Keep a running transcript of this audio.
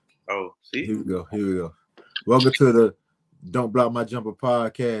Oh, see? Here we go. Here we go. Welcome to the Don't Block My Jumper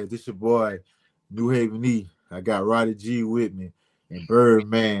podcast. This your boy, New Haven E. I got Roddy G with me and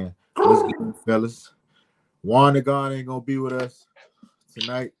Birdman. What's good, fellas? Wanda God ain't gonna be with us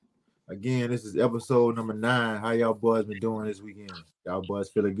tonight. Again, this is episode number 9. How y'all boys been doing this weekend? Y'all boys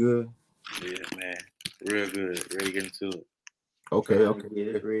feeling good? Yeah, man. Real good. Ready to get into it. Okay, Trying okay. to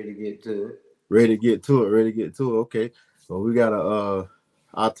get it, ready to get to it. Ready to get to it. Ready to get to it. Okay. So we got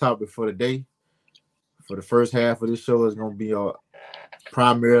our topic for the day. For the first half of this show is gonna be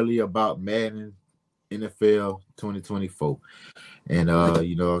primarily about Madden NFL 2024. And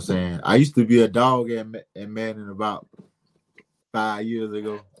you know what I'm saying? I used to be a dog at Madden about 5 years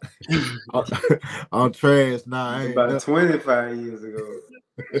ago. I'm trash now. I ain't About 25 years ago.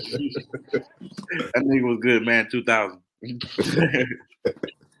 That nigga was good, man. 2000.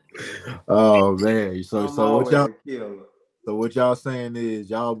 Oh man. So I'm always a killer. So what y'all saying is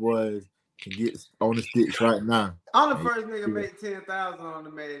y'all boys can get on the sticks right now. I'm the first nigga make 10,000 on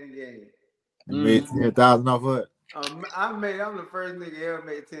the Madden game. You made 10,000 off of it? I'm the first nigga ever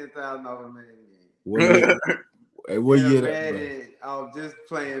made 10,000 off a Madden game. What year that was? I was just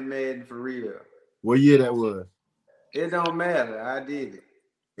playing Madden for real. What year that was? It don't matter. I did it.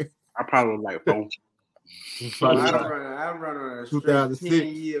 I probably was like 4. I run on a straight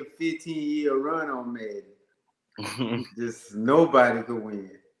 10-year, 15-year run on Madden. Just nobody could win.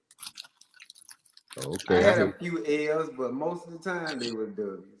 Okay. I had a few L's, but most of the time they were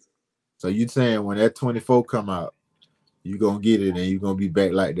W's. So you saying when that 24 come out, you gonna get it and you gonna be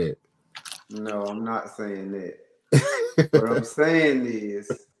back like that? No, I'm not saying that. What I'm saying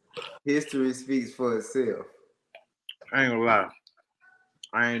is history speaks for itself. I ain't gonna lie.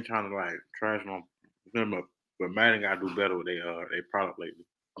 I ain't trying to like trash them, but Madden gotta do better with their product lately.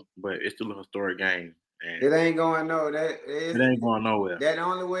 But it's still a historic game. And it ain't going nowhere. It ain't going nowhere. That the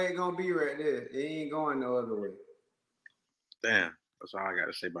only way it gonna be right there. It ain't going no other way. Damn, that's all I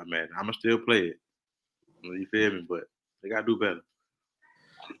gotta say about Madden. I'ma still play it. You feel me? But they gotta do better.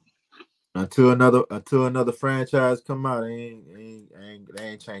 Until another franchise come out, they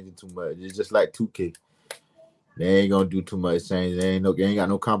ain't changing too much. It's just like 2K. They ain't gonna do too much change. They ain't got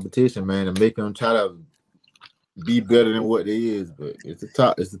no competition, man, and make them try to be better than what they is. But it's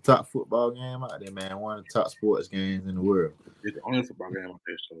the top football game out there, man. One of the top sports games in the world. It's the only football game out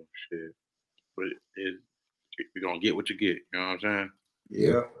there, so shit. But you're gonna get what you get. You know what I'm saying?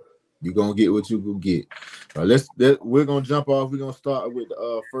 Yeah. You're gonna get what you gonna get. We're gonna jump off. We're gonna start with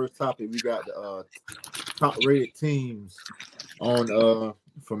the first topic. We got the top rated teams on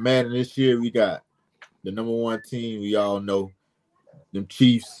for Madden this year. We got the number 1 team. We all know them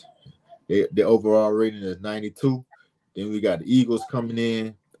Chiefs. Their overall rating is 92. Then we got the Eagles coming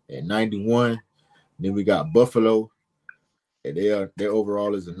in at 91. Then we got Buffalo, and their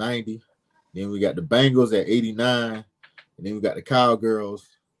overall is a 90. Then we got the Bengals at 89. And then we got the Cowgirls.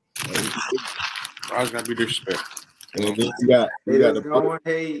 I was gotta be disrespectful. And then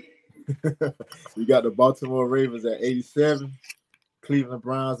we got the Baltimore Ravens at 87, Cleveland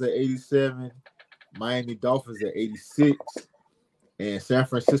Browns at 87, Miami Dolphins at 86, and San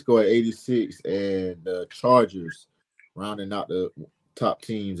Francisco at 86, and the Chargers rounding out the top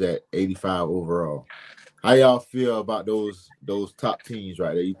teams at 85 overall. How y'all feel about those top teams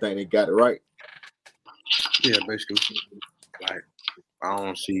right there? You think they got it right? Yeah, basically. Like, I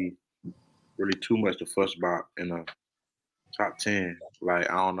don't see really too much to fuss about in the top 10. Like,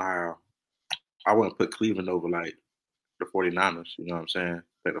 I don't know how. I wouldn't put Cleveland over, like, the 49ers. You know what I'm saying? I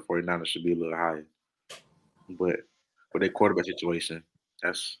think the 49ers should be a little higher. But with their quarterback situation,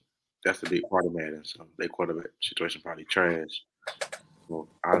 that's the big part of Madden. So their quarterback situation probably trash. So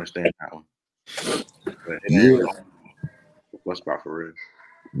I understand that one. But it ain't to fuss about for real.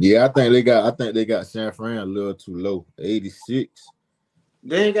 Yeah, I think they got San Fran a little too low. 86.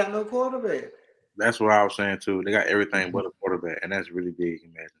 They ain't got no quarterback. That's what I was saying too. They got everything but a quarterback, and that's really big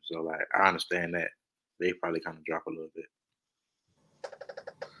in Madden. So like, I understand that they probably kind of drop a little bit.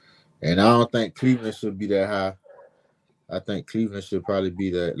 And I don't think Cleveland should be that high. I think Cleveland should probably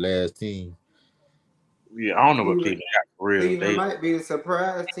be the last team. Yeah, I don't know what Cleveland got for real. Cleveland might be a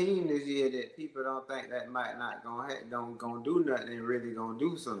surprise team this year that people don't think that might not gonna do nothing and really gonna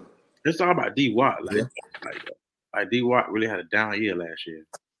do something. It's all about D Watt. Like D Watt really had a down year last year.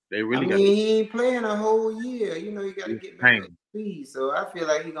 They really he ain't playing a whole year. You know, you got to get back up to speed. So I feel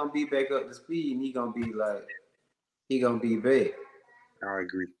like he's gonna be back up to speed, and he gonna be back. I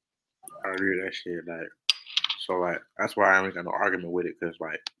agree with that shit. Like, so like that's why I ain't got no argument with it. Because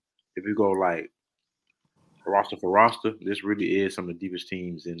like, if you go like roster for roster, this really is some of the deepest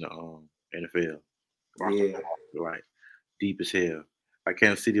teams in the NFL. Roster for roster, like deep as hell. like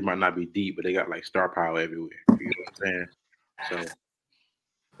Kansas City might not be deep, but they got like star power everywhere. You know what I'm saying? So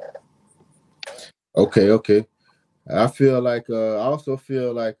Okay. I feel like I also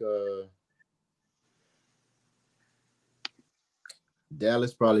feel like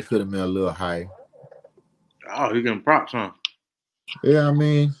Dallas probably could have been a little higher. Oh, you getting props, huh? Yeah, I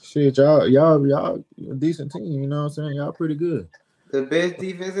mean, shit, y'all a decent team, you know what I'm saying? Y'all pretty good. The best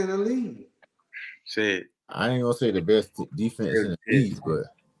defense in the league. Said I ain't gonna say the best defense in the yeah. league, but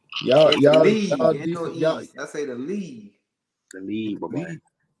y'all In decent. the East. I say the league. The league, boy.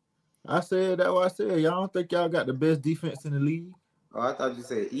 I said that what I said. Y'all don't think y'all got the best defense in the league? Oh, I thought you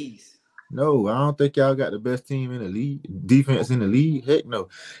said East. No, I don't think y'all got the best team in the league, defense in the league. Heck no.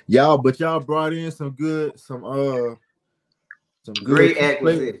 Y'all brought in some good Great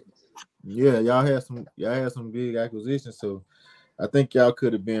acquisitions. Yeah, y'all had some big acquisitions, so I think y'all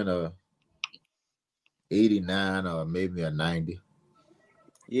could have been a 89 or maybe a 90.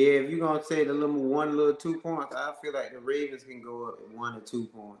 Yeah, if you're gonna say the little 2 points, I feel like the Ravens can go up 1 or 2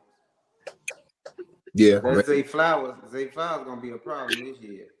 points. Yeah, That's Zay Flowers. Zay Flowers gonna be a problem this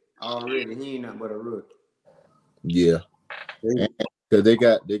year. Already, he ain't nothing but a rookie. Yeah, because they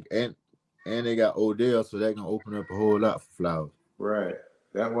got Odell, so that can open up a whole lot for Flowers. Right.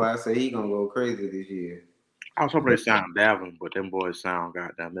 That's why I say he gonna go crazy this year. I was hoping they signed Dalvin, but them boys sound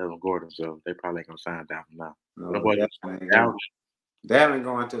goddamn Melvin Gordon, so they probably ain't gonna sign Dalvin now. No, them boys Dalvin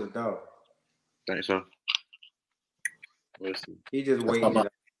going to the dog. Think so? We'll see. He just waiting.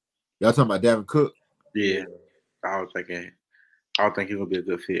 Y'all talking about Dalvin Cook? Yeah. I was thinking he would be a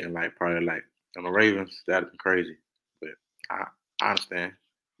good fit, and like probably like on the Ravens, that'd be crazy. But I understand.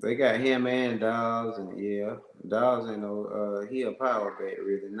 They got him and Dobbs, and Dobbs ain't no he a power back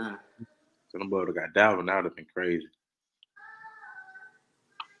really now. So them boys got Dalvin, that would have been crazy.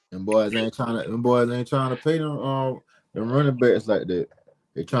 Them boys ain't trying to pay them running backs like that.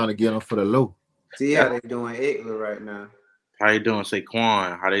 They trying to get them for the low. See how they doing Eckler right now. How they doing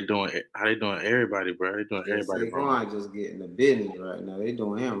Saquon? How they doing everybody, bro? They doing everybody Saquon wrong. just getting the business right now. They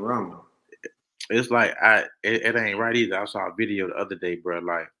doing him wrong. It's like it ain't right either. I saw a video the other day, bro.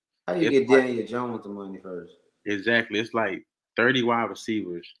 Like how you get Daniel Jones the money first? Exactly. It's like 30 wide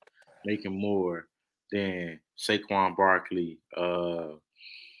receivers making more than Saquon Barkley.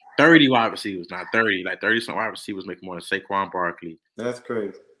 30 wide receivers, not 30. Like 30-something wide receivers making more than Saquon Barkley. That's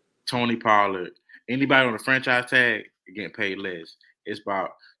crazy. Tony Pollard. Anybody on the franchise tag getting paid less. It's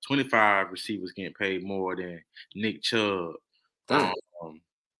about 25 receivers getting paid more than Nick Chubb.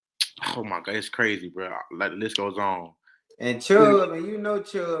 Oh my God, it's crazy, bro. Like the list goes on. And Chubb, and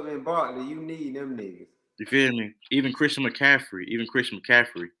Chubb and Barkley, you need them niggas. You feel me? Even Christian McCaffrey,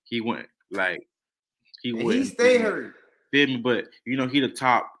 he went like he stay hurt. Feel me? But he the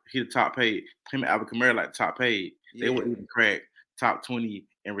top paid. Him and Alvin Kamara like top paid. They wouldn't even crack top 20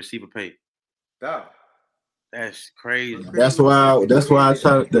 in receiver pay. Stop. That's crazy. That's why I was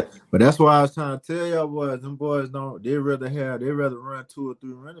trying to tell y'all boys, them boys they'd rather run 2 or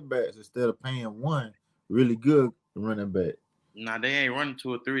 3 running backs instead of paying one really good running back. Nah, they ain't running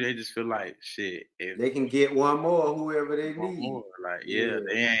 2 or 3. They just feel like shit. If they can get one more, whoever they need. More. Like, they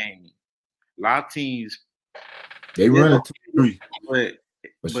ain't. A lot of teams. They running 2 or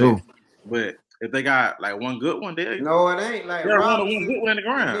 3. But if they got like one good one, no, it ain't like they're one good one in the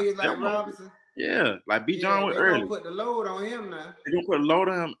ground. Niggas like Robinson. Yeah, like B. John went early. They gonna put the load on him now. They gonna put a load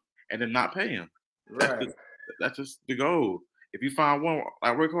on him and then not pay him. Right. That's just the goal. If you find one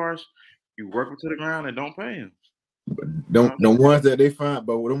like workhorse, you work him to the ground and don't pay him. The ones that they find,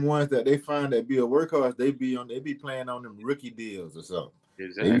 but them ones that they find that be a workhorse, they be playing on them rookie deals or something.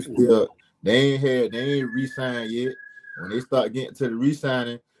 Exactly. They ain't re-signed yet. When they start getting to the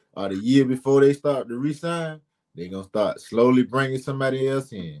re-signing, or the year before they start to re-sign, they gonna start slowly bringing somebody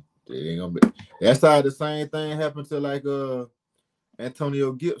else in. They ain't gonna be. That's how the same thing happened to like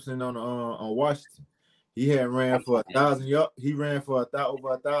Antonio Gibson on Washington. He had ran for 1,000 yards. He ran for over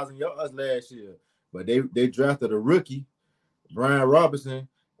 1,000 yards last year. But they drafted a rookie, Brian Robinson,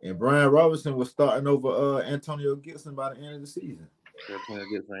 and Brian Robinson was starting over Antonio Gibson by the end of the season.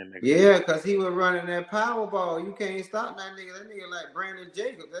 Yeah, because he was running that power ball. You can't stop that nigga. That nigga like Brandon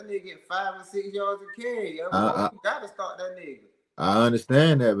Jacobs. That nigga get 5 and 6 yards a carry. You got to start that nigga. I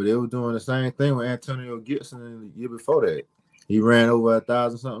understand that, but they were doing the same thing with Antonio Gibson the year before that. He ran over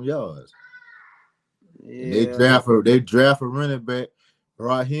 1,000-something yards. Yeah. They draft a running back,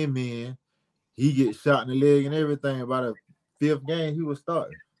 brought him in. He gets shot in the leg and everything. By the 5th game, he was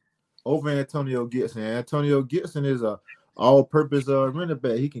starting over Antonio Gibson. Antonio Gibson is a all-purpose running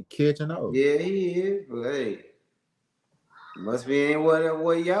back. He can catch and all. Yeah, he is. But hey, Must be ain't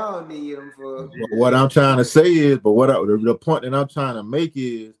what y'all need him for. But what I'm trying to say is, the point that I'm trying to make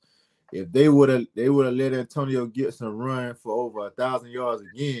is, if they would have let Antonio Gibson run for over 1,000 yards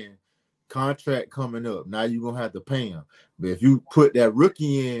again, contract coming up. Now you're gonna have to pay him. But if you put that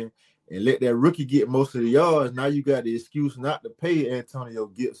rookie in and let that rookie get most of the yards, now you got the excuse not to pay Antonio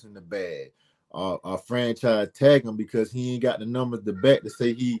Gibson the bag. Or franchise tag him because he ain't got the numbers to back to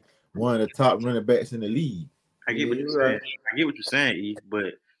say he one of the top running backs in the league. I get what you're saying. I get what you're saying, E,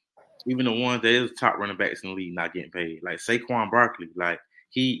 but even the ones that is top running backs in the league not getting paid. Like Saquon Barkley,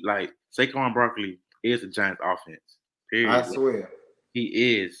 Saquon Barkley is the Giants offense. Period. I swear.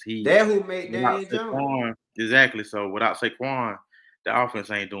 He is. That who made Daniel Jones. Exactly. So without Saquon, the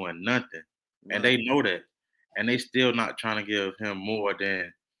offense ain't doing nothing. And they know that. And they still not trying to give him more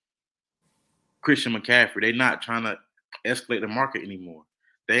than Christian McCaffrey. They not trying to escalate the market anymore.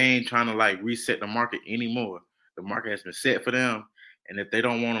 They ain't trying to reset the market anymore. The market has been set for them. And if they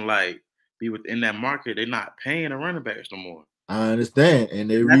don't want to be within that market, they're not paying the running backs no more. I understand, and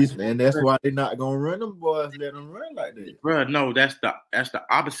that's why they're not gonna run them boys. Let them run like that, bro. No, that's the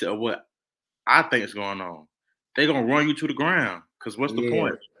opposite of what I think is going on. They're gonna run you to the ground. Cause what's the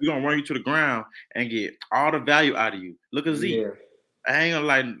point? We're gonna run you to the ground and get all the value out of you. Look at Zeke. I ain't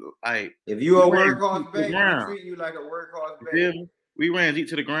gonna like if you a workhorse back, we treat you like a workhorse back. We ran Zeke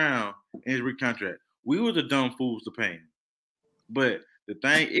to the ground in his recontract. We were the dumb fools to pay him. But the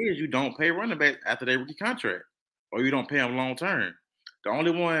thing is, you don't pay running back after their rookie contract, or you don't pay them long term. The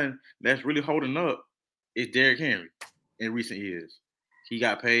only one that's really holding up is Derrick Henry in recent years. He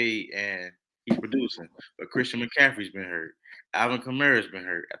got paid and he's producing. But Christian McCaffrey's been hurt. Alvin Kamara's been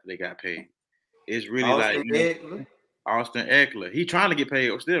hurt after they got paid. It's really Austin Eckler. He trying to get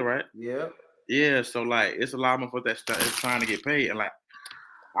paid still, right? Yeah. Yeah, so it's a lot of folks that's trying to get paid, and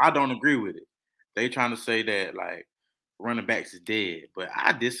I don't agree with it. They trying to say that running backs is dead, but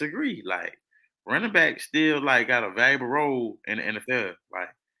I disagree. Running backs still got a valuable role in the NFL.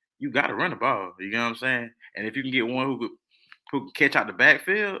 You got to run the ball. You know what I'm saying? And if you can get one who can catch out the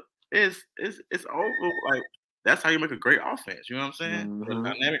backfield, it's over. That's how you make a great offense. You know what I'm saying? Mm-hmm. A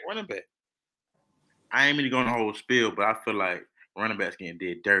dynamic running back. I ain't mean to go on the whole spiel, but I feel like running backs getting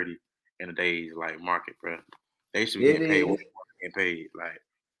dead dirty in the days market, bro. They should be getting paid. Getting paid.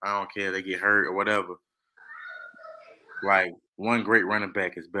 I don't care if they get hurt or whatever. One great running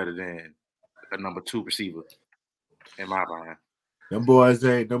back is better than a number 2 receiver, in my mind. Them boys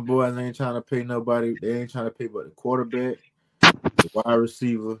ain't trying to pay nobody. They ain't trying to pay but the quarterback, the wide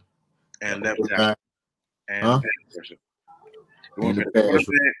receiver, and left tackle, and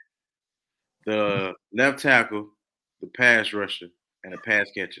the left tackle, the pass rusher, and the pass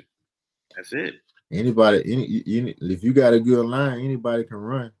catcher. That's it. If you got a good line, anybody can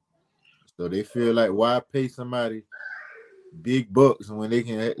run. So they feel like, why pay somebody big bucks when they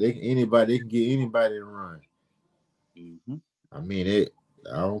can get anybody to run? Mm-hmm. I mean,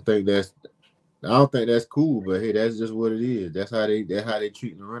 I don't think that's cool, but hey, that's just what it is. That's how they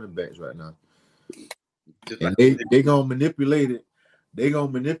treat the running backs right now. And they gonna manipulate it. They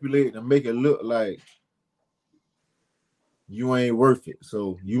gonna manipulate it and make it look like you ain't worth it.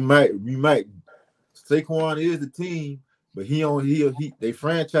 So you might Saquon is the team, but they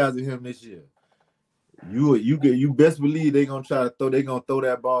franchising him this year. You best believe they gonna throw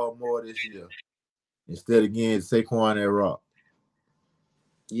that ball more this year instead of getting Saquon that rock.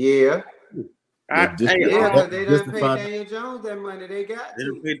 Yeah. Because they done pay Daniel Jones that money. They got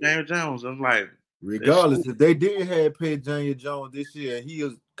to. They pay Daniel Jones. I'm like, regardless, if they didn't have paid Daniel Jones this year and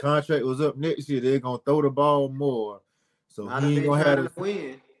his contract was up next year, they're gonna throw the ball more. So he ain't gonna have to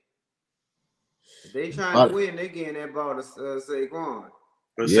win. If they trying to win, they getting that ball to Saquon.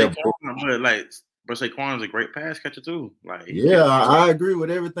 But Saquon is a great pass catcher too. I agree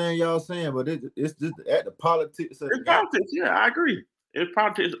with everything y'all saying, but it's just at the politics. Politics, yeah, I agree. It's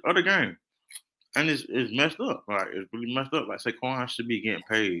politics of the game, and it's messed up. It's really messed up. Saquon should be getting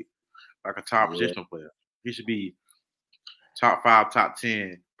paid like a top positional player. He should be top 5, top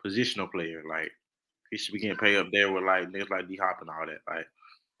 10 positional player. He should be getting paid up there with niggas like D Hop and all that.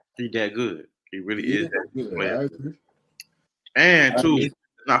 He's that good. He really is that good player. And two,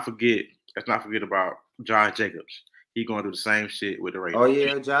 let's not forget about Josh Jacobs. He going to do the same shit with the Raiders. Oh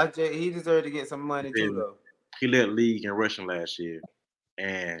yeah, Josh Jacobs, he deserved to get some money too, though. He led the league in rushing last year,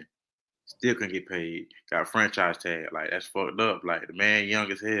 and still couldn't get paid. Got a franchise tag. That's fucked up. The man young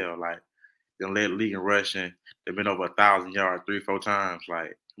as hell. Then led the league in rushing. They've been over 1,000 yards 3-4 times.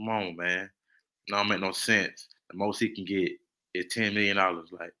 Come on, man. No, it make no sense. The most he can get is $10 million.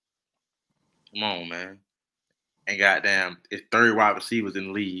 Come on, man. And goddamn, it's 30 wide receivers in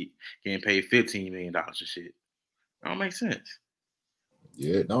the league getting paid $15 million and shit. That don't make sense.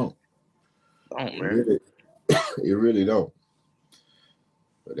 Yeah, it don't. Man. It really don't.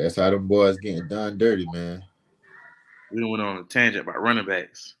 But that's how them boys getting done dirty, man. We went on a tangent about running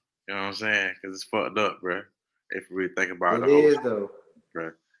backs. You know what I'm saying? Because it's fucked up, bro. If we really think about it is though,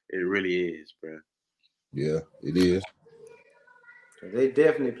 bro. It really is, bro. Yeah, it is. They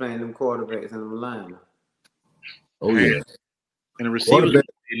definitely playing them quarterbacks in the line. Oh yeah. And the receivers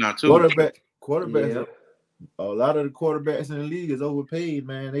not too. Quarterbacks. Yeah. A lot of the quarterbacks in the league is overpaid,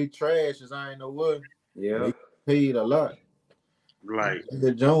 man. They trash as I ain't know what. Yeah. They paid a lot. Like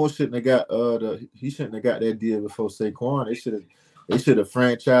Jones shouldn't have got he shouldn't have got that deal before Saquon. They should have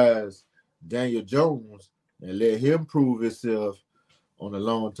franchised Daniel Jones and let him prove himself on a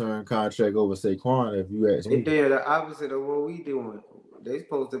long-term contract over Saquon, if you ask me. They did the opposite of what we doing. They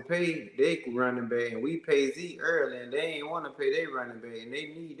supposed to pay their running back, and we pay Zeke early, and they ain't want to pay their running back, and they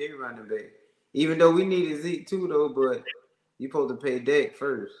need their running back. Even though we needed Zeke too, though, but you supposed to pay Dak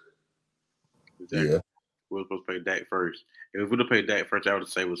first. Exactly. Yeah. We're supposed to pay Dak first. If we would have paid Dak first, I would have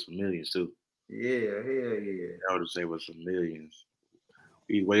saved with some millions too. Yeah, hell yeah. I would have saved with some millions.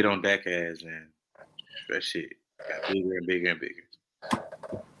 We wait on Dak ass, and that shit got bigger and bigger and bigger.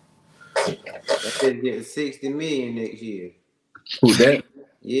 That shit getting $60 million next year. Who's that?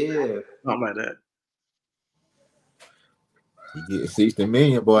 Yeah. Something like that. You get $60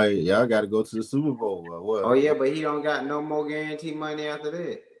 million, boy. Y'all got to go to the Super Bowl or what? Oh yeah, but he don't got no more guarantee money after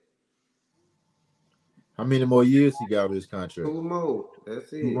that. How many more years he got with his contract? 2 more.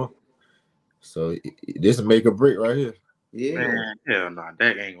 That's it. 2 more. So this will make a break right here. Yeah. Man, hell no,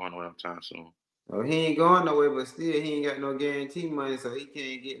 Dak ain't going nowhere anytime soon. Oh, he ain't going nowhere, but still he ain't got no guarantee money, so he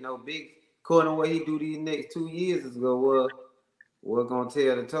can't get no big. According to what he do these next 2 years is go, we're gonna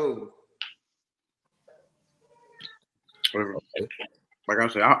tell the total. Like I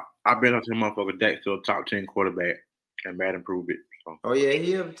said, I bet on him motherfucker Dak's still a top 10 quarterback, and Madden proved it. So. Oh yeah,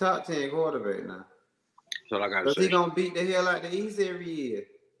 he a top 10 quarterback now. So like I said, he gonna beat the hell out the East every year.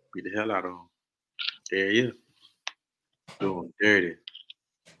 Beat the hell out of him. Yeah. Doing dirty.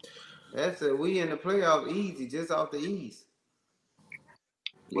 That's it. We in the playoff easy, just off the East.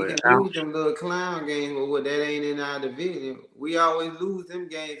 We can lose them little clown games, but what that ain't in our division. We always lose them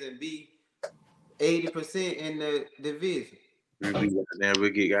games and be 80% in the division. We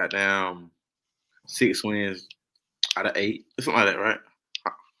get goddamn 6 wins out of 8, something like that, right?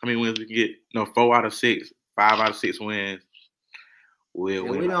 How many wins we can get? No, 4 out of 6, 5 out of 6 wins. We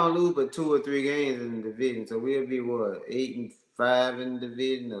don't lose but 2 or 3 games in the division, so we'll be what 8-5 in the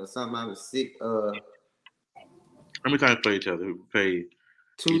division or something. I was 6. How many times we play each other? We played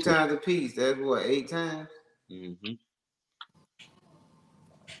 2 times apiece. That's what 8 times. Mm-hmm.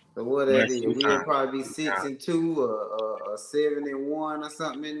 So what that is? We'll probably be 6-2 or 7-1 or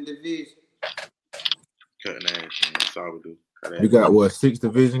something in the division. Cutting ass, man. That's all we do. You got what, 6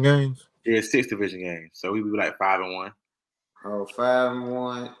 division games? Yeah, 6 division games. So we be like 5-1. Oh,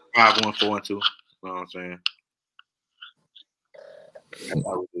 5-1. 5-1, 4-2. You know what I'm saying? That's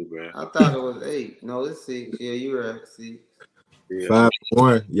how we do, bro. I thought it was 8. No, it's 6. Yeah, you're right. 6. Yeah.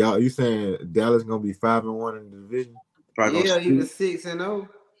 5-1. Y'all, you saying Dallas gonna be 5-1 in the division? Probably either 6-0.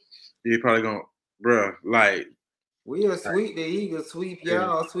 You're probably gonna, bro. Like we'll sweep the Eagles, sweep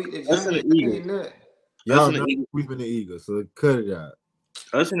y'all, sweep the Giants. Y'all not sweeping the Eagles, so cut it out.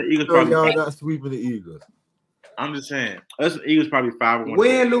 Us and the Eagles probably y'all not sweeping the Eagles. I'm just saying, us and the Eagles probably 5-1.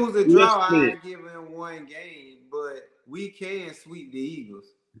 Win, lose, or draw, I ain't giving them 1 game, but we can sweep the Eagles.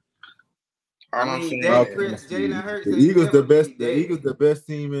 Jalen Hurts. The Eagles the best. The Eagles the best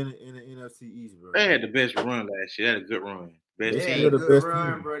team in the NFC East, bro. They had the best run last year. They had a good run. They had a good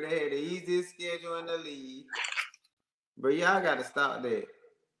run, bro. They had the easiest schedule in the league. But y'all got to stop that.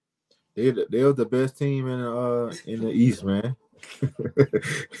 They were the best team in the East, man.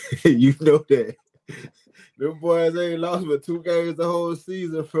 You know that. Them boys ain't lost but 2 games the whole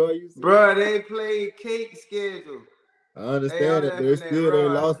season, bro. Bro, they played cake schedule. I understand that. They still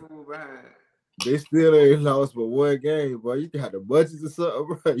ain't lost. They still ain't lost but 1 game, bro. You got the budgets or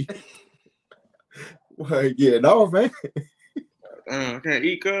something, bro. Boy, getting off, man. Can't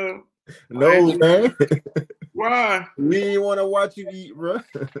eat, cuz. No, man. Why? We ain't want to watch you eat, bro.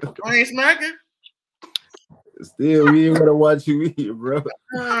 I ain't smacking. Still, we ain't want to watch you eat, bro.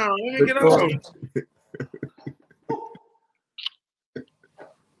 Let me get off.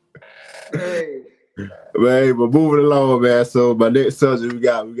 Hey. Man, but moving along, man. So my next subject, we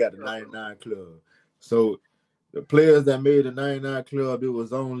got the 99 Club. So the players that made the 99 Club,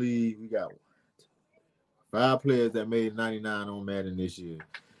 we got 5 players that made 99 on Madden this year.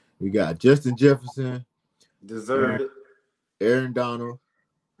 We got Justin Jefferson. Deserved it. Aaron Donald.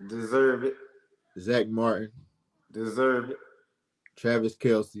 Deserve it. Zach Martin. Deserve it. Travis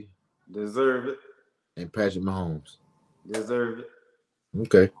Kelce. Deserve it. And Patrick Mahomes. Deserve it.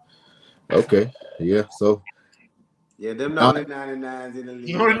 Okay. Yeah. So. Yeah, them the only 99s in the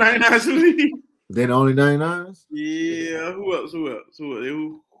league. Only 99s in the league. They the only 99s? Yeah. Who else?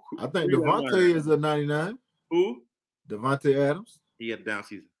 Who? I think Devontae is a 99. Who? Devontae Adams. He had a down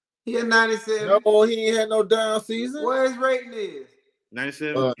season. He had 97. No, he ain't had no down season. What his rating is?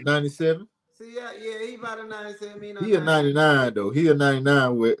 97. 97. See, yeah, he about a 97. He a 99 though. He a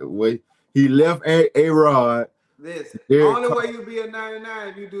 99 where he left A-Rod. Listen, only way you be a 99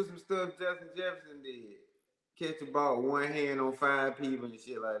 if you do some stuff Justin Jefferson did. Catch the ball with one hand on 5 people and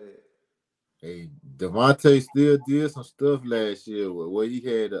shit like that. Hey, Devontae still did some stuff last year where he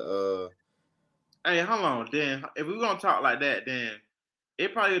had Hey, hold on, then. If we're gonna talk like that, then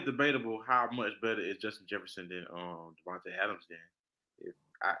it probably is debatable how much better is Justin Jefferson than Devontae Adams. Then, if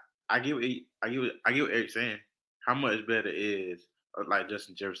I get what Eric's saying. How much better is like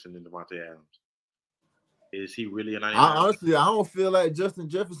Justin Jefferson than Devontae Adams? Is he really a 99? Honestly, I don't feel like Justin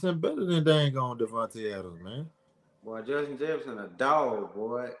Jefferson better than dang on Devontae Adams, man. Boy, Justin Jefferson a dog,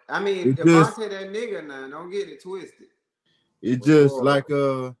 boy. I mean, Devontae that nigga now, don't get it twisted. It's just like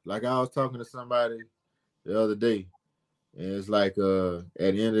I was talking to somebody the other day, and it's like at the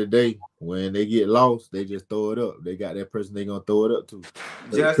end of the day, when they get lost, they just throw it up. They got that person they gonna throw it up to.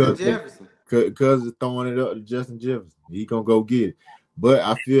 Justin Jefferson. Cause it's throwing it up to Justin Jefferson. He gonna go get it. But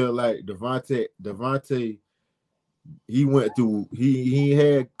I feel like Devontae, he went through. He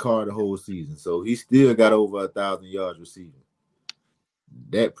had Carr the whole season, so he still got over 1,000 yards receiving.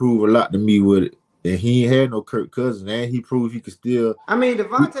 That proved a lot to me with it. And he ain't had no Kirk Cousins, and he proved he could still. I mean,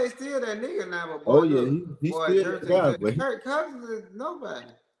 Devontae's still that nigga now, but boy, he's still that guy. But Kirk Cousins is nobody.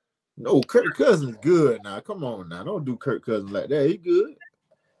 No, Kirk Cousins good now. Come on now, don't do Kirk Cousins like that. He good.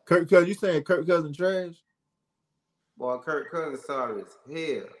 Kirk Cousins, you saying Kirk Cousins trash? Boy, Kirk Cousins sorry as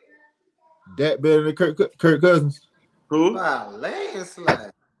hell. That better than Kirk Cousins? Who? By a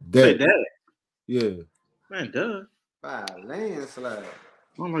landslide. Say that. Yeah. Man, duh. By a landslide.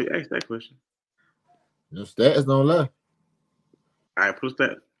 I don't know you asked that question. No stats don't lie. All right, put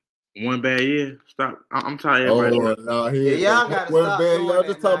that. One bad year. Stop. I'm tired of everybody. No, y'all got to stop doing y'all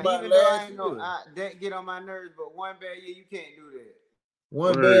just talking about last year. That get on my nerves, but one bad year, you can't do that.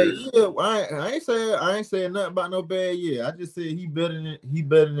 One bad year. I ain't saying nothing about no bad year. I just said he better than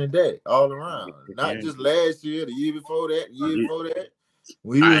that all around. Not just last year, the year before that,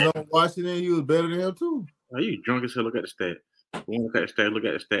 When he was on Washington, he was better than him too. Are you drunk as hell? Look at the stats. Look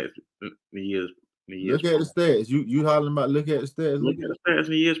at the stats. The years. Look at the stats. You hollering about look at the stats. Look at the stats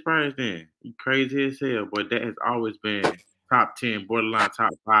in years prior then. You crazy as hell, boy. That has always been top 10, borderline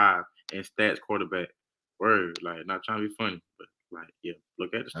top 5 in stats quarterback. Word, like not trying to be funny, but like yeah,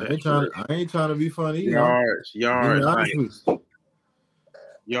 look at the stats. I ain't trying to be funny. Yards, like,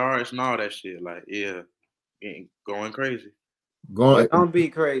 yards, and all that shit. Like yeah, going crazy. Don't be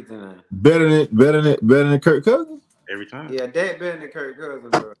crazy now. Better than Kirk Cousins every time. Yeah, that better than Kirk Cousins,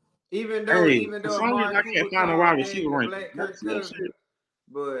 bro. Even though I can't find a wide receiver ranking,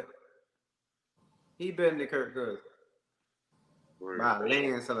 but he better than Kirk Cousins. By a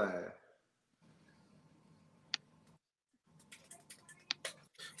landslide.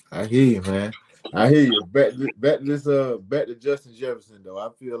 I hear you, man. I hear you. Back to Justin Jefferson though. I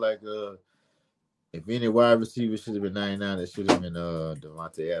feel like if any wide receiver should have been 99, it should have been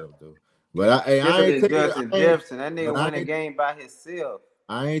Devontae Adams though. But I ain't taking Justin Jefferson. That nigga won a game by himself.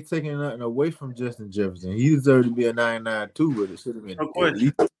 I ain't taking nothing away from Justin Jefferson. He deserved to be a 99 too, but it should have been. Of course.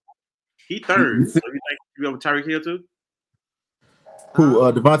 He third. So you think you over Tyreek Hill too? Who?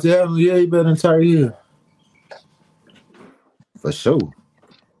 Devontae Adams? Yeah, he better than Tyreek Hill. For sure.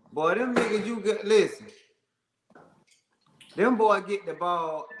 Boy, them niggas, listen. Them boys get the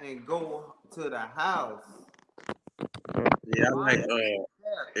ball and go to the house. Yeah,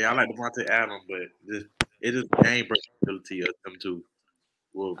 I like Devontae Adams, but it is game ability of them two.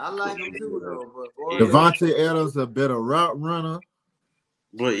 Well, I like him too, though. But Devontae Adams a better route runner.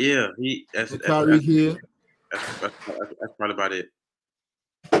 But yeah, that's probably about it.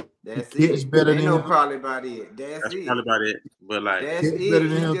 That's it. Better than him. Probably about it. That's it. Probably about it. But like that's it. Better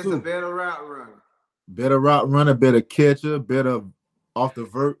than him just too. A better route runner. Better route runner, better catcher, better off the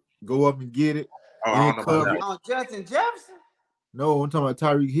vert, go up and get it. Oh, I don't know about that. On Justin Jefferson? No, I'm talking about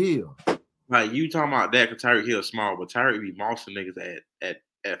Tyreek Hill. Like you talking about that because Tyreek Hill is small, but Tyreek be mossing niggas at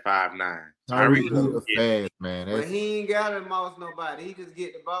 5'9". Tyreek Hill fast, man. But he ain't got to moss nobody. He just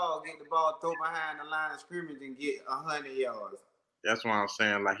get the ball, throw behind the line of scrimmage and get 100 yards. That's what I'm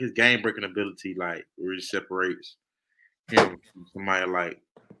saying. Like his game breaking ability, like really separates him from somebody like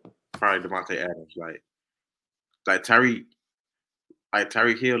probably Devontae Adams. Like like Tyreek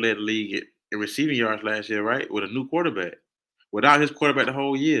Hill led the league in receiving yards last year, right? With a new quarterback. Without his quarterback the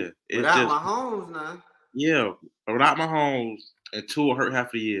whole year. It's Without just Mahomes now. yeah. Without Mahomes and Tua hurt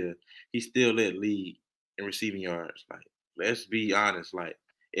half the year, he still led the league in receiving yards. Like, let's be honest. Like,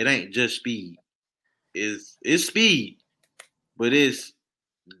 it ain't just speed. It's speed, but it's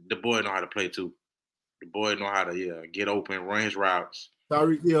the boy know how to play too. The boy know how to get open, run his routes.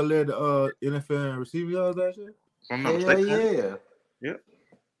 Tyreek Hill led the NFL in receiving yards last year. If I'm not mistaken. Yeah. Yep.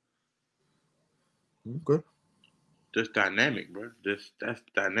 Okay. Just dynamic, bro. That's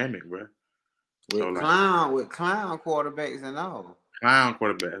dynamic, bro. With clown quarterbacks and all. Clown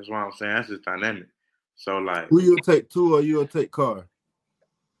quarterback. That's what I'm saying. That's just dynamic. So like, who you'll take, Tua or you'll take Carr?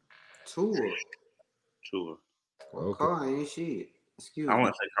 Tua. Tua. Well, Okay. Carr ain't shit. Excuse me. I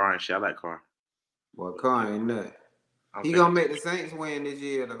want to say Carr and shit. I like Carr. Well, Carr ain't nothing. He gonna make the Saints win this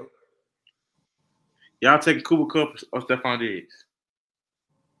year though. Y'all taking Cooper Kupp or Stephon Diggs?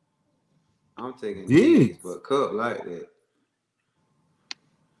 I'm taking Diggs, but Kupp like that.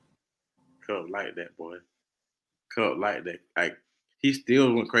 Kupp like that, boy. Kupp like that. Like, he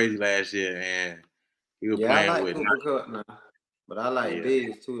still went crazy last year, and he was playing I like with Cooper Kupp now, but I like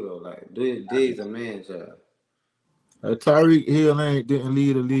Diggs too though. Like Diggs a man child. Tyreek Hill didn't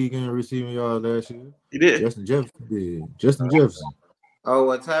lead the league in receiving yards last year. He did. Justin Jefferson did. Justin Jefferson. Oh,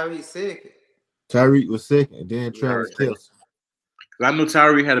 well, Tyreek second. Tyreek was second, then Travis Kelce. I know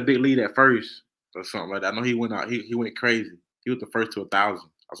Tyreek had a big lead at first or something like that. I know he went out. He went crazy. He was the first to 1,000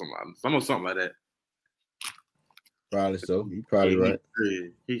 or something. I know something like that. Probably so. You probably right.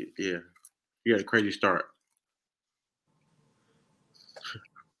 He had a crazy start.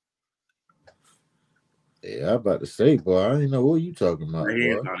 Yeah, I'm about to say, boy, I didn't know what you talking about, boy.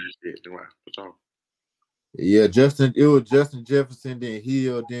 Yeah, it was Justin Jefferson, then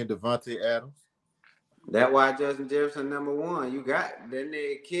Hill, then Devontae Adams. That's why Justin Jefferson number one. You got that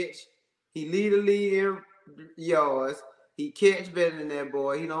nigga catch. He lead the league in yards. He catch better than that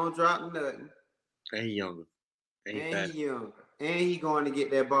boy. He don't drop nothing. And he younger. And he younger. And he going to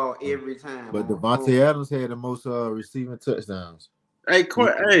get that ball every time. But Devontae Adams had the most receiving touchdowns. Hey,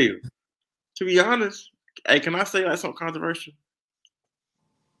 to be honest, can I say like something controversial?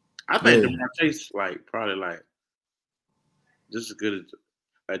 I think Jamar Chase probably just as good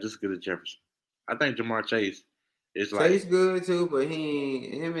as Jefferson. I think Jamar Chase is Chase good too, but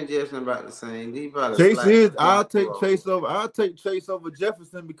him and Jefferson about the same. He probably Chase is. I'll take Chase over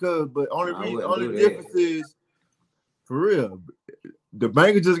Jefferson but only difference is for real. The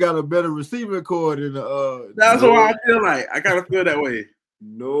Bengals just got a better receiving core than the. That's what I feel like. I gotta feel that way.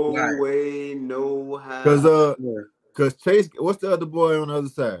 No way, no how. Because Chase, what's the other boy on the other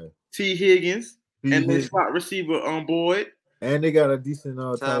side? T. Higgins and the slot receiver on Boyd. And they got a decent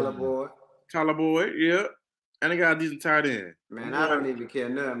Tyler Boyd, yeah. And they got a decent tight end. Man, I don't even care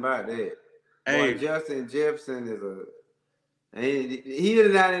nothing about that. Hey, boy, Justin Jefferson is he the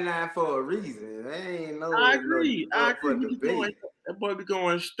 99 for a reason. I agree. That boy be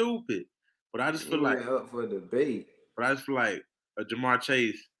going stupid. But I just feel like up for debate. But I just feel like a Jamar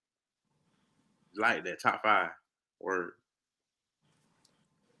Chase like that top 5 word.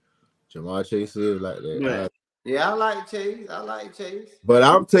 Jamar Chase is like that. Yeah, I like Chase. But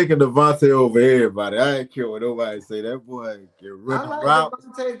I'm taking Devontae over everybody. I ain't care what nobody say. That boy can run the route.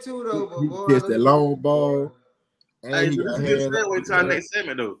 Devontae too, though. But boy, he gets that long ball. Hey, this is a good segue to our next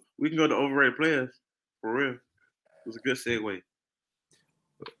segment, though. We can go to overrated players. For real. It was a good segue.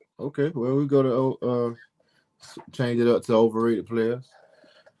 Okay, well, we go to change it up to overrated players.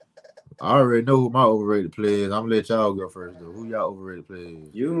 I already know who my overrated players. I'm gonna let y'all go first, though. Who y'all overrated players?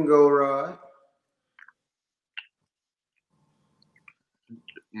 You can go, Rod.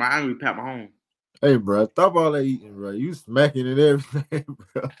 Miami, Pat Mahomes. Hey, bro, stop all that eating, bro. You smacking and everything,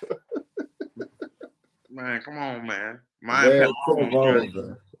 bro. Man, come on, man. Miami, Pat Mahomes,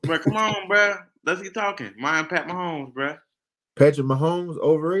 bro. Bro, come on, bro. Let's get talking. Miami, Pat Mahomes, bro. Patrick Mahomes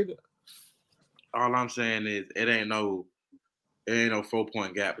overrated? All I'm saying is it ain't no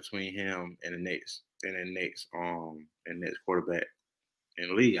 4-point gap between him and the next quarterback in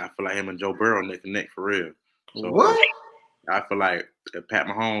the league. I feel like him and Joe Burrow neck and neck for real. So what? I feel like if Pat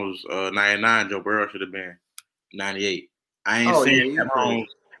Mahomes 99, Joe Burrow should have been 98. I ain't saying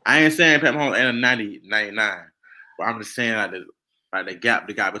Pat Mahomes ain't a 99, but I'm just saying the gap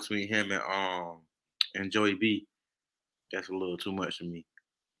they got between him and Joey B. That's a little too much for me.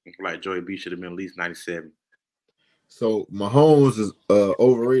 I feel like Joey B should have been at least 97. So Mahomes is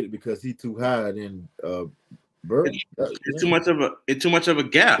overrated because he's too high than Burrow. It's too much of a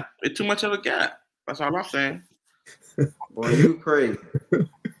gap. It's too much of a gap. That's all I'm saying. Boy, you crazy.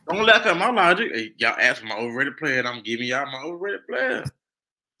 Don't laugh at my logic. Hey, y'all ask for my overrated player, and I'm giving y'all my overrated player.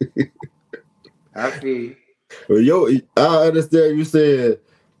 I feel. Well, I understand you said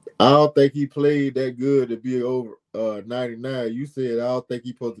I don't think he played that good to be over 99. You said I don't think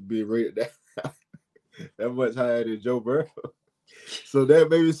he's supposed to be rated that much higher than Joe Burrow. So that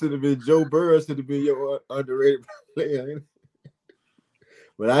maybe should have been Joe Burrow should have been your underrated player.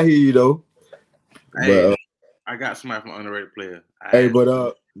 But I hear you though. Hey, But I got somebody from underrated player.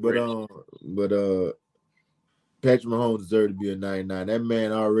 Patrick Mahomes deserved to be a 99. That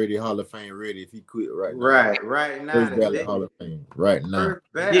man already Hall of Fame ready. If he quit right now, Right now, first ballot Hall of Fame right now.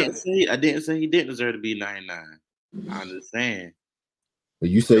 First ballot. I didn't say he didn't deserve to be 99. I understand. But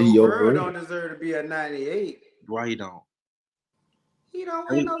you say he Joe overrated. Burrow don't deserve to be a 98. Why he don't? He don't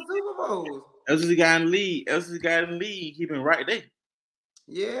win no Super Bowls. Else is the guy in the league. He been right there.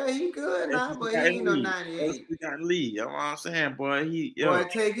 Yeah, he good now, but he ain't no 98. He got in the league. You know what I'm saying, boy. Boy,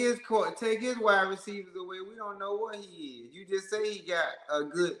 take his wide receivers away. We don't know what he is. You just say he got a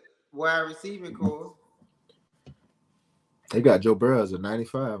good wide receiving core. They got Joe Burrow as a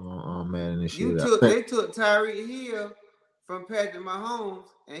 95 on Madden this year. They took Tyreek Hill from Patrick Mahomes,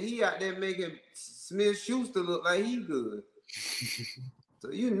 and he out there making Smith-Schuster look like he good.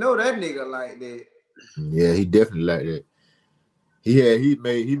 So you know that nigga like that. Yeah, he definitely like that. He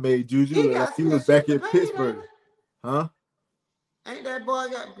made Juju look like he was back in Pittsburgh. Huh? Ain't that boy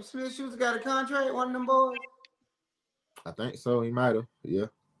got Smith-Schuster got a contract, one of them boys? I think so. He might have. Yeah.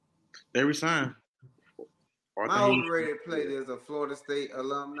 They resigned. My overrated player is a Florida State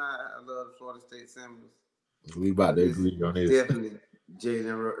alumni. I love the Florida State Seminoles. We about to agree on this. Definitely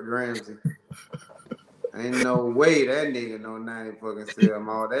Jalen Ramsey. Ain't no way that nigga no 90 fucking sell him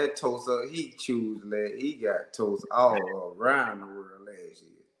all that toast up. He got toast all around the world last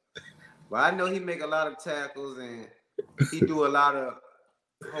year. But I know he make a lot of tackles and he do a lot of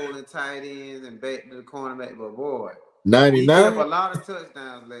holding tight ends and back to the cornerback. But boy, 99. He gave a lot of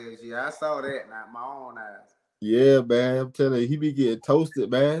touchdowns last year. I saw that not my own eyes. Yeah, man. I'm telling you, he be getting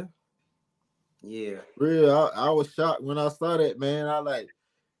toasted, man. Yeah. Real. I was shocked when I saw that, man. I like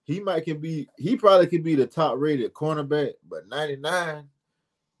he probably could be the top rated cornerback, but 99,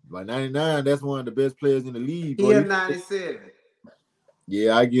 that's one of the best players in the league. He a 97.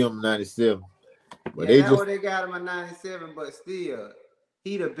 Yeah, I give him 97. But they got him a 97, but still,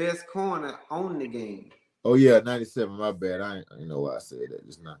 he the best corner on the game. Oh yeah, 97. My bad. I know why I said that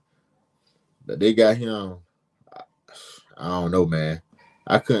just now. But they got him. I don't know, man.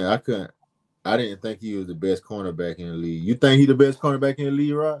 I didn't think he was the best cornerback in the league. You think he the best cornerback in the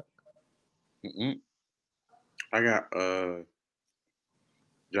league, Rod? I got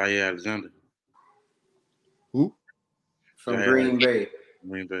Jair Alexander. Who? From Green Bay.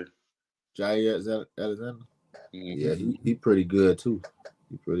 Jair Alexander? Yeah, he pretty good too.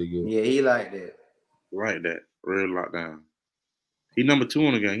 He pretty good. Yeah, he like that. Right, that real lockdown. He number 2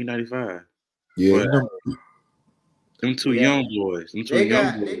 on the game. He 95. Yeah, them two young boys. They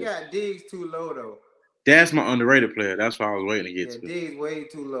got Diggs too low though. That's my underrated player. That's what I was waiting to get to. Diggs way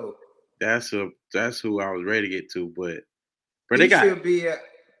too low. That's who I was ready to get to. But they got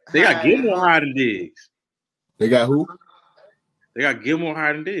Gilmore higher than Diggs. They got who? They got Gilmore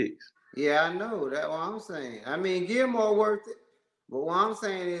higher than Diggs. Yeah, I know. That's what I'm saying. I mean, Gilmore worth it. But what I'm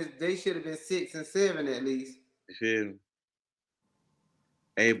saying is they should have been 6 and 7 at least.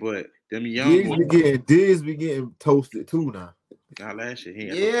 Hey, but them young Diggs be getting toasted too now. Not last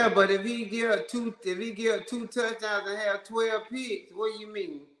year. Yeah, but if he give two touchdowns and have 12 picks, what do you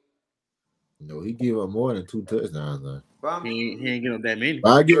mean? No, he give up more than 2 touchdowns now. He ain't get up that many.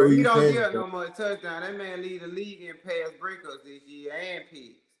 I get what he you don't saying. give up no more touchdowns. That man lead the league in pass breakups this year and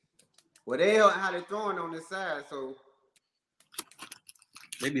picks. Well, they don't how they throwing on the side, so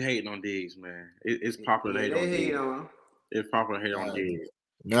they be hating on Diggs, man. It's popular to hate on Diggs. It's popular to hate on Diggs.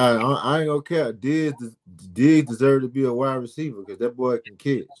 Nah, I ain't gonna care. Diggs deserve to be a wide receiver because that boy can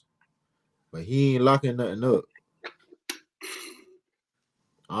catch. But he ain't locking nothing up.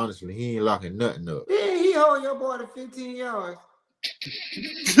 Honestly, he ain't locking nothing up. Yeah, he hold your boy to 15 yards.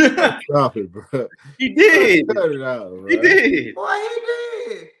 Stop it, bro. He did. Cut it out, bro. He did. Boy, he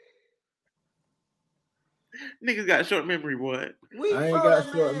did. Niggas got short memory, boy. I ain't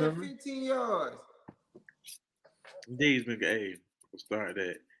got short memory. 15 yards. Diggs been we'll start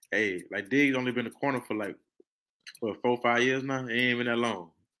that. Hey, like Diggs only been a corner for 4 or 5 years now. It ain't been that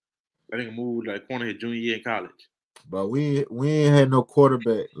long. I think moved like corner his junior year in college. But we ain't had no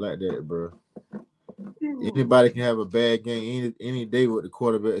quarterback like that, bro. Anybody can have a bad game any day with the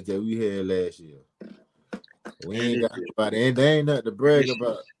quarterbacks that we had last year. We ain't got nobody, and they ain't nothing to brag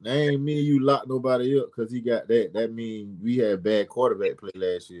about. They ain't mean you lock nobody up because he got that. That mean we had bad quarterback play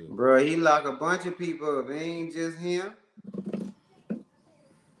last year. Bro, he locked a bunch of people up. It ain't just him.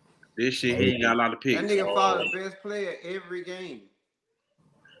 This shit, he ain't got a lot of picks. That nigga fought the best player every game.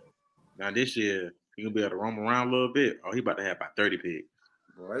 Now this year, he gonna be able to roam around a little bit. Oh, he about to have about 30 picks.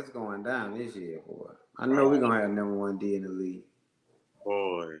 Boy, it's going down this year, boy. I know we're gonna have number 1 D in the league.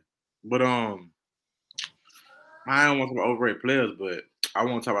 Boy. But I don't want to talk about overrated players, but I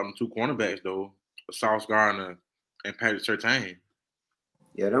want to talk about them 2 cornerbacks though. Sauce Gardner and Patrick Surtain.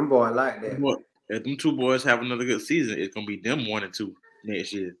 Yeah, them boys like that. Boy, if them 2 boys have another good season, it's gonna be them 1 and 2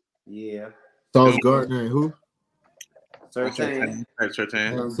 next year. Yeah. Sauce Gardner and who? Surtain.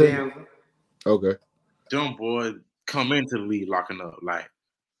 Surtain. Denver. Okay. Them boys come into the league locking up like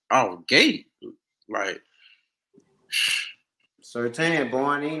gate. Like Surtain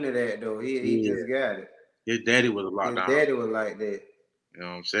born into that though. He just got it. His daddy was a lockdown. His daddy was like that. You know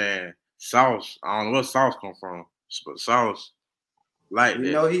what I'm saying? Sauce, I don't know where Sauce come from, but Sauce like you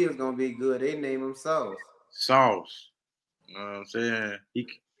that. know he was gonna be good. They name him Sauce. Sauce. You know what I'm saying? He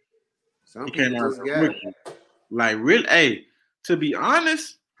came out got like really. Hey, to be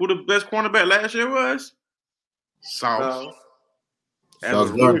honest, who the best cornerback last year was? Sauce.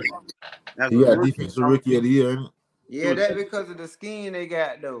 Sauce Gardner. He got defensive rookie of the year, ain't it? Yeah, that's because of the scheme they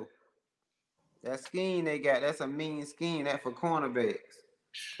got though. That scheme they got, that's a mean scheme. That for cornerbacks.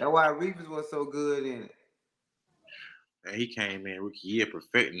 That's why Reapers was so good in it. And he came in rookie year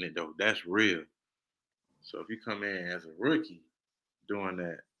perfecting it though. That's real. So if you come in as a rookie doing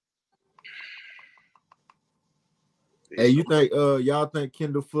that. Hey, you think y'all think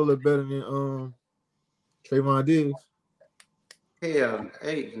Kendall Fuller better than Trayvon Diggs? Hell,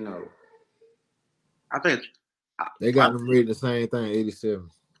 no. I think they got them rated the same thing, 87.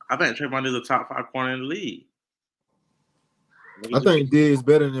 I think Trayvon is a top 5 corner in the league. I think Diggs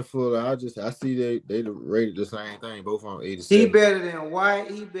better than Fuller. I see they rated the same thing, both on 87. He better than White.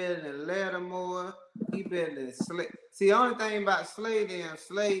 He better than Lattimore. He better than Slade. See, the only thing about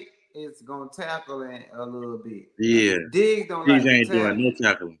Slade is gonna tackle it a little bit. Yeah. Diggs don't Diggs like ain't to tackle. doing no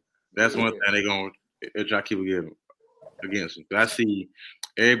tackling. That's one thing they gonna try to keep against him. I see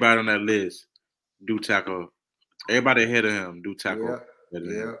everybody on that list do tackle. Everybody ahead of him do tackle.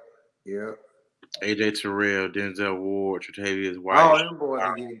 Yeah. AJ Terrell, Denzel Ward, Tre'Davious White. All them boys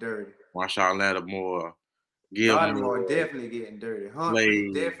are getting dirty. Marshawn Lattimore. Lattimore definitely getting dirty.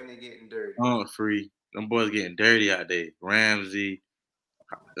 Humphrey definitely getting dirty. Humphrey. Them boys getting dirty out there. Ramsey.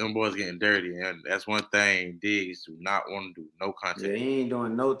 Them boys getting dirty. And that's one thing Diggs do not want to do. No contact. Yeah, he ain't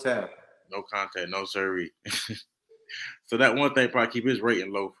doing no tackle. No contact, no surgery. So that one thing probably keep his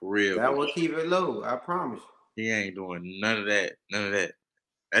rating low for real. That will keep it low, I promise you. He ain't doing none of that.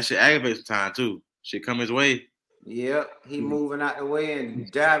 That shit aggravates time too. Shit come his way. Yep, he moving out the way and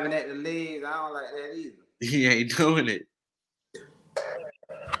diving at the legs. I don't like that either. He ain't doing it.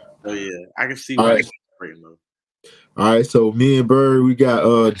 So yeah, I can see why he's rating low. All right, so me and Bird, we got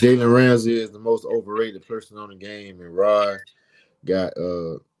Jalen Ramsey is the most overrated person on the game, and Rod got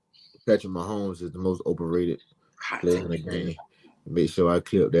Patrick Mahomes is the most overrated player in the game. Make sure I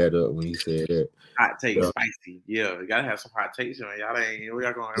clip that up when he said that. Hot take, spicy. Yeah, you gotta have some hot takes, man.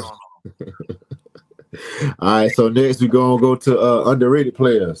 Y'all going on. All right, so next we're gonna go to underrated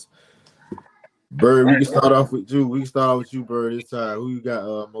players. Bird, we can start off with you. We can start off with you, Bird, this time. Who you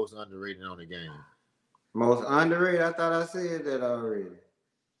got most underrated on the game? Most underrated? I thought I said that already.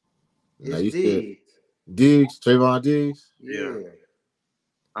 It's Diggs. Diggs, Trayvon Diggs? Yeah.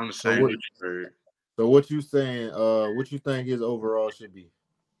 I'm the same with Bird. So what you saying? What you think his overall should be?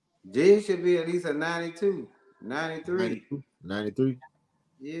 Diggs should be at least a 92, 93. 93?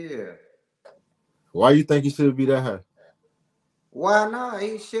 Yeah. Why you think he should be that high? Why not?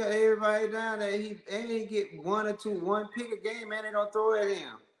 He shut everybody down. That he get one pick a game, and they don't throw at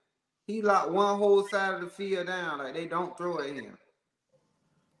him. He locked one whole side of the field down, like they don't throw at him.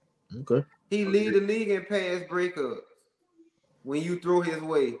 Okay. He lead the league in pass breakups when you throw his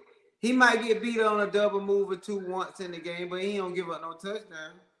way. He might get beat on a double move or two once in the game, but he don't give up no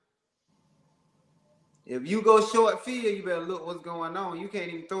touchdown. If you go short field, you better look what's going on. You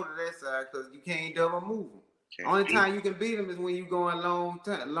can't even throw to that side because you can't double move him. Only time you can beat him is when you going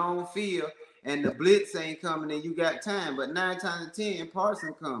long field and the blitz ain't coming and you got time. But 9 times out of 10,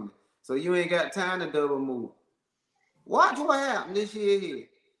 Parson coming. So you ain't got time to double move. Watch what happened this year here.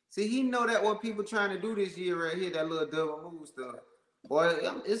 See, he know that what people trying to do this year right here, that little double move stuff. Boy,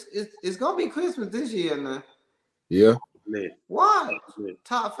 it's gonna be Christmas this year now. Yeah. What?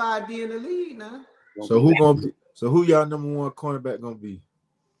 Top 5 D in the league now. So who y'all number one cornerback gonna be?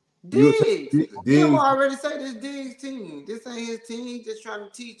 Diggs. Him Diggs. already say this Diggs team. This ain't his team. He just trying to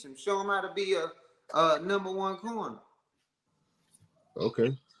teach him, show him how to be a number one corner.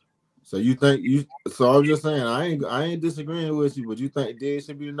 Okay. So you think you? So I'm just saying I ain't disagreeing with you, but you think Diggs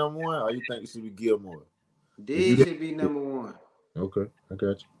should be the number one, or you think it should be Gilmore? Diggs should be number one. Okay, I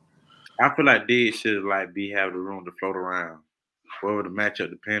got you. I feel like Diggs should be have the room to float around. Whatever the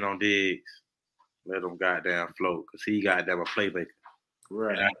matchup depend on Diggs, let him goddamn float because he goddamn a playmaker.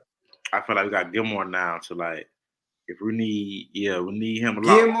 Right. And I feel like we got Gilmore now to if we need him a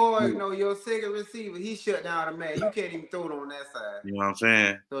lot. Gilmore, your second receiver, he shut down the man. You can't even throw it on that side. You know what I'm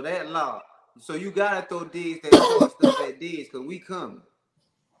saying? So that lock. So you gotta throw Diggs that short stuff at Diggs because we coming.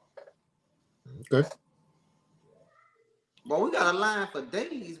 Okay. But we got a line for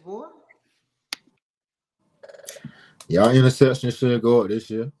days, boy. Y'all interception should go up this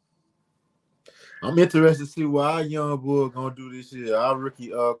year. I'm interested to see what our young boy gonna do this year. Our rookie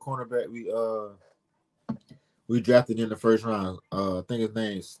cornerback we drafted in the first round. I think his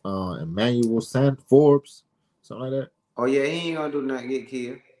name's Emmanuel Forbes, something like that. Oh yeah, he ain't gonna do nothing get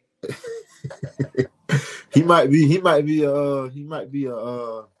killed. he might be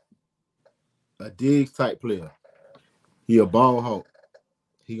a Diggs type player. He a ball hawk.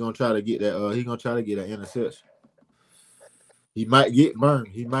 He gonna try to get that. He gonna try to get an interception. He might get burned.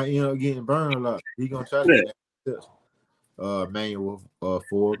 He might end up getting burned a lot. He gonna try to get that interception. Emmanuel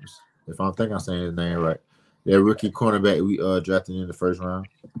Forbes, if I'm saying his name right. That rookie cornerback we drafted in the first round.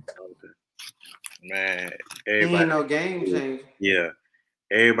 Man, everybody he ain't no game changer. Yeah,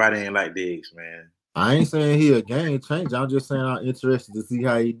 everybody ain't like Diggs, man. I ain't saying he a game changer. I'm just saying I'm interested to see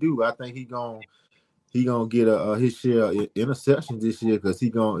how he do. I think he gonna get his share of interceptions this year because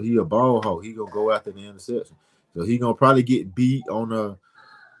he a ball hawk. He gonna go after the interception. So he gonna probably get beat on a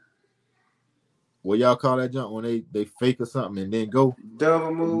what y'all call that jump when they fake or something and then go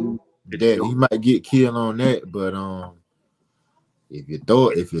double move. That he might get killed on that, but if you throw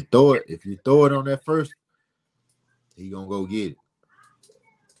it on that first, he gonna go get it.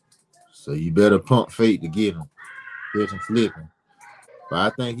 So you better pump fake to get him, catch him slipping. But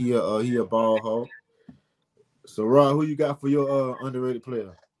I think he a ball hawk. So Rod, who you got for your underrated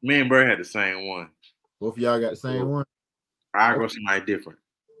player? Me and Bird had the same one. Both of y'all got the same one. I go somebody different.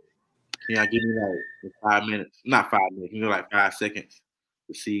 Can y'all give me 5 minutes? Not 5 minutes. 5 seconds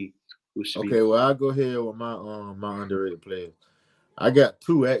to see who should be. Okay, well I'll go ahead with my underrated players. I got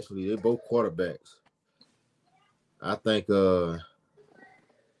two actually. They're both quarterbacks. I think they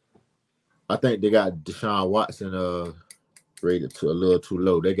got Deshaun Watson rated to a little too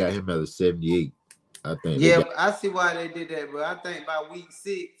low. They got him at a 78. I think. Yeah, I see why they did that, but I think by week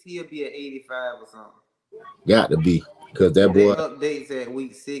 6 he'll be at 85 or something. Got to be because that boy updates at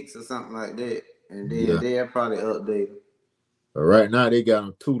week 6 or something like that, and then they'll probably update. But right now they got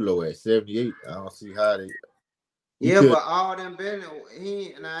him too low at 78. I don't see how they. But all them better.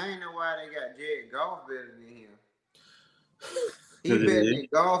 And I ain't know why they got Jared Goff better than him. He better than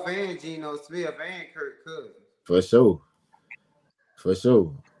Goff and Geno Smith and Kirk Cousins. For sure.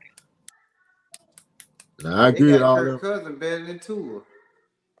 Now I agree with all them. Kirk Cousins better than Tua.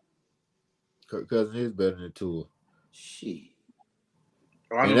 Kirk Cousins is better than Tua. Shit.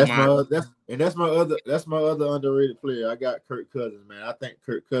 And that's my other underrated player. I got Kirk Cousins, man. I think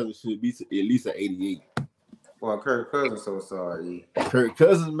Kirk Cousins should be at least an 88. Well, Kirk Cousins, so sorry. Kirk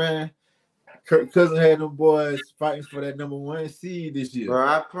Cousins, man. Kirk Cousins had them boys fighting for that number 1 seed this year. Bro,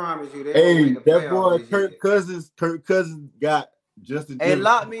 I promise you, that boy Kirk Cousins got Justin. Hey,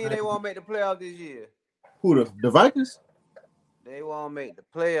 lock me in. They won't make the playoff this year. Who the Vikings? They won't make the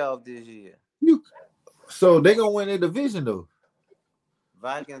playoff this year. So they gonna win their division though.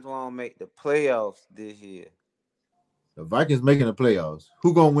 Vikings won't make the playoffs this year. The Vikings making the playoffs.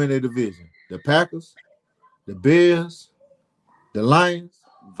 Who gonna win their division? The Packers, the Bears, the Lions.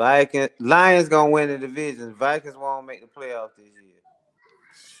 Lions gonna win the division. Vikings won't make the playoffs this year.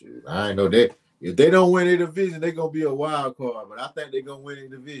 Shoot, I ain't know that. If they don't win their division, they're gonna be a wild card. But I think they're gonna win their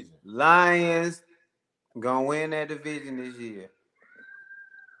division. Lions gonna win that division this year.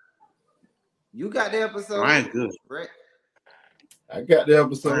 You got the episode. Lions good. Right? I got the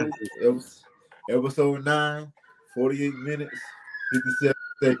episode. Episode 9, 48 minutes, 57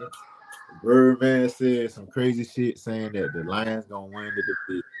 seconds. Birdman said some crazy shit saying that the Lions gonna win the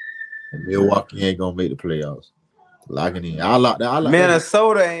division and Milwaukee ain't gonna make the playoffs. Locking in. I lock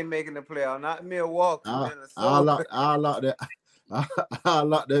Minnesota ain't making the playoffs, not Milwaukee. I lock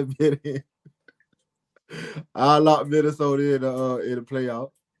that bit in. I lock Minnesota in the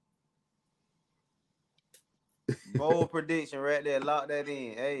playoff. Bold prediction right there. Lock that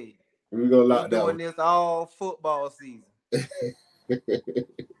in. Hey, we gonna lock that. Doing this all football season.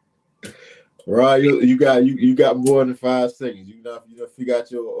 Right, you got more than 5 seconds. You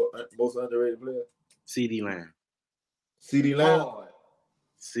got your most underrated player. CD Lamb. CD Lamb. Hard.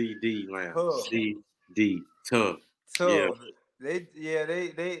 CD Lamb. Huh. CD Tough. Yeah. Tough.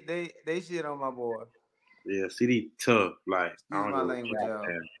 They shit on my boy. Yeah, CD Tough. Like I Excuse don't my know. language, y'all.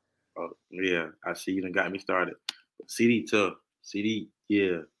 Oh, yeah, I see you done got me started. CD Tough. CD,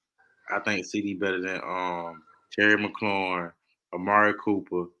 yeah. I think CD better than Terry McLaurin, Amari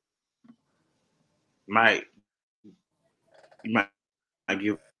Cooper. You might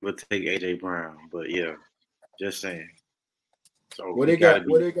give or take AJ Brown, but yeah, just saying. So What he they got to got?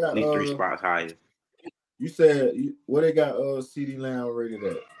 What be they at got? least 3 spots higher. You said what they got? CD Lamb rated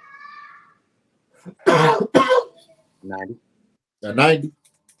at 90, 90.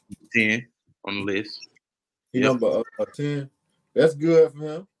 10 on the list. He Yep, number 10. That's good for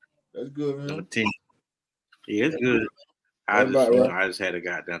him. That's good for number him. 10. Yeah, it's good. That's about right. I just had a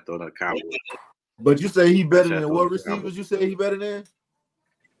goddamn throw in the Cowboys. But you say he better than what the receivers? Cowboys. You say he better than?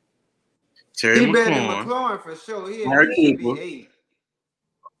 Terry He McLaurin, better than McLaurin for sure. He Amari should be Cooper. 8.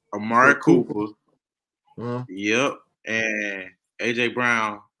 Amari Cooper. Uh-huh. Yep, and AJ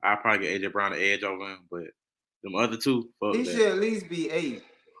Brown. I'll probably get AJ Brown the edge over him, but them other two, fuck He that. should at least be 8.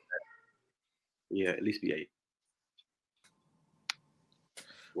 Yeah, at least be 8.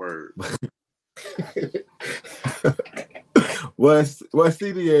 Word. What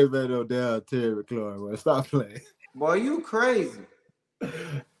CDA better down Terry McLaurin? Well, stop playing. Boy, you crazy.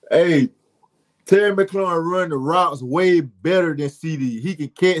 Hey, Terry McLaurin run the routes way better than CD. He can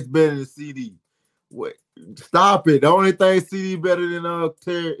catch better than CD. What? Stop it. The only thing CD better than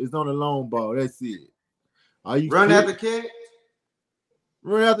Terry is on the long ball. That's it. Are you run after catch?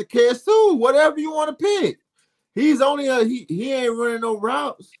 Run after catch too. Whatever you want to pick. He's only he ain't running no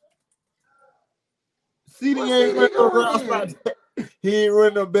routes. CD ain't running no routes like that. He ain't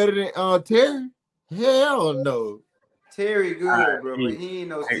running no better than Terry. Hell no. Terry good, bro, but he ain't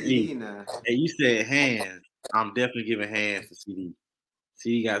no CD now. Hey, you said hands. I'm definitely giving hands to CD.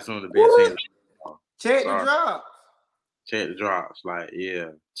 CD got some of the best hands. Check the drops. Check the drops. Like, yeah.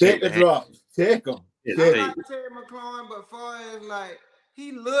 Check the drops. Check them. I like Terry McLaurin, but far as like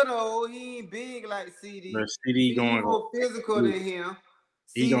he little, he ain't big like CD. CD going more physical than him.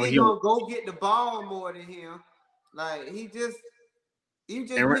 CD gonna go get the ball more than him. Like he just pick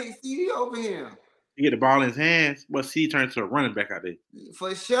CD over him. He get the ball in his hands, but CD turns to a running back out there.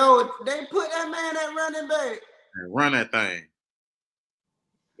 For sure, they put that man at running back and run that thing.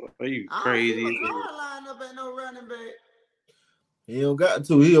 Are you crazy? McLaurin line up at no running back. He don't got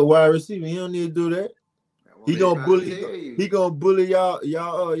to. He a wide receiver. He don't need to do that. He gonna bully. He gonna bully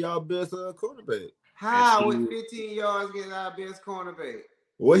y'all best quarterback. How with 15 yards get our best cornerback?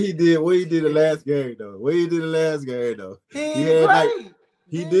 What he did the last game though.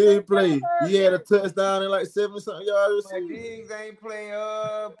 He did play. He had a touchdown and like 70-something yards. But Diggs ain't play.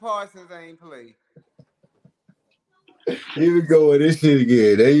 Parsons ain't play. Here we go with this shit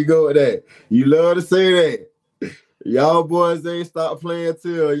again. There you go with that. You love to say that. Y'all boys ain't stopped playing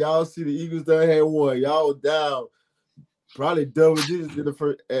till y'all see the Eagles done had won. Y'all down probably double digits in the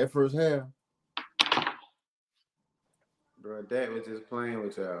first half. Bro, that was just playing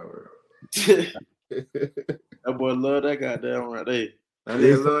with y'all, bro. That boy love that goddamn right there. That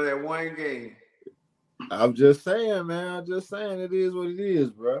nigga love that one game. I'm just saying, man. I'm just saying it is what it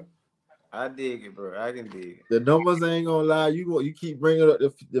is, bro. I dig it, bro. I can dig it. The numbers ain't gonna lie. You keep bringing up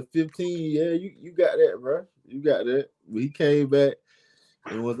the 15. Yeah, you got that, bro. You got that. He came back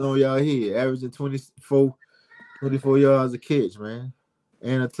and was on y'all head, averaging 24 yards a catch, man,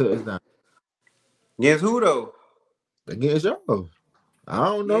 and a touchdown. Against who though? Against y'all. I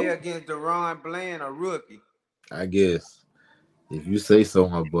don't know. Yeah, against Deron Bland, a rookie. I guess. If you say so,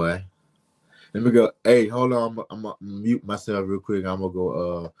 my boy. Let me go. Hey, hold on. I'm gonna mute myself real quick. I'm gonna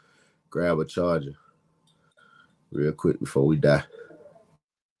go grab a charger real quick before we die.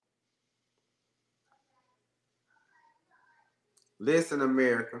 Listen,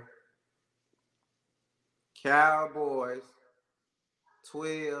 America. Cowboys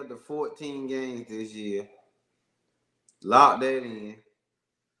 12 to 14 games this year. Lock that in.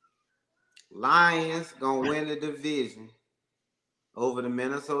 Lions gonna win the division over the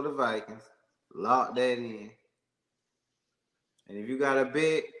Minnesota Vikings. Lock that in. And if you got a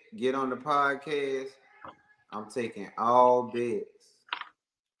bet, get on the podcast. I'm taking all bets.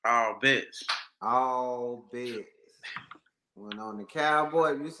 All bets. All bets. When on the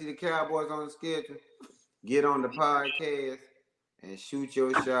Cowboys, if you see the Cowboys on the schedule, get on the podcast and shoot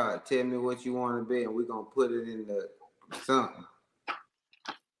your shot. Tell me what you want to bet, and we're going to put it in the something.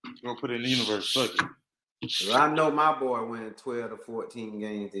 We're going to put it in the universe. Fuck it. I know my boy winning 12 to 14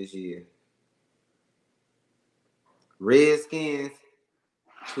 games this year. Redskins,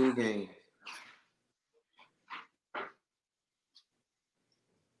 2 games.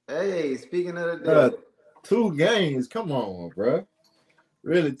 Hey, speaking of the devil. 2 games. Come on, bro.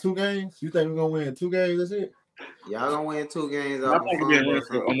 Really, 2 games? You think we're gonna win 2 games? That's it? Y'all gonna win 2 games I off think a we're fumble or running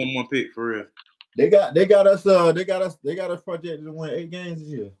for something. number 1 pick for real. They got us projected to win 8 games this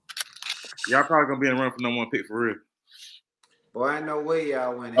year. Y'all probably gonna be in the run for number 1 pick for real. Boy, ain't no way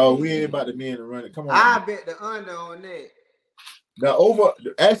y'all winning. Oh, we ain't about to be in the run. Come on. I bet the under on that. Now over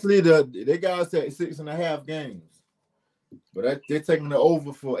actually they got us at 6.5 games. But they're taking the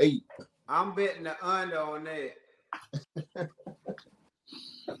over for 8. I'm betting the under on that.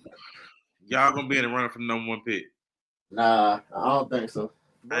 Y'all gonna be in the run for the number 1 pick. Nah, I don't think so.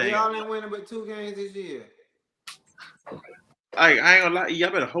 Boy, y'all ain't winning but 2 games this year. I ain't gonna lie,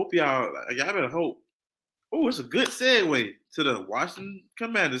 y'all better hope y'all better hope. Oh, it's a good segue to the Washington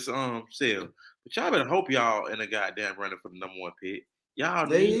Commanders sale. But y'all better hope y'all in a goddamn running for the number 1 pick. Y'all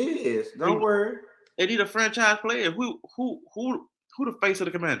Don't worry. They need a franchise player. Who the face of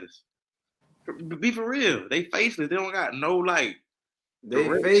the Commanders? Be for real. They faceless. They don't got no like.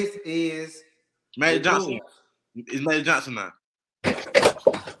 Their face is Magic Johnson. It's Magic Johnson now.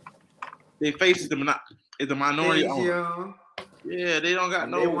 They face is the minority owner. Yeah, they don't got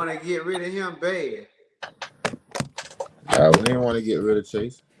They want to get rid of him bad. We didn't want to get rid of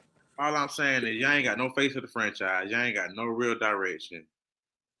Chase. All I'm saying is y'all ain't got no face of the franchise. Y'all ain't got no real direction.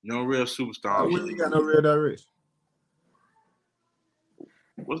 No real superstar. We ain't got no real direction.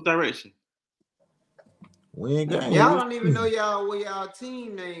 What's direction? We ain't got. Y'all don't even know where y'all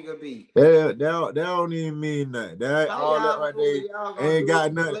team name gonna be. That don't even mean nothing. That all that right there ain't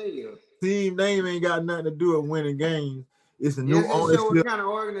got nothing. Team name ain't got nothing to do with winning games. It's a new ownership. Show what kind of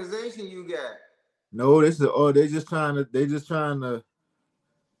organization you got. No, they just trying to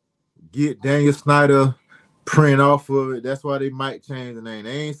get Daniel Snyder print off of it. That's why they might change the name.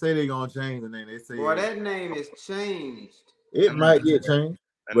 They ain't say they gonna change the name. They say that name is changed. It might get changed.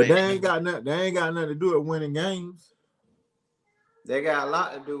 But they ain't got nothing to do with winning games. They got a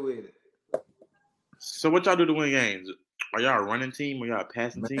lot to do with it. So what y'all do to win games? Are y'all a running team or y'all a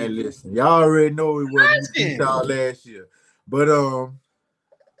passing team? Listen, y'all already know it wasn't y'all last year. But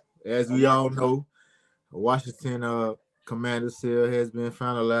as we all know, Washington Commanders sale has been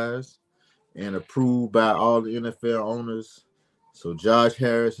finalized and approved by all the NFL owners. So Josh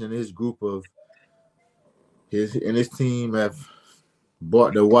Harris and his group of his team have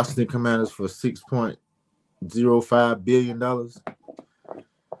bought the Washington Commanders for $6.05 billion.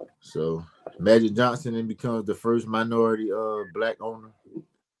 So Magic Johnson then becomes the first minority black owner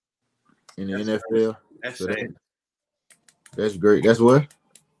in the NFL. That's great. That's what?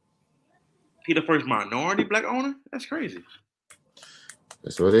 He the first minority black owner? That's crazy.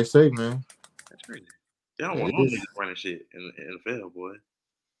 That's what they say, man. That's crazy. They don't want no niggas running shit in the NFL, boy.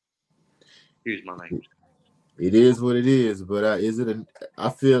 Here's my language. It is what it is, but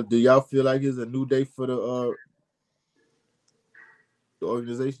do y'all feel like it's a new day for the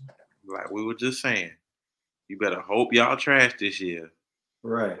organization? Like we were just saying, you better hope y'all trash this year.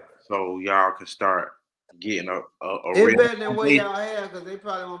 Right. So y'all can start getting a it's better than what y'all have, because they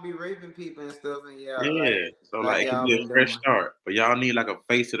probably won't be raping people and stuff. And it can be a fresh start. But y'all need like a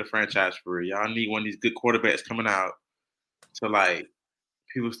face to the franchise for real. Y'all need one of these good quarterbacks coming out to like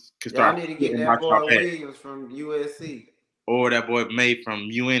people can start. Y'all need to get that boy Williams from USC. Or that boy May from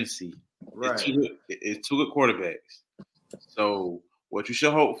UNC. Right. It's two good quarterbacks. So what you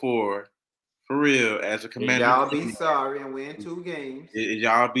should hope for real, as a Commander, y'all be sorry and win 2 games.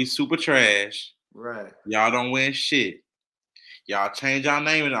 Y'all be super trash. Right. Y'all don't win shit. Y'all change y'all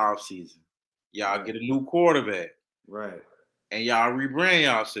name in the offseason. Y'all get a new quarterback. Right. And y'all rebrand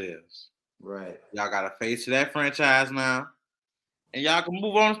yourselves. Right. Y'all got a face to that franchise now. And y'all can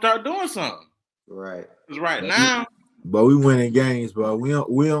move on and start doing something. Right. Because now. But we winning games, bro. We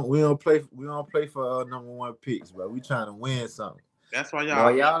don't play for number 1 picks, bro. We trying to win something. That's why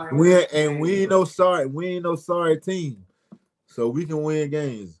y'all we ain't no sorry team. So we can win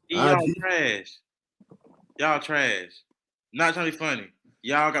games. Y'all trash. Y'all trash. Not trying to be funny.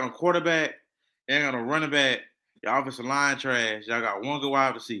 Y'all got a quarterback. You ain't got no running back. Your offensive line trash. Y'all got 1 good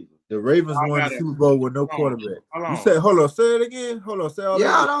wide receiver. The Ravens won the Super Bowl with no quarterback. You said, hold on, say it again. Hold on, say all that.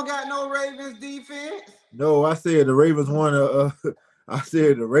 Y'all don't got no Ravens defense. No, I said the Ravens won I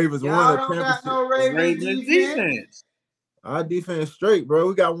said the Ravens won a championship. Y'all don't got no Ravens defense. Our defense straight, bro.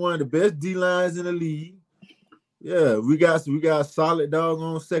 We got one of the best D lines in the league. Yeah, we got solid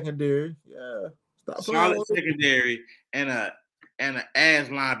doggone secondary. Yeah, solid secondary and an ass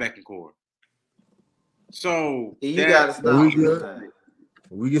linebacking core. So you gotta stop.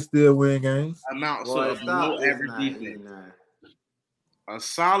 We can still win games. Amounts Boy, to a below stop this average now, defense. E9. A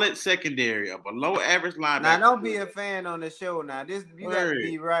solid secondary, a below average linebacker. Now don't be a fan on the show. Now this you got to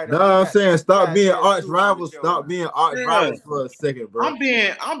be right. No, I'm saying stop being arch true rivals. on the show Stop now. being arch rivals for a second, bro. I'm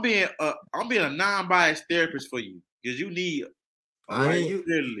being a non-biased therapist for you because you need.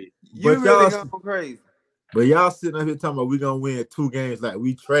 Literally. You really going crazy. But y'all sitting up here talking about we gonna win 2 games like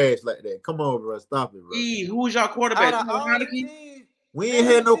we trash like that. Come on, bro. Stop it, bro. Who's y'all quarterback? We ain't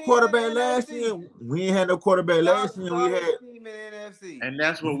had no quarterback last year. We ain't had no quarterback last year. We had and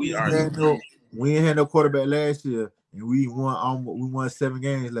that's what we are. We ain't had no quarterback last year, and we won 7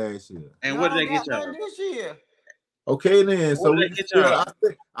 games last year. And what did they get y'all this year? Okay, then. So we still,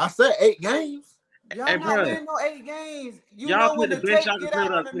 I said 8 games. Y'all not winning no 8 games. Y'all put the bench out get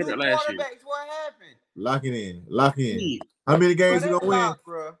out on the new last year. What happened? Lock it in. Lock in. How many games you gonna win?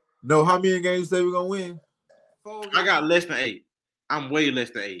 Bro. No, how many games you say we're gonna win? 4 games. I got less than 8. I'm way less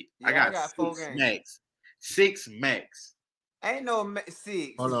than 8. Yeah, I got 4 games. Max. 6 max. Ain't no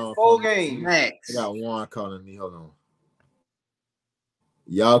 6. Hold on. 4 games. Max. I got one calling me. Hold on.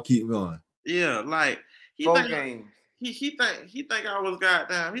 Y'all keep going. Yeah, like 4 games. He think I was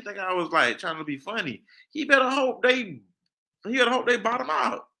goddamn. He think I was like trying to be funny. He better hope they bottom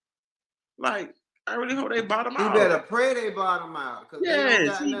out. Like I really hope they bottom out. He better pray they bottom out because they don't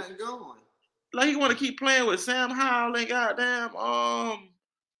got nothing going. Like he want to keep playing with Sam Howell and goddamn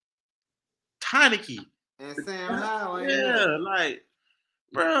Heineke. And Sam Howell. Yeah, like,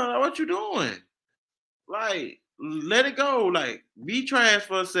 bro, what you doing? Like, let it go. Like, be trash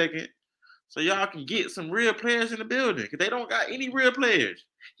for a second. So y'all can get some real players in the building because they don't got any real players.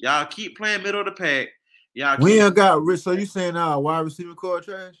 Y'all keep playing middle of the pack. We ain't got rich. So you saying wide receiver core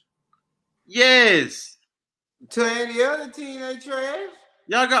trash? Yes. To any other team, they trash.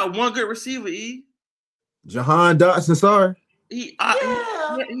 Y'all got one good receiver, E. Jahan Dotson, sorry. He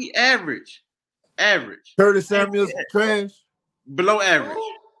average. Average. Curtis Samuel's trash. Below average.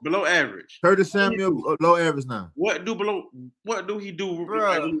 Below average. Curtis Samuel low average now. What do he do?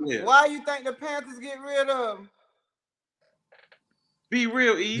 Bro, why you think the Panthers get rid of him? Be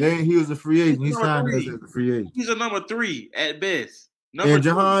real, E. Then he was a free agent. He signed us as a free agent. He's a number 3 at best. And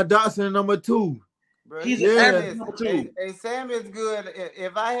Jahan Dotson number 2. Bro, he's number 2. And Sam is good.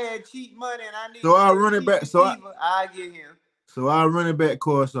 If I had cheap money and I need I run it back. I get him. So I run it back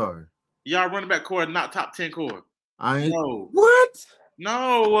core. Sorry. Y'all running back core, not top 10 core. I ain't. No. What?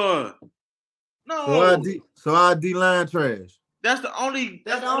 No. So our D line trash. That's the only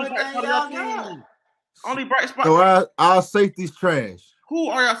thing y'all got. Only bright spot. So our safeties trash. Who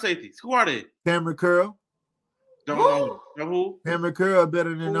are y'all safeties? Who are they? Cameron Curl. Don't know. Who? Cameron Curl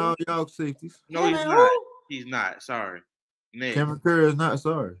better than all y'all safeties. No, he's not. He's not. Sorry. Next. Cameron Curl is not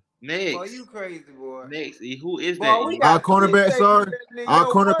sorry. Next. Boy, you crazy, boy. Next. Who is boy, that? Our cornerback sorry. Our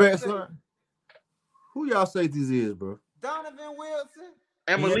cornerback sorry. Who y'all safeties is, bro? Donovan Wilson.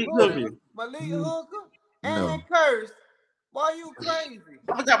 And Malik Hooker. And Curse. Boy, you crazy.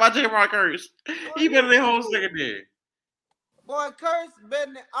 I forgot about J-Rock Curse. He better than whole secondary. Boy, Curse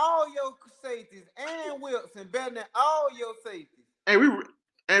better than all your safeties. And Wilson better than all your safeties.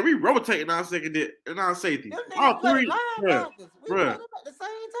 And we rotating our secondary and our safeties. All 3. Bro. At the same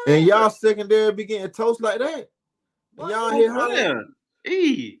time. And y'all secondary be getting toast like that. And y'all here hollering.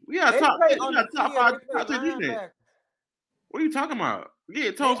 We got top 5 defense. What are you talking about?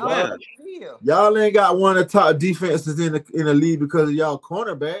 Get toast well. Y'all ain't got one of the top defenses in the league because of y'all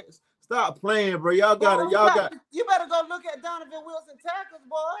cornerbacks. Stop playing, bro. You better go look at Donovan Wilson tackles,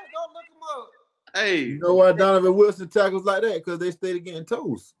 boy. Go look him up. Hey, you know why Donovan Wilson tackles like that? Because they stayed getting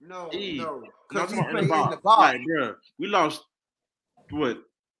toast. No. Because he's playing in the box. Like, bro, we lost 3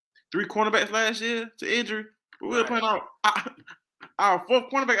 cornerbacks last year to injury. We were playing our 4th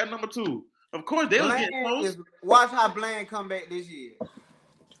cornerback at number 2. Of course, they was getting close. Watch how Bland come back this year.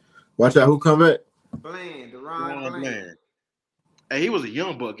 Watch out who come back. Bland, Deron Bland. Hey, he was a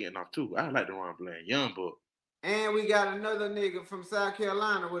young buck getting off too. I like Deron Bland, young buck. And we got another nigga from South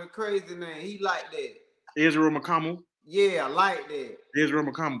Carolina with a crazy name. He like that. Israel McCommel. Yeah, I like that. Israel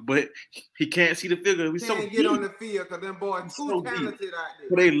McCommel, but he can't see the figure. He can't get on the field because them boys too talented out there.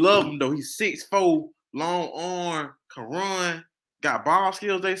 But they love him though. He's 6'4", long arm, can run. Got ball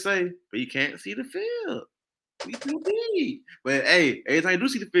skills, they say, but he can't see the field. He too big. But hey, every time you do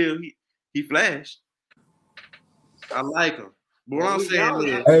see the field, he flashed. I like him. But what I'm saying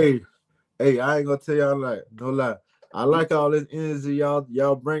is, hey, I ain't gonna tell y'all no lie. I like all this energy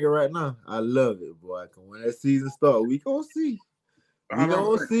y'all bringing right now. I love it, boy. Cause when that season starts, we gonna see.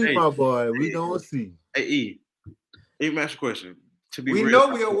 We my boy. We gonna see. Hey, E, let me ask you a question. We know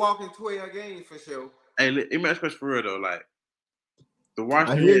we are walking 12 games for sure. Hey, let me ask you a question for real though. Like, The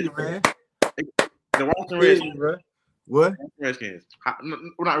Washington I hear you, man. The Washington Redskins. Bro. What? Redskins.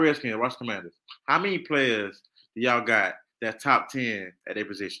 We're not Redskins. Washington Commanders. How many players do y'all got that's top 10 at their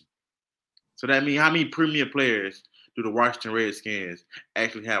position? So that means how many premier players do the Washington Redskins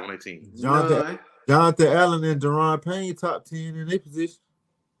actually have on their team? Jonathan Allen and Deron Payne top 10 in their position.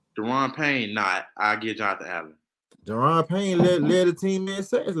 Deron Payne, not. I give Jonathan Allen. Deron Payne led the team in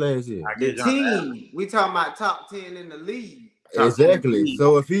sacks last year. The team. We talking about top 10 in the league. Exactly.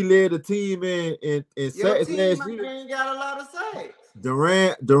 So if he led the team in sacks last year, ain't got a lot of sacks.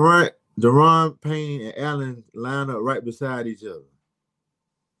 Deron Payne and Allen line up right beside each other.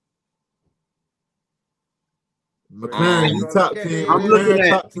 McLaren, he top 10.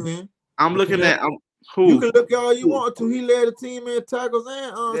 Top 10. I'm looking at who? You can look all you want to. He led the team in tackles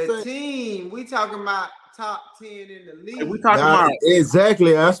and the team. We talking about top 10 in the league. We talking about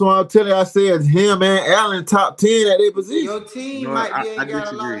exactly. That's what I'm telling you. I said him and Allen top 10 at their position. Your team ain't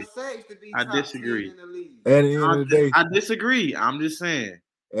got a lot of sacks to be top 10 in the league. At the end of the day, I disagree. I'm just saying.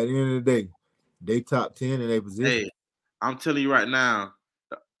 At the end of the day, they top 10 in their position. Hey, I'm telling you right now,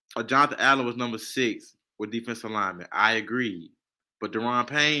 Jonathan Allen was number 6 with defensive lineman. I agree, but Deron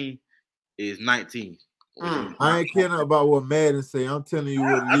Payne is 19. I ain't caring about what Madden say. I'm telling you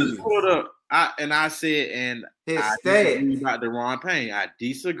what it is. Pulled up. I said, I disagree about Deron Payne. I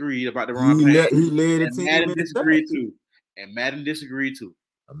disagreed about Deron Payne. He led the team. Madden disagreed too.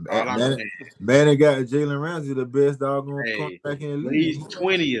 Madden got Jalen Ramsey, the best doggone quarterback in the league. He's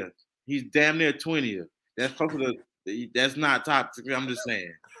 20th. He's damn near 20th. That's close to that's not top. I'm just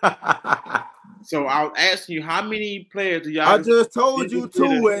saying. So I was asking you, how many players do y'all? I just told you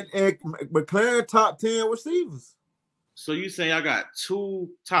 2 and McLaren top 10 receivers. So you saying y'all got 2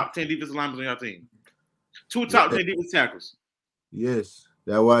 top 10 defensive linemen on your team? 2 top 10 defensive tackles? Yes,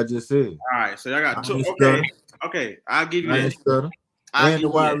 that's what I just said. All right, so y'all got 2. Okay, I'll give you that. I'll give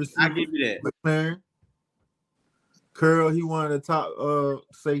you that. McLaren. Curl, he one of the top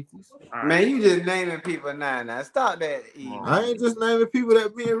safeties. Right. Man, you just naming people now. Stop that. I ain't just naming people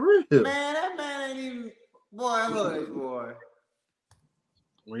that being real. Man, that man ain't even hush, boy.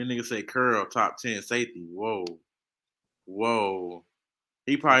 When you niggas say Curl top 10 safety, whoa.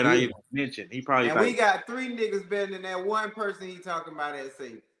 He probably not even mentioned. He probably. And we got 3 niggas better than that one person he talking about at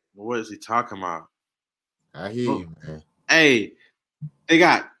safety. What is he talking about? I hear you, man. Hey, they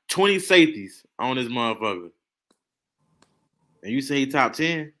got 20 safeties on this motherfucker. And you say he top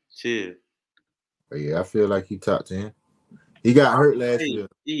 10? Chill. Yeah, I feel like he top 10. He got hurt last year.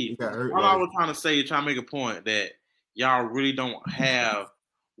 He got hurt. All I was trying to say, trying to make a point that y'all really don't have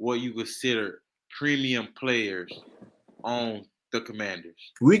what you consider premium players on the Commanders.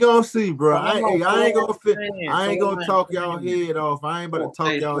 We gonna see, bro. I ain't gonna talk y'all head off. I ain't about to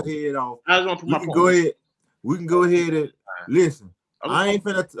talk y'all head off. I just want to put my point. We can go ahead and listen. I ain't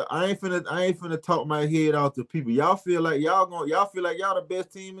finna talk my head off to people. Y'all feel like y'all the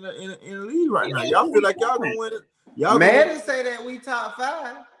best team in the league right now. Y'all feel like y'all gonna win it. Madden say that we top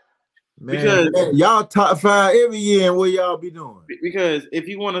 5. Man, because y'all top 5 every year, and what y'all be doing? Because if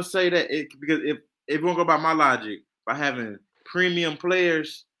you want to say that, because if you want to go by my logic, by having premium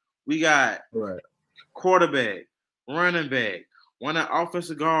players, we got quarterback, running back, one of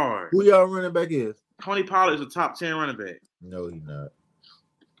offensive guard. Who y'all running back is? Tony Pollard is a top 10 running back. No, he not.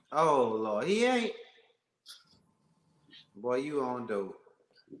 Oh Lord, he ain't. Boy, you on dope.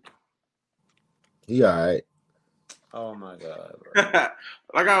 He all right. Oh my God, bro.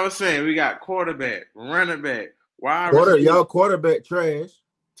 Like I was saying, we got quarterback, running back, wide y'all quarterback trash.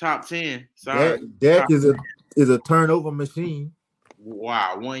 Top 10. Sorry. Dak is a turnover machine.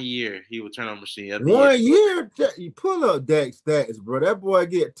 Wow, 1 year he would turn over machine. 1 year, you pull up Dak's stats, bro. That boy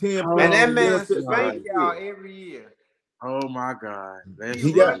get 10 points. And that man spank y'all every year. Oh my God.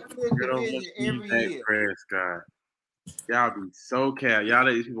 He got every year. Prescott. Y'all be so cat. Y'all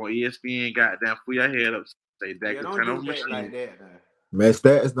let these people on ESPN goddamn pull your head up. Say Dak can turn over machine. Like that, man,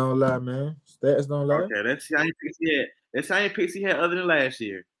 stats don't lie, man. Stats don't lie. Okay, let's see how many picks he had. Let's see how many picks he had other than last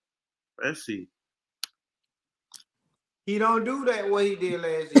year. Let's see. He don't do that what he did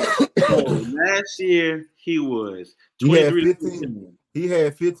last year. Last year he was 23 He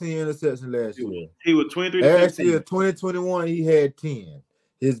had 15 interceptions last year. He was 23. Last year, 2021, he had 10.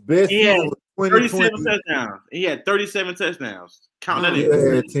 His best season was 37 touchdowns. He had 37 touchdowns. Count that in.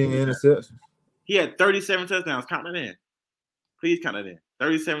 He had 10 interceptions. He had 37 touchdowns. Count that in. Please count that in.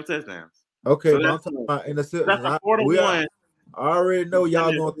 37 touchdowns. Okay, so I'm talking about interceptions. That's a 4-1. I already know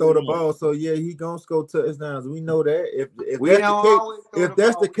y'all gonna throw the ball, so yeah, he gonna score touchdowns. We know that. If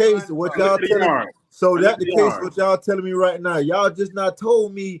that's the case, what y'all telling me? So that's the case. What y'all telling me right now? Y'all just not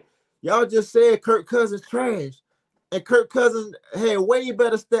told me. Y'all just said Kirk Cousins trash. and Kirk Cousins had way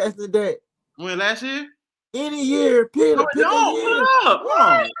better stats than that. When last year? Any year, pick a year. Pull up. Come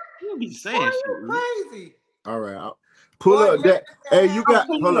on. You be saying shit. Crazy. All right, pull up that. Hey, you got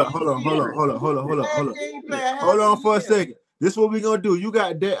hold on for a second. This is what we gonna do. You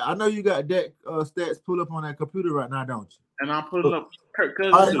got that. I know you got that stats pull up on that computer right now, don't you? And I'm pulling up Kirk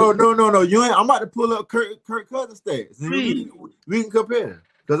Cousins. No. You ain't. I'm about to pull up Kirk Cousins stats. We can compare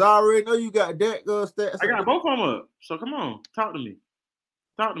because I already know you got that stats. I got both of them up. So come on, talk to me.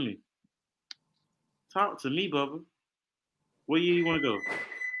 Talk to me, Bubba. What year you want to go?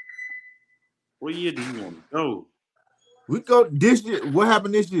 What year do you want to go? We go this year. What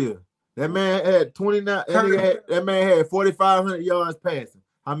happened this year? That man had 29. That man had 4,500 yards passing.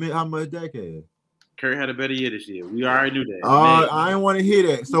 How much that had? Kirk had a better year this year. We already knew that. I didn't want to hear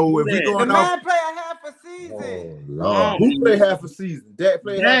that. So if we going the man play a half a season. Oh, Lord. Who play half a season? Dak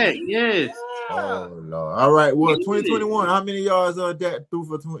play half a season? Yes. Oh Lord. All right. Well, 2021. How many yards Dak threw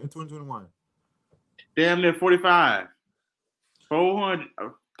for 2021? Damn near 45.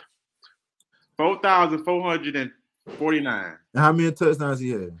 4,449. And how many touchdowns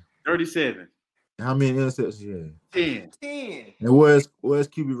he had? 37. And how many interceptions he had? 10. And where's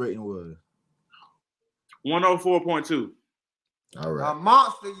QB rating was? 104.2. All right. A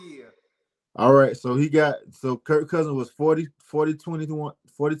monster year. All right. So Kirk Cousins was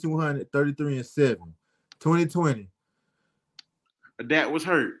 4,200, 33 and 7. 2020. That was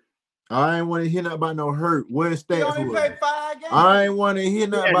hurt. I ain't want to hear nothing about no hurt. What his stats was. He only played 5 games. I ain't want to hear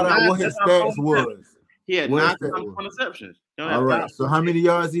nothing about what his stats was. He had 9 interceptions. All right. So how many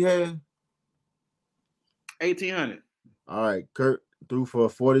yards he had? 1,800. All right. Kirk threw for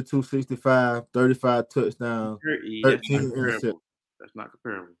 42-65, 35 touchdowns, 13 interceptions. That's not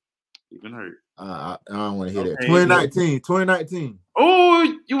comparable. Even hurt. I don't want to hear that. 2019.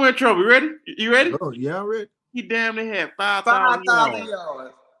 Oh, you in trouble. You ready? Oh, yeah, I'm ready. He damn near had 5,000 yards.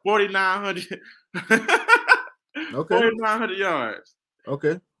 4,900. Okay. 4,900 yards.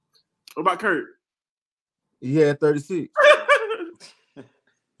 Okay. What about Kurt? He had 36.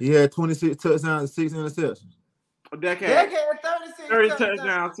 He had 26 touchdowns and 6 interceptions. Dak had 36 30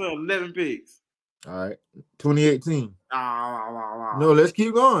 touchdowns to 11 picks. All right. 2018. No, let's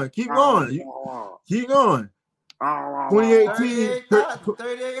keep going. Keep going. 2018.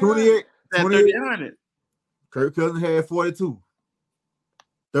 3,800. Kirk Cousins had 42.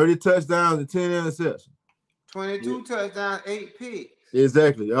 30 touchdowns and 10 interceptions. 22 touchdowns, 8 picks.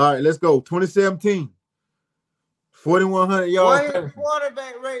 Exactly. All right, let's go. 2017. 4,100 yards. What his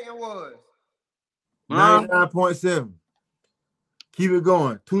quarterback rating was? 99.7. Keep it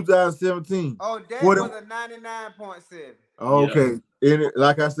going. 2017. Oh, that was a 99.7. Okay. Yeah.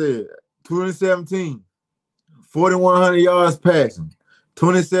 Like I said, 2017. 4,100 yards passing.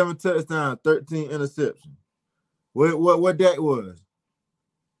 27 touchdowns, 13 interceptions. What that was?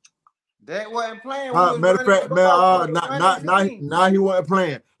 That wasn't playing. Matter of fact, now he wasn't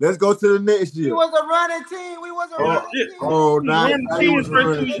playing. Let's go to the next year. He was a running team. We was a running team. Oh, now he was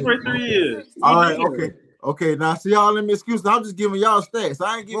for 3 years. All right, okay. Now see y'all in me excuses. I'm just giving y'all stats.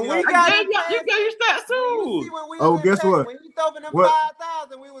 I ain't giving y'all. You got your stats too. Guess what? When he throw them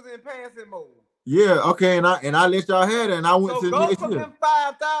 5,000, we was in passing mode. Yeah, okay, and I let y'all have it, and I went to the next year. Them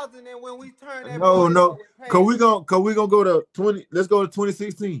 5,000, and when we turn that. No, cause we gonna go to 20. Let's go to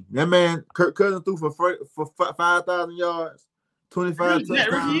 2016. That man Kirk Cousins threw for 5,000 yards, 25 touchdowns. This was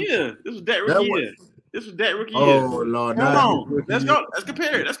that rookie year. This was that rookie year. Oh Lord, come on, let's go. Let's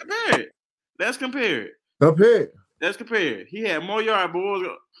compare it. He had more yards, boys.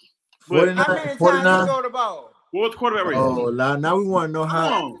 49. How many times he throw the ball? What was the quarterback rating? Oh, now we want to know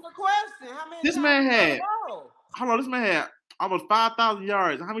how. This man had almost 5,000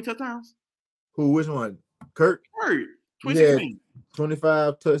 yards. How many touchdowns? Who? Which one? Kirk? 2016.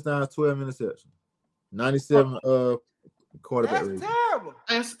 25 touchdowns, 12 interceptions. 97 quarterback rating. That's terrible.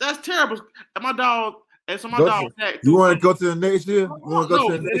 That's terrible. And my dog. And so my dog. You want to go to the next year? No,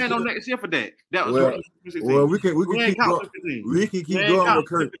 there ain't no next year for that. That was we can keep going with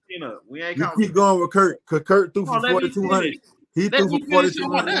Kirk. We keep going with Kirk because Kirk threw for 4,200. He threw for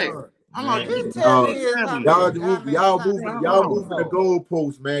 4,200. Y'all moving the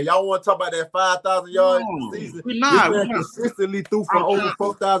goalposts, man. Y'all want to talk about that 5,000 yards season? This man consistently threw for over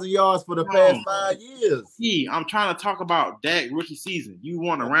 4,000 yards for the past 5 years. I'm trying to talk about Dak rookie season. You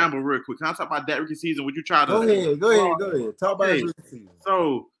want to ramble real quick? Can I talk about Dak rookie season? Would you try to? Go ahead. Talk about his rookie season.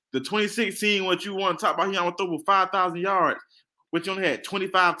 So the 2016, what you want to talk about? He only threw for 5,000 yards, which only had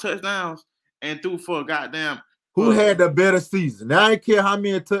 25 touchdowns and threw for goddamn. Who had the better season? Now I don't care how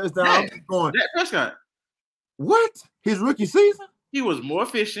many touchdowns I'm going. Dak Prescott. What? His rookie season? He was more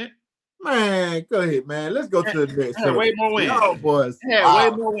efficient. Man, go ahead, man. Let's go to the next. Had way more wins. Y'all boys.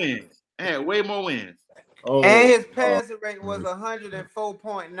 Had way more wins. Had way more wins. Oh, and his passing rate was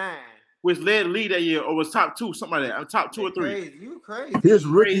 104.9. Which led the lead that year, or was top 2, something like that. Top 2 or 3. Crazy. You crazy. His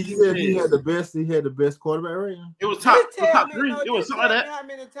rookie year, he had the best quarterback rating. It was top 3. It was something like that. How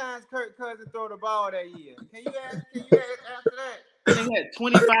many times Kirk Cousins throw the ball that year? Can you answer that? He had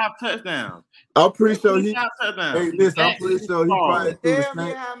 25 touchdowns. I'm pretty sure he. Touchdowns. Hey, listen, I'm pretty sure he probably threw the same. Tell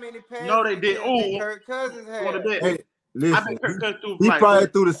me how many passes. No, they did. Oh, Kirk Cousins had. Hey, listen, he probably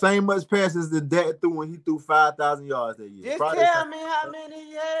threw the same much passes that Dak threw when he threw 5,000 yards that year. Just probably tell me how many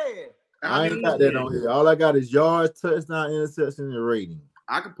he had. I ain't got that on here. All I got is yards, touchdown, interception, and rating.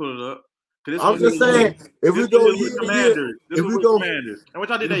 I can pull it up. I'm just saying, if we go year to year, if we go, and what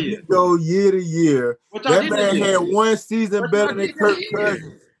y'all did that year? Go year to year, that man had one season better than Kirk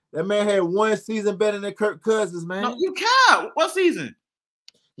Cousins. That man had one season better than Kirk Cousins, man. No, you can't. What season?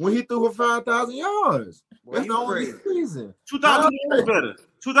 When he threw for 5,000 yards. That's the only season. 2021 was better.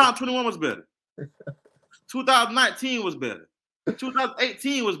 2021 was better. 2019 was better.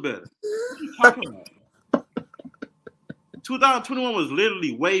 2018 was better. What are you talking about? 2021 was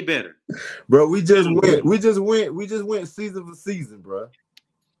literally way better. Bro, we just went season for season, bro.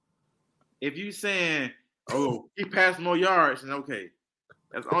 If you saying, oh, he passed more yards, then okay.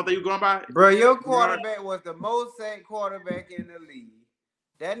 That's the only thing you're going by? Bro, your quarterback was the most sacked quarterback in the league.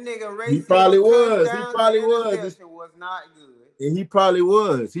 That nigga ratio he probably was not good. And he probably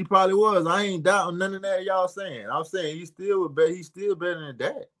was. I ain't doubting none of that y'all saying. I'm saying he's still better than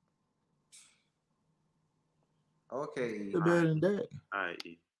that. Okay. Still better than that. All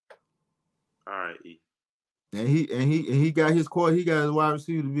right, E. And he got his wide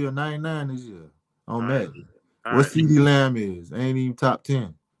receiver to be a 99 this year on Madden. What CD Lamb is? Ain't even top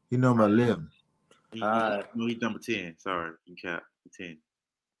 10. He number 11. No, he's number 10. Sorry, you cap 10.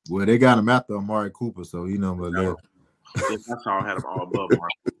 Well, they got him after Amari Cooper, so he number 11. That's how I had him all above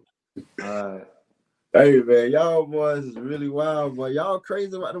Amari. Hey man, y'all boys is really wild, boy. Y'all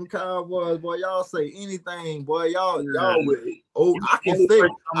crazy about them Cowboys, boy. Y'all say anything, boy. Y'all with I can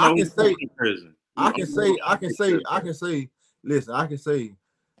say. Listen, I can say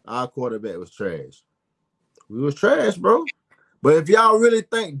our quarterback was trash. We was trash, bro. But if y'all really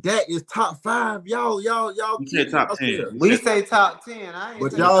think Dak is top 5, y'all say top 10. We say top 10.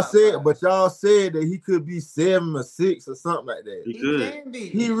 But y'all said that he could be 7 or 6 or something like that. He could.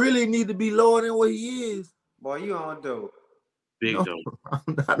 He really need to be lower than what he is. Boy, you on dope. Big dope. I'm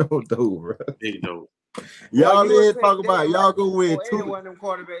not on dope, bro. Big dope. Y'all didn't talk about y'all go win 2. One of them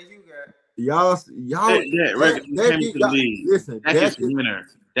quarterbacks you got. Y'all listen, Dak is a winner.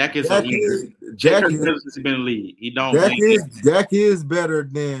 Dak is a winner. Dak has been in the league. He don't. Dak is better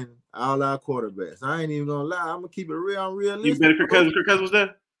than all our quarterbacks. I ain't even gonna lie. I'm gonna keep it real. I'm realistic. You better Kirk Cousins was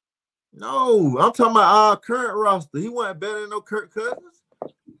there? No, I'm talking about our current roster. He wasn't better than no Kirk Cousins.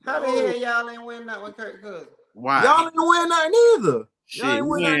 How the hell y'all ain't win nothing with Kirk Cousins? Why? Y'all ain't win nothing either. Shit,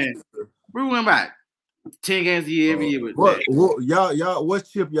 we went back 10 games a year every year with y'all what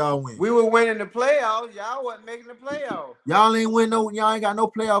chip y'all win? We were winning the playoffs. Y'all wasn't making the playoffs. Y'all ain't got no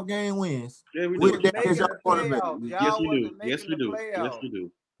playoff game wins. Yeah, we do. Yes, we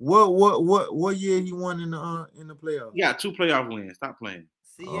do. What year he won in the playoffs? He got 2 playoff wins. Stop playing.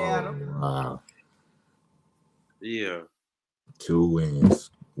 Seattle. Wow. Yeah. 2 wins.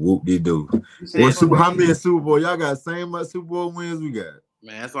 Whoop-de-doo. How many Super Bowl? Y'all got the same much Super Bowl wins we got.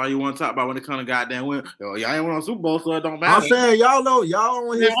 Man, that's all you want to talk about when it comes to goddamn win. Yo, y'all ain't won on Super Bowl, so it don't matter. I'm saying y'all on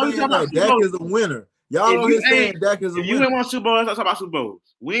here saying that Dak is a winner. Y'all on here saying Dak is a winner. If you ain't won Super Bowl, let's talk about Super Bowls.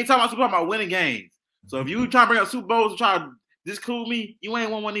 We ain't talking about Super Bowl, about winning games. So if you trying to bring up Super Bowls and try to discool me, you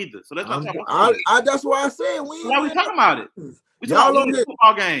ain't won one either. So let's not talk about it. That's why I said why we talking about it. We talking about winning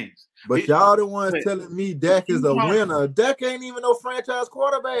football games. But y'all the ones telling me Dak is a winner. Dak ain't even no franchise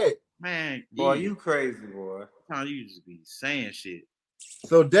quarterback. Man, boy, you crazy, boy. You just be saying shit.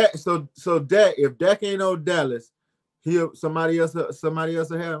 So Dak, if Dak ain't no Dallas, somebody else will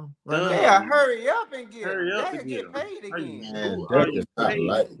have him. Right now. Hurry up and get him. Dak get paid again. Man, Dak is not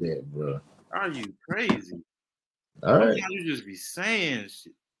like that, bro. Are you crazy? All right. You just be saying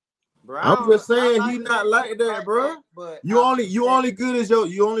shit. Bro, I'm just saying he's not like that, bro. But you only good as your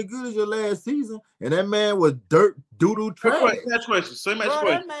last season, and that man was dirt doo-doo trash. Next question. So let me ask you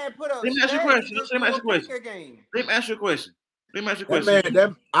a question.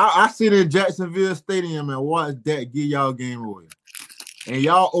 I sit in Jacksonville Stadium and watch Dak give y'all game away, and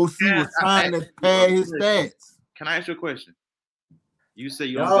y'all OC was trying to pad his stats. Can I ask you a question? You say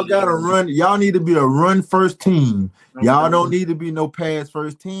y'all gotta run. Y'all need to be a run first team. Y'all don't need to be no pass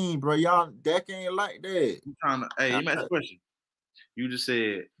first team, bro. Y'all Dak ain't like that. Let me ask you a question. You just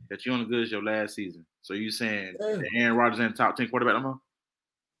said that you only good as your last season. So you saying that Aaron Rodgers ain't top 10 quarterback no more?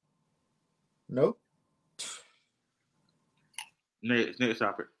 No. Next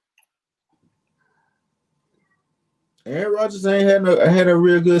topic. Aaron Rodgers ain't had a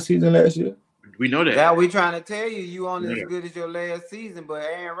real good season last year. We know that. That we trying to tell you. You only as good as your last season, but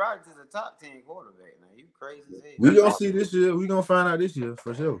Aaron Rodgers is a top 10 quarterback. Now you crazy as hell. We gonna see this year. We gonna find out this year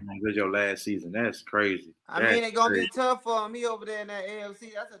for sure. Good as your last season. That's crazy. I mean, it's gonna be tough for him. He over there in that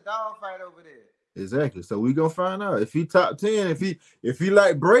AFC. That's a dogfight over there. Exactly. So we gonna find out if he top 10. If he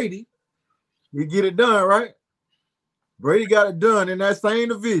like Brady, he get it done, right? Brady got it done in that same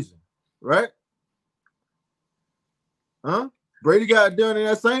division, right? Huh? Brady got it done in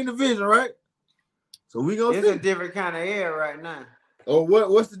that same division, right? So we gonna It's see. a different kind of air right now. Oh,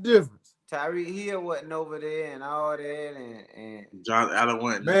 what's the difference? Tyreek Hill wasn't over there and all that, and John Allen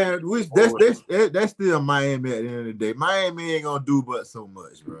went. Man, that's still Miami at the end of the day. Miami ain't gonna do but so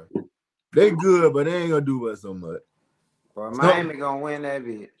much, bro. They good, but they ain't gonna do but so much. Well, Miami gonna win that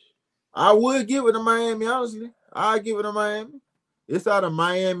bitch. I would give it to Miami, honestly. I'd give it to Miami. It's out of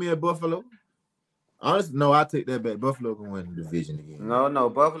Miami and Buffalo. Honestly, no, I take that back. Buffalo can win the division again. No,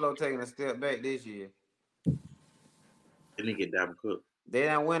 Buffalo taking a step back this year. They didn't get Dalvin Cook. They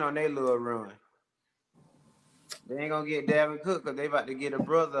didn't win on their little run. They ain't gonna get Dalvin Cook because they about to get a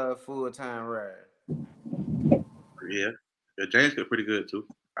brother a full-time ride. Yeah, James Cook pretty good too.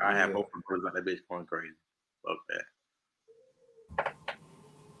 I have both of them like that bitch going crazy. Fuck that.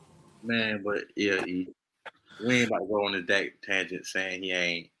 Man, but yeah, we ain't about to go on this tangent saying he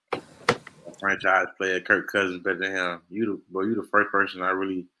ain't a franchise player. Kirk Cousins better than him. You the first person I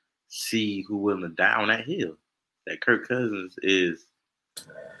really see who willing to die on that hill. That Kirk Cousins is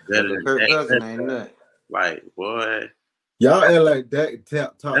better than Kirk Cousins ain't nothing. Like, boy. Y'all act like that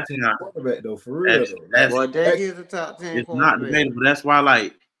top 10 quarterback though, for real. Dak is a top 10 it's quarterback. Not debatable. That's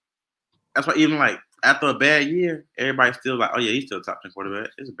why even like after a bad year, everybody's still like, oh yeah, he's still a top 10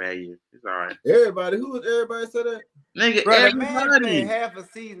 quarterback. It's a bad year. It's all right. Everybody said that? Nigga, Bro, everybody. the man played half a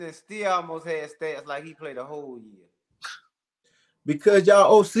season and still almost had stats like he played a whole year. Because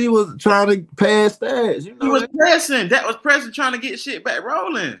y'all OC was trying to pass stats. You know he was pressing. That was pressing, trying to get shit back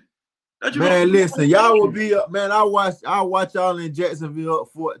rolling. Man, listen, y'all will be up. Man, I watch y'all in Jacksonville up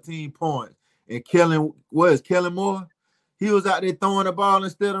 14 points. And Kellen Moore? He was out there throwing the ball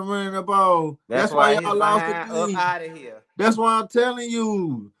instead of running the ball. That's why y'all lost the game. Up out of here. That's why I'm telling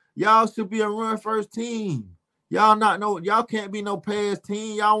you. Y'all should be a run first team. Y'all can't be no pass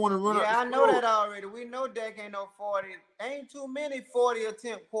team. Y'all want to run up. Yeah, I know that already. We know Dak ain't no 40. Ain't too many 40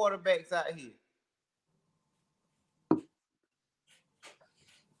 attempt quarterbacks out here.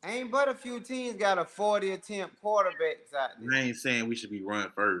 Ain't but a few teams got a 40 attempt quarterbacks out there. I ain't saying we should be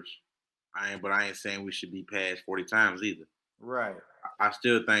run first. I ain't saying we should be passed 40 times either. Right. I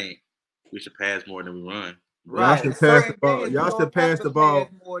still think we should pass more than we run. Right. Y'all should pass the ball. Y'all should pass the ball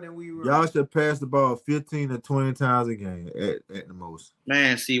more than we run. Y'all should pass the ball 15 to 20 times a game at the most.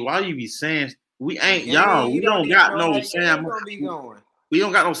 Man, see, why you be saying we ain't y'all? We don't got no Sam. We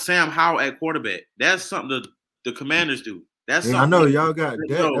don't got no Sam Howell at quarterback. That's something the Commanders do. That's I know y'all got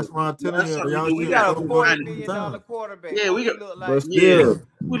that. That's why I'm telling you. Y'all we got a $40 million quarterback. Yeah, we got. Look like, but still,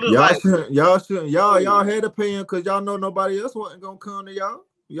 y'all shouldn't. Y'all had to pay him because y'all know nobody else wasn't gonna come to y'all.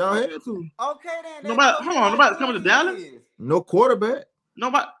 Y'all had to. Okay then. Nobody's coming to Dallas. No quarterback.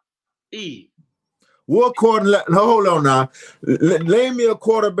 Nobody. What quarterback? Hold on now. Name me a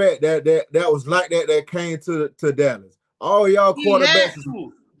quarterback that was like that came to Dallas. All y'all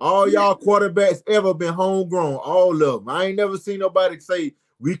quarterbacks ever been homegrown. All of them. I ain't never seen nobody say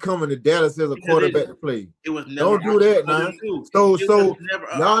we coming to Dallas as a quarterback to play. Don't do that now. So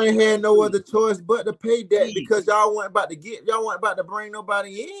y'all ain't had no other choice but to pay that because y'all weren't about to bring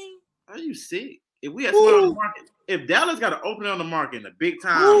nobody in. Are you sick? If we had someone on the market, if Dallas got an opening on the market in the big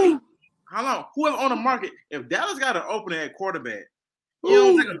time, how long? Whoever on the market, if Dallas got an opening at quarterback, you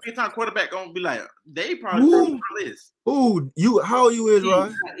don't think a big time quarterback gonna be like they probably first on the list. How old you is,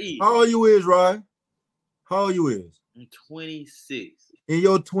 Ryan? How old you is, Ryan? How old you is? I'm 26. In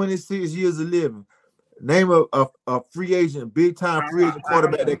your 26 years of living, name a free agent, big time free agent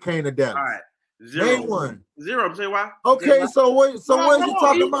quarterback that came to Dallas. All right. Zero. Name one. Zero. Say why? Okay, so what you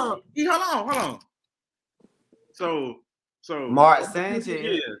talking about? Hold on. So Mark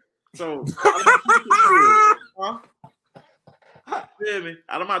Sanchez. So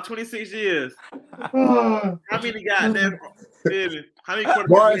out of my 26 years, how many goddamn how many quarterbacks?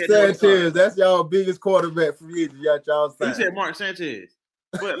 Mark Sanchez, that's y'all biggest quarterback free agent. Y'all signed. You said Mark Sanchez,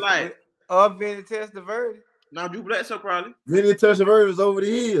 but like Vinny Testaverde. Now Drew Bledsoe probably. Vinny Testaverde is over the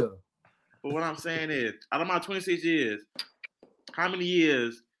hill. But what I'm saying is, out of my 26 years, how many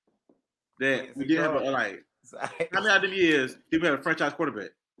years that we didn't have like how many out of them years did we have a franchise quarterback?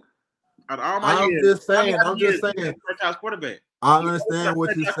 Out of all my I'm years, just saying. franchise quarterback. I understand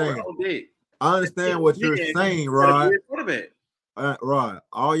what you're saying. I understand what you're saying, Rod. Rod,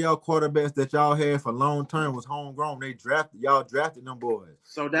 all y'all quarterbacks that y'all had for long term was homegrown. Y'all drafted them boys.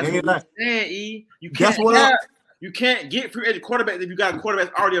 So that's what I'm saying, E. You can't get free agent quarterbacks if you got a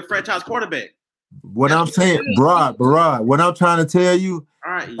quarterback already a franchise quarterback. What I'm saying, Rod, what I'm trying to tell you,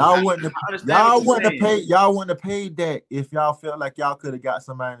 all right, y'all wouldn't have paid that if y'all felt like y'all could have got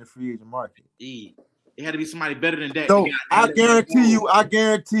somebody in the free agent market. E. It had to be somebody better than that. So I guarantee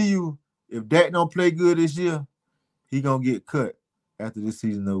you, if Dak don't play good this year, he gonna get cut after this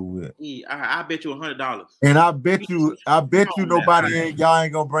season over with. I bet you $100. And I bet you y'all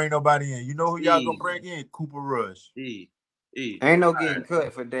ain't gonna bring nobody in. You know who y'all gonna bring in? Cooper Rush. Ain't no getting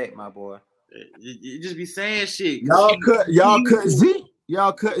cut for that, my boy. You just be saying shit. Y'all cut Zeke.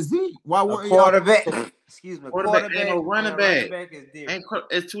 Y'all cut Zeke. Why wouldn't quarterback? Excuse me. Quarterback ain't no running back.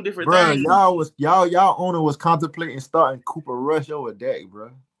 It's two different things. Y'all owner was contemplating starting Cooper Rush over Dak,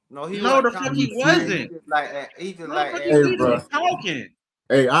 bro. No, he wasn't. He just like hey, bro. Talking.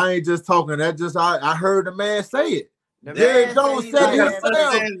 Hey, I ain't just talking. That just I heard the man say it. Jerry Jones said it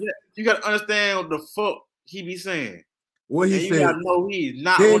himself. You gotta understand what the fuck he be saying. What he said. You gotta know he's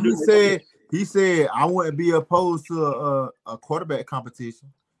not. He said I wouldn't be opposed to a quarterback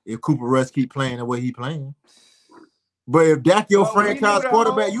competition if Cooper Rush keep playing the way he playing. But if Dak your franchise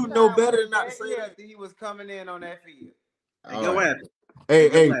quarterback, you know better than not to say that. He was coming in on that field.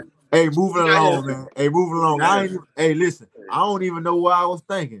 Hey, moving along, man. Hey, moving along. Listen, I don't even know what I was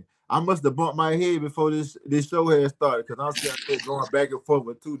thinking. I must have bumped my head before this show had started because I'm still going back and forth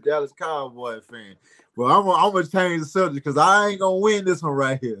with two Dallas Cowboy fans. Well, I'm gonna change the subject because I ain't gonna win this one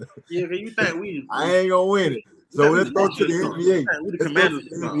right here. Yeah, you think I ain't gonna win it. So let's go to the NBA.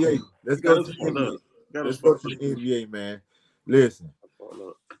 Let's go to the NBA, man. Listen.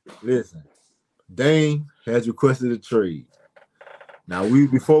 Dame has requested a trade. Now,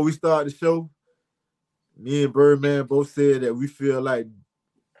 before we start the show, me and Birdman both said that we feel like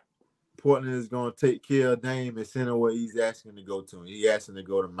Portland is going to take care of Dame and send him where he's asking to go to. He asking to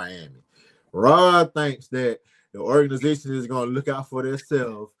go to Miami. Rod thinks that the organization is going to look out for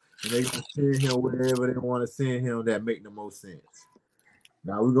themselves and they're going to send him wherever they want to send him that make the most sense.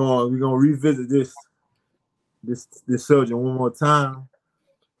 Now we're gonna revisit this subject one more time.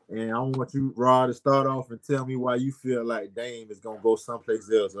 And I want you, Rod, to start off and tell me why you feel like Dame is going to go someplace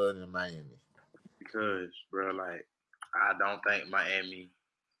else other than Miami. Because, bro, I don't think Miami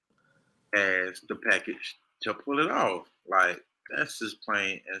has the package to pull it off. That's just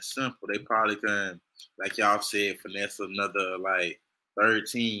plain and simple. They probably can, like y'all said, finesse another, third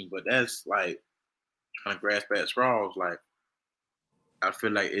team. But that's, trying to grasp at straws. I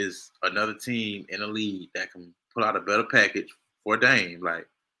feel like it's another team in the league that can pull out a better package for Dame,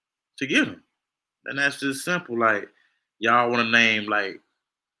 to get him. And that's just simple. Y'all want to name,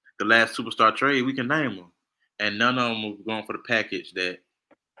 the last superstar trade, we can name them. And none of them are going for the package that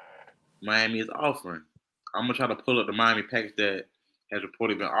Miami is offering. I'm going to try to pull up the Miami package that has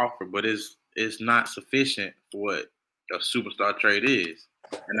reportedly been offered, but it's not sufficient for what a superstar trade is.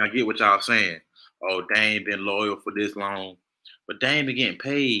 And I get what y'all saying. Oh, Dame been loyal for this long. But Dame been getting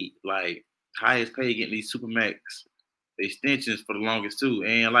paid, highest paid, getting these Supermax extensions for the longest too.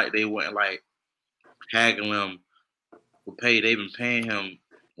 And they wouldn't haggling him for pay. They've been paying him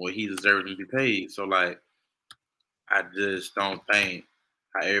what he deserves to be paid. So I just don't think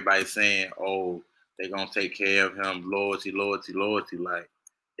how everybody's saying, oh, they're gonna take care of him, loyalty.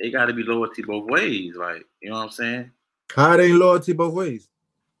 They gotta be loyalty both ways. You know what I'm saying? How it ain't loyalty both ways?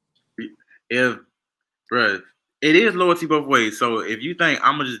 It is loyalty both ways. So if you think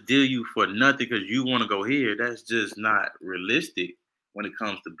I'm gonna just deal you for nothing because you want to go here, that's just not realistic when it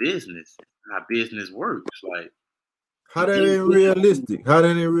comes to business. How business works, how that ain't realistic? How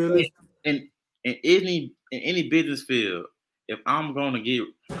that ain't realistic? In any business field, if I'm gonna get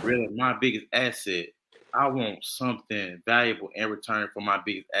rid of my biggest asset, I want something valuable in return for my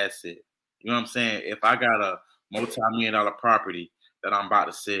biggest asset. You know what I'm saying? If I got a multi-million-dollar property that I'm about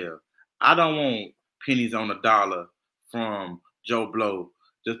to sell, I don't want pennies on the dollar from Joe Blow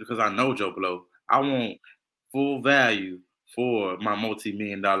just because I know Joe Blow. I want full value for my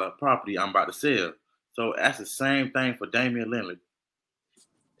multi-million-dollar property I'm about to sell. So that's the same thing for Damian Lillard.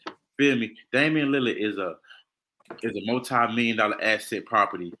 Feel me? Damian Lillard is a multi-million-dollar asset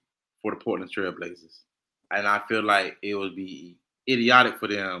property for the Portland Trail Blazers. And I feel like it would be idiotic for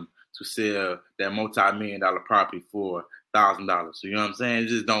them to sell that multi-million-dollar property for $1,000. So you know what I'm saying? It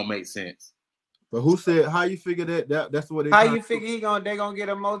just don't make sense. But who said? How you figure that's what they? How you figure they gonna get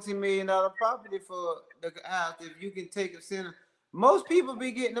a multi-million-dollar property for the house if you can take a center? Most people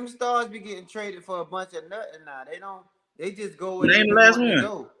be getting them stars be getting traded for a bunch of nothing now. They don't. They just go where Name they the last want one. to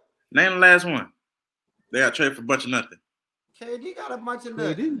go. Name the last one. They got traded for a bunch of nothing. KD got a bunch of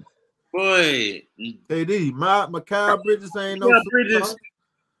nothing. Boy, KD, Mikal Bridges ain't no superstar.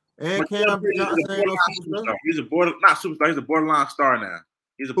 And Cam Johnson ain't no superstar. He's a not superstar. He's a borderline star now.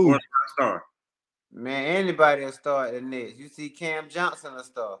 He's a borderline star. Man, anybody will start the Nets. You see Cam Johnson a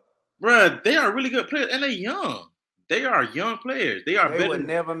star. Bruh, they are really good players, and they're young. They are young players. They would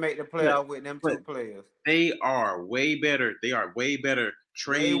never make the playoff with them two players. They are way better. They are way better.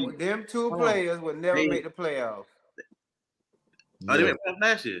 Them two players would never make the playoffs. Oh, they made the playoffs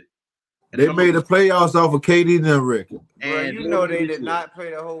last year. They made the playoffs off of KD and their record. And you know they did not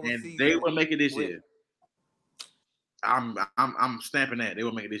play the whole season. They will make it this year. I'm stamping that. They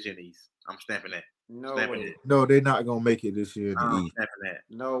will make it this year in the East. I'm stamping that. No way. No, they're not gonna make it this year in the East. Stamping that.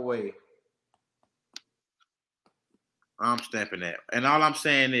 No way. I'm stamping that. And all I'm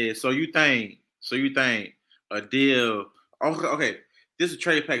saying is, so you think a deal? Okay. This is a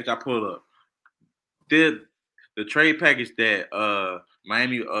trade package I pulled up. The trade package that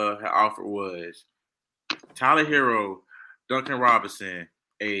Miami had offered was Tyler Hero, Duncan Robinson,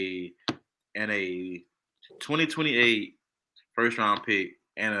 and a 2028 first round pick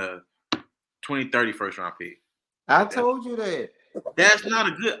and a 2030 first round pick. I told you that. That's not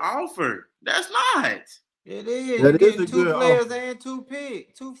a good offer. That's not. It is. That You're is getting a good players offer. and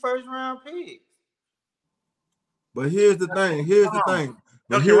two first round picks. But here's the thing. And them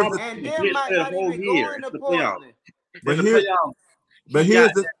might not even go in the Portland. But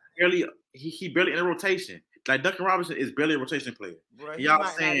here's the he barely in the rotation. Like Duncan Robinson is barely a rotation player. Bro, y'all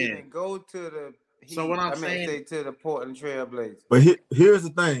might saying not even go to the Heat. So what I'm saying to the Portland Trail Blazers. But here's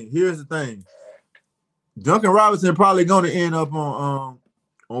the thing. Duncan Robinson probably going to end up on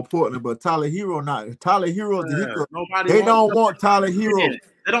Portland, but Tyler Hero not. Tyler Hero's the hiccup. They don't want Tyler Hero.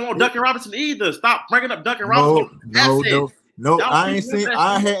 They don't want Duncan Robinson either. Stop bringing up Duncan Robinson. No. I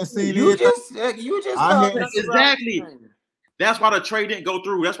hadn't seen you it. You just exactly. That's why the trade didn't go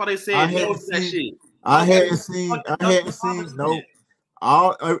through. That's why they said that shit. I hadn't seen. No.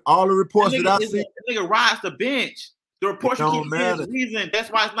 All the reports that I see. That nigga rides the bench. The reports you keep seeing matter. the reason. That's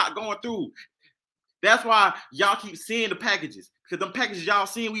why it's not going through. That's why y'all keep seeing the packages. Because them packages y'all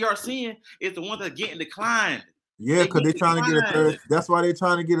seeing, we are seeing, is the ones that are getting declined. Yeah, because they're trying to get a third. That's why they're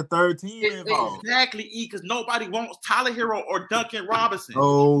trying to get a third team involved. Exactly, because nobody wants Tyler Hero or Duncan Robinson.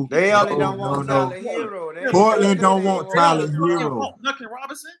 Oh, they only don't want Tyler Hero. Portland don't want Tyler Hero. Duncan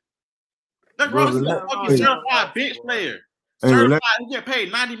Robinson? Duncan Robinson is a fucking certified bench player. Hey, certified, he get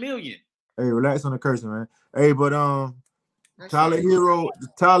paid $90 million. Hey, relax on the cursing, man. Hey, but Tyler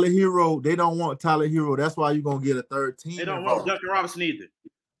Hero, they don't want Tyler Hero. That's why you're gonna get a third team. They don't want Duncan Robinson either.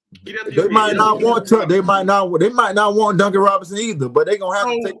 They might not want Duncan Robinson either, but they gonna have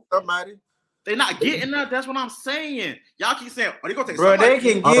to take somebody. They're not getting that. That's what I'm saying. Y'all keep saying, "Oh, they gonna take bro, somebody."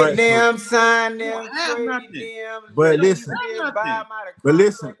 They can get them, sign them, trade them. But listen,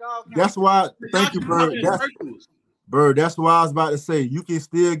 that's why. Thank you, Bird. That's why I was about to say you can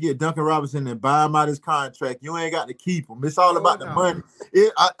still get Duncan Robinson and buy him out his contract. You ain't got to keep him. It's all about the money.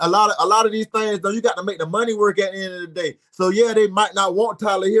 A lot of these things, though, you got to make the money work at the end of the day. So yeah, they might not want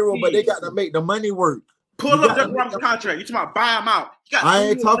Tyler Hero, but they got to make the money work. Pull up Duncan Robinson's contract. You talking about buy him out? I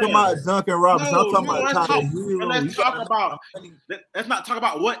ain't talking about Duncan Robinson. I'm talking about Tyler Hero. Let's not talk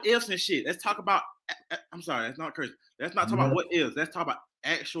about what ifs and shit. Let's talk about. I'm sorry, that's not crazy. Let's not talk about what ifs. Let's talk about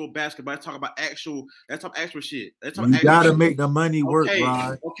actual basketball. Let's talk about actual. Let's talk actual shit. Let's talk. You gotta make the money work,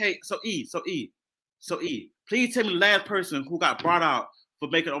 Ron. Okay. So E. Please tell me the last person who got brought out for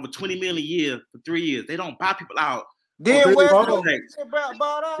making over $20 million a year for 3 years. They don't buy people out. Then Westbrook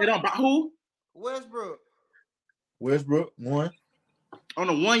bought out. They don't buy who? Westbrook one on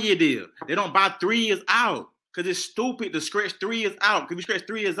a 1 year deal. They don't buy 3 years out. Because it's stupid to stretch 3 years out. Because if you stretch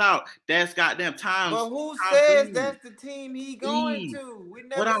 3 years out, that's goddamn time. But who says that's the team he going to? We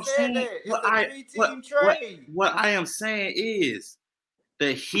never said that. It's a three-team trade. What I am saying is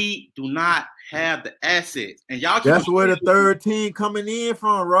the Heat do not have the assets. And y'all that's where the third team coming in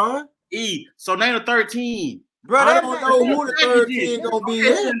from, Ron. So name the third team. Bro, I don't know who the third team gonna be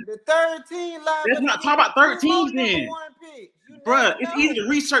in. The third team live. Let's not talk about third teams then. Bro, it's easy to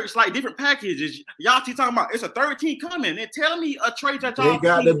research like different packages. Y'all keep talking about it's a third team coming and tell me a trade that y'all. They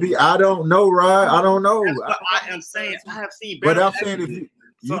got to be. I don't know, Rod. I don't know. That's what I am saying. I have seen. But I'm saying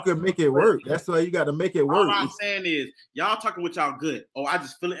you can make it work. That's why you got to make it work. All I'm saying is, y'all talking with y'all good. Oh, I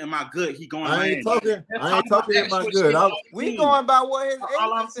just feel it in my gut. He going. I ain't talking in my good. We going by what his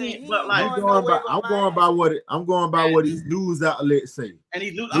agent saying, said. but like, I'm going by what these news outlets say. And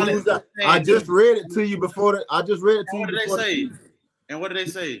these news outlets, I just read it to you before. I just read it to you. What did they say? And what did they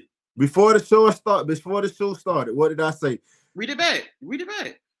say? Before the show started, what did I say? Read it back.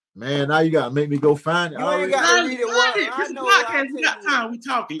 Man, now you gotta make me go find it. You ain't got to read it. I know. We got time. We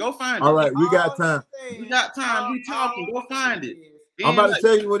talking. Go find it. All right, we got time. We got time. We talking. Go find it. I'm about to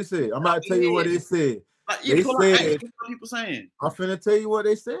tell you what he said. I'm about to tell you what they said. They said, people saying. I'm finna tell you what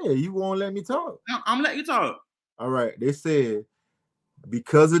they said. You won't let me talk. I'm letting you talk. All right. They said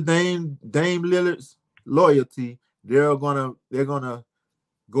because of Dame Lillard's loyalty, they're gonna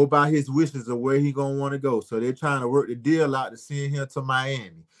go by his wishes of where he gonna want to go. So they're trying to work the deal out to send him to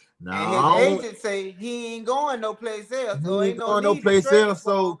Miami. Now and his agent say he ain't going no place else. So ain't no place else.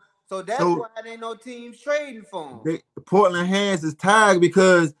 So that's why there ain't no teams trading for him. Portland hands is tied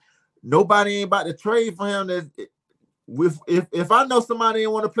because nobody ain't about to trade for him. If I know somebody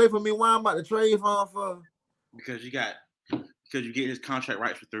ain't want to play for me, why I'm about to trade for him for? Because you get his contract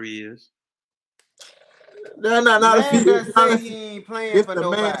rights for 3 years. No, not if he ain't playing for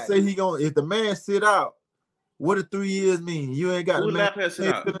nobody. Man say if the man sit out, what do 3 years mean? You ain't got the man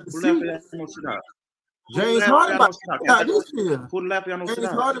sit out. James Harden about to sit out this year. Who the last y'all know sit out?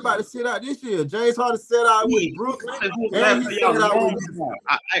 James Harden about to sit out this year. James Harden set out with Brooklyn. And he set out with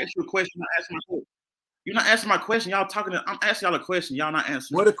I asked you a question. You're not answering my question. Y'all talking. I'm asking y'all a question. Y'all not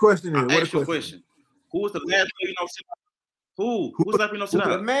answering. What the question is? What the question? Who was the last player you know sit out? Who was last player you know sit out?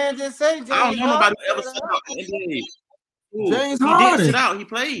 The man just say James. I don't know nobody who ever sit out in the NBA. James Harden. He didn't sit out. He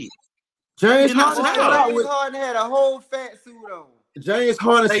played. James Harden sat out. James Harden had a whole fat suit on. James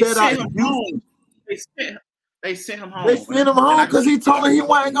Harden sat out. They sent him home. They sent him home because he told him he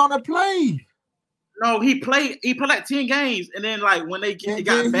wasn't gonna play. No, he played like 10 games, and then like when it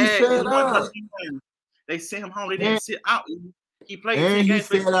got bad, they sent him home. They didn't sit out. He played 10 games.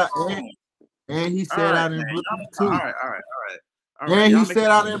 And he sat out in Brooklyn too. All right. And he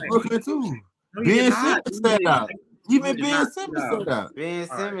sat out in Brooklyn too. Ben Simmons sat out. Even Ben Simmons sat out. Ben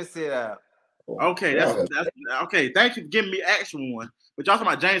Simmons sat out. Okay, that's okay. Thank you for giving me actual one. But y'all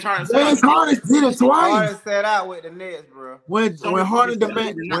talking about James Harden? James Harden did it twice. Harden sat out with the Nets, bro. When Harden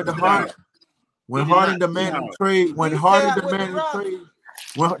demanded trade, when Harden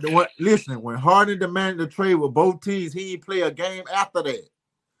demanded the trade with both teams, he didn't play a game after that.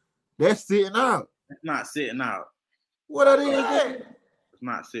 That's sitting out. It's not sitting out. What are they? It's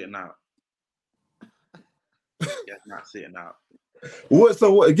not sitting out. That's not sitting out. What?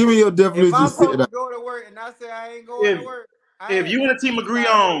 So what? Give me your definition. If I'm supposed to go to work and I say I ain't going to work. If you and the team agree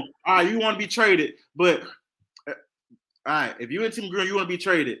on, all right, you want to be traded, but all right, if you and the team agree on, you want to be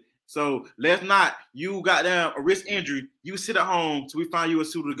traded. So let's not. You got down a wrist injury. You sit at home till we find you a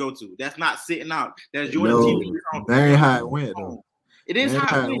suitor to go to. That's not sitting out. That's you and the team agree on. That ain't how it went though. It is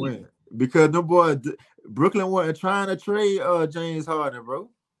how it went. Because the boy Brooklyn wasn't trying to trade James Harden,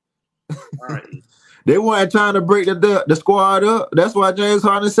 bro. All right. They weren't trying to break the squad up. That's why James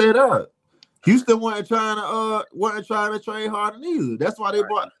Harden set up. Houston wasn't trying to trade Harden either. That's why they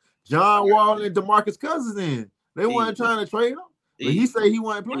brought John Wall and DeMarcus Cousins in. They weren't trying to trade him. But he said he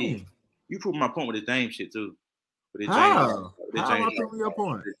wasn't playing. You proved my point with the Dame shit too. How am I proving your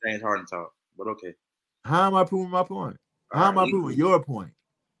point? The James Harden talk. But okay. How am I proving my point? How am I proving your point?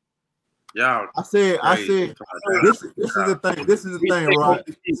 Y'all. I said this is the thing. This is the thing, Rod.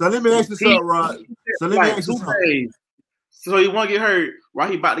 So let me ask you something, Rod. So let me ask you something. So he won't get hurt while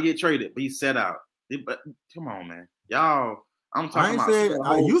he about to get traded, but he set out. But come on, man, y'all. I'm talking about.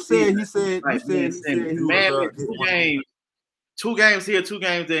 You said he said he was two games here, 2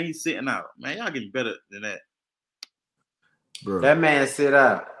 games there. He's sitting out. Man, y'all getting better than that. Bro. That man sit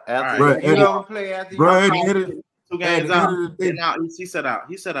out after right. you don't play after you. 2 games out. He set out.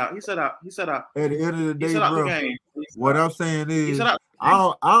 He set out. At the end of the day, bro, what I'm saying is, I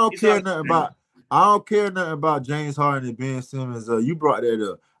don't care nothing about James Harden and Ben Simmons. You brought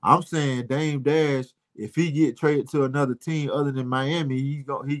that up. I'm saying Dame Dash, if he get traded to another team other than Miami,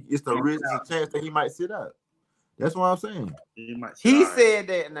 it's the risk and chance that he might sit out. That's what I'm saying. He said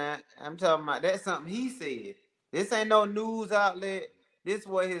that now. I'm talking about that's something he said. This ain't no news outlet. This is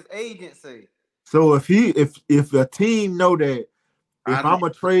what his agent said. So if a team know that if I'm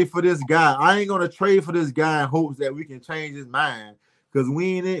gonna trade for this guy, I ain't gonna trade for this guy in hopes that we can change his mind. Because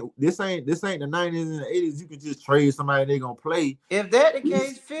this ain't the 90s and the 80s. You can just trade somebody they gonna play. If that the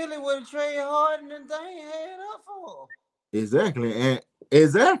case, Philly would trade Harden and they had up for. Exactly.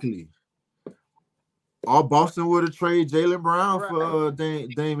 All Boston would have traded Jaylen Brown Right. for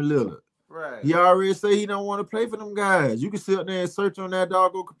Damon Lillard. Right. He already say he don't want to play for them guys. You can sit there and search on that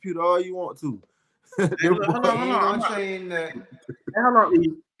doggone computer all you want to. Hold on. Hold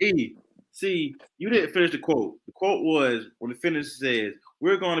on, E. See, you didn't finish the quote. The quote was, when the finish says,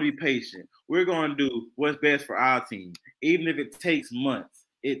 we're going to be patient. We're going to do what's best for our team. Even if it takes months,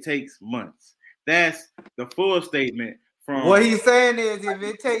 it takes months. That's the full statement from what he's saying is, if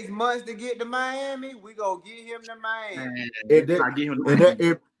it takes months to get to Miami, we gonna get him to Miami.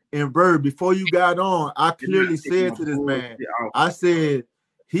 And Bird, before you got on, I clearly said to this man, I said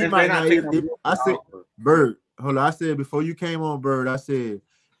he might not even. I said, Bird, hold on. I said before you came on, Bird, I said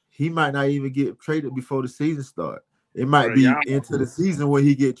he might not even get traded before the season starts. It might be into the season when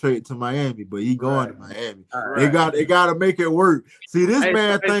he get traded to Miami, but he going to Miami. They got to make it work. See, this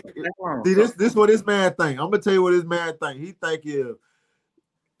man think. See, this what this man think. I'm gonna tell you what this man think. He think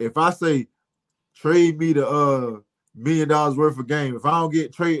if I say trade me the $1 million worth of game, if I don't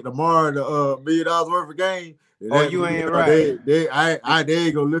get traded tomorrow, the $1 million worth of game. You ain't right. They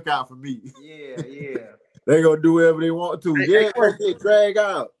ain't gonna look out for me. Yeah. They gonna do whatever they want to. It get dragged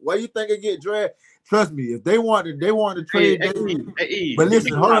out. Why you think it get dragged? Trust me, if they want to trade. But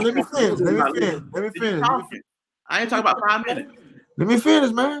listen, hold on. Let me finish. I ain't talking about 5 minutes. Let me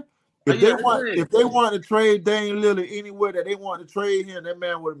finish, man. If they want to trade Damon Lillard anywhere that they want to trade him, that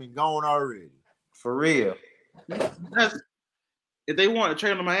man would have been gone already. For real. If they want to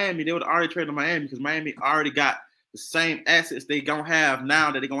trade to Miami, they would have already traded to Miami because Miami already got the same assets they gonna have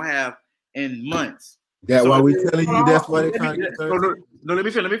now that they're gonna have in months. That's why we telling you. That's why they trying to get. No, let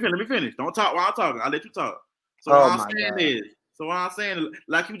me finish. Don't talk while I'm talking. I'll let you talk. So what I'm saying is,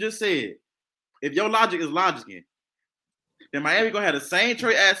 like you just said, if your logic is logicking, then Miami gonna have the same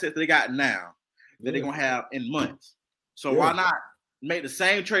trade assets they got now that they're gonna have in months. So why not make the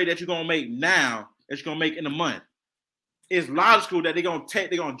same trade that you're gonna make now that you're gonna make in a month? It's logical that they're gonna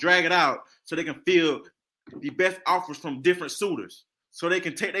drag it out so they can feel the best offers from different suitors. So they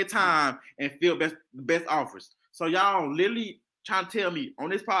can take their time and feel the best offers. So y'all literally trying to tell me on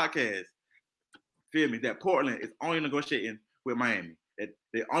this podcast, feel me, that Portland is only negotiating with Miami. That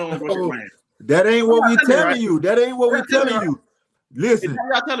they only negotiating with Miami. That ain't what we telling you. That ain't what we telling you. Listen.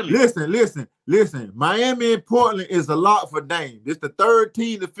 Miami and Portland is a lot for Dame. It's the third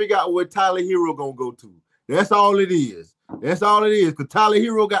team to figure out where Tyler Hero gonna go to. That's all it is. Because Tyler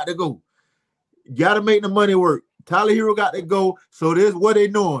Hero got to go. Got to make the money work. Tyler Hero got to go. So this is what they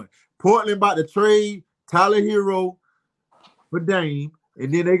doing. Portland about to trade Tyler Hero for Dame.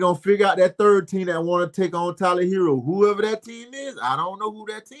 And then they going to figure out that third team that want to take on Tyler Hero. Whoever that team is, I don't know who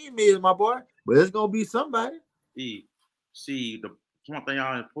that team is, my boy. But it's going to be somebody. See, the one thing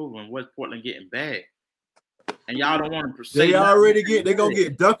y'all improving was Portland getting back. And y'all don't want to They're going to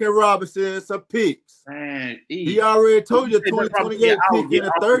get Duncan Robinson some picks. Man, he already told you 2028 pick and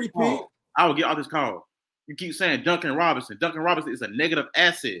a 30 pick. I will get off this call. You keep saying Duncan Robinson. Duncan Robinson is a negative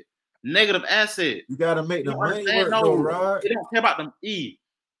asset. You got to make the money work, though, Rod. You don't care about them. You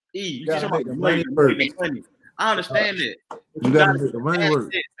got to make the money work. I understand that. You got to make the money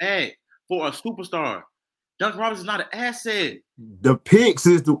work. For a superstar. Duncan Robinson is not an asset. The picks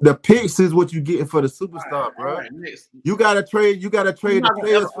is what you getting for the superstar, bro. Right, you gotta trade the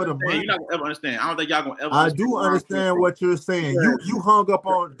players for the money. You're not gonna ever understand. I don't think y'all gonna ever. I do understand what you're saying. You hung up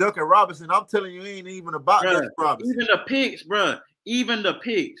on Duncan Robinson. I'm telling you, it ain't even about Duncan Robinson. Even the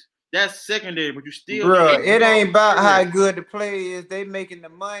picks, that's secondary. But you still, it ain't about how good the play is. They making the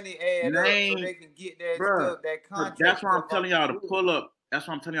money add up so they can get that stuff, that contract. That's why I'm telling y'all to pull up.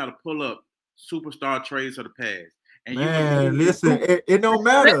 Superstar trades of the past. And man, listen, it don't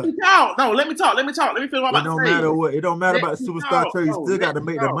matter. Let me talk. Let me feel what I'm about to say. It don't matter about superstar trades. You still got to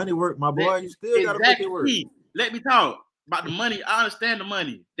make the money work, my boy. You still got to make it work. Let me talk about the money. I understand the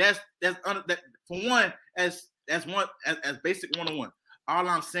money. That's for one, as basic 101. All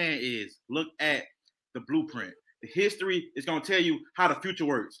I'm saying is look at the blueprint. The history is gonna tell you how the future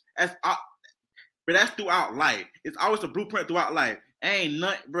works. But that's throughout life. It's always a blueprint throughout life. Ain't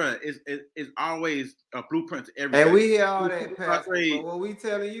nothing, bro. It's always a blueprint to everything. And we hear all that, Pastor, but what we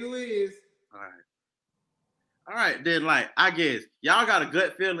telling you is, all right. Then, like, I guess y'all got a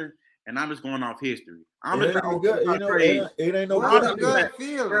gut feeling, and I'm just going off history. It ain't no gut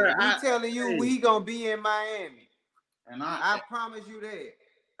feeling. Bro, we telling you we gonna be in Miami, and I promise you that.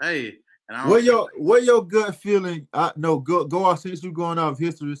 Hey, and what your gut feeling? Go off since you going off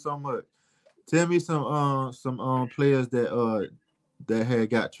history so much. Tell me some players that had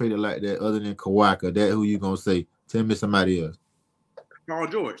got traded like that other than Kawhi. That who you gonna say? Tell me somebody else. Paul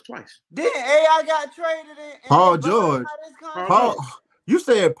George twice. Then AI got traded in. Paul George. You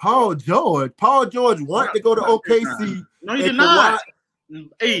said Paul George. Paul George wanted to go to OKC. No, he did not.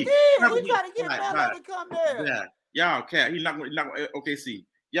 Hey, He tried to get Melo to come there. Yeah, y'all cap. He's not going to OKC.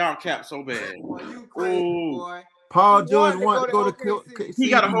 Y'all cap so bad. Boy, you crazy, boy. Paul George wanted to go to OKC. He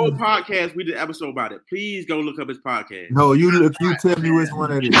got a whole podcast. We did an episode about it. Please go look up his podcast. No, you tell me which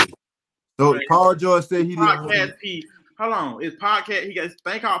one it is. So Paul George said he didn't. Podcast P. Hold on, his podcast. He got his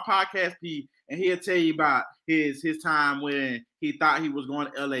thing called Podcast P, and he'll tell you about his time when he thought he was going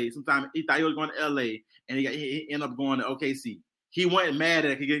to LA. Sometimes he thought he was going to LA, and he ended up going to OKC. He wasn't mad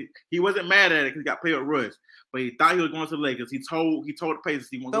at it. He wasn't mad at it because he got played with Russ, but he thought he was going to the Lakers. He told the Pacers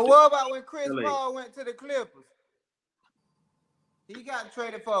he wanted. So what about when Chris Paul went to the Clippers? He got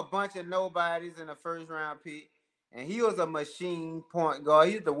traded for a bunch of nobodies in a first-round pick, and he was a machine point guard.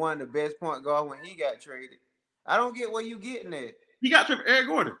 He's the one of the best point guard when he got traded. I don't get where you getting at. He got traded for Eric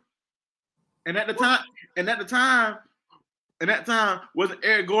Gordon, and at that time, wasn't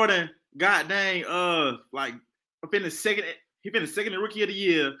Eric Gordon? God dang, like finished second. He finished second in Rookie of the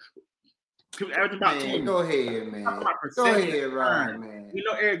Year. Averaging about 20. Go ahead, man. Go ahead, Ryan, man. You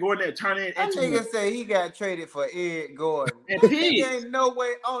know Eric Gordon that turned in. That nigga say he got traded for Eric Gordon. He ain't no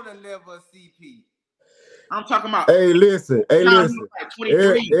way on the level of CP. I'm talking about. Hey, listen. He was like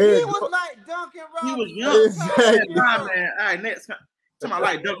 23. He was like Duncan Robinson. He was young. Exactly. Man. All right, next. Talking about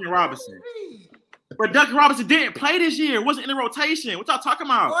like Duncan Robinson. But Duncan Robinson didn't play this year. Wasn't in the rotation. What y'all talking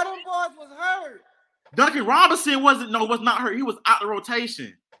about? Boy, them boys was hurt. Duncan Robinson was not hurt. He was out the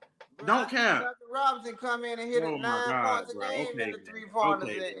rotation. Don't care. Duncan Robinson come in and hit 9 points a game and the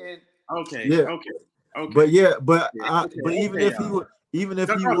 3-pointers. Okay. But even if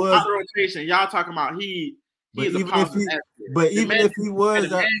he was out the rotation, y'all talking about he is a positive asset. But even if he was,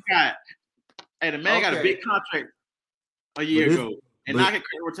 the man got a big contract a year ago, and now he cut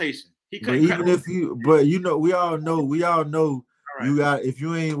the rotation. He couldn't cut the rotation. we all know. Right. You got if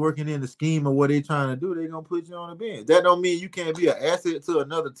you ain't working in the scheme of what they trying to do, they gonna put you on the bench. That don't mean you can't be an asset to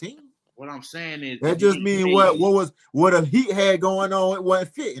another team. What I'm saying is that just means what a Heat had going on, it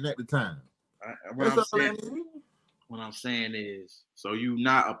wasn't fitting at the time. What I'm saying is, so you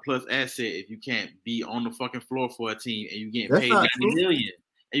not a plus asset if you can't be on the fucking floor for a team and you getting paid $90 million.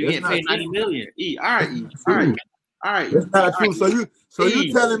 And you getting paid $90 million. All right. That's not true. So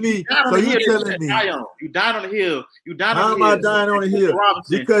you telling me? You died on the hill. How am I dying on the hill?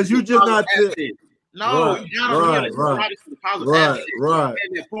 Because you just not. No, you died on the hill. Right.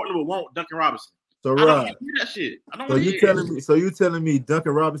 And Portland won't Duncan Robinson. So I don't hear that shit. I don't hear that. So you telling me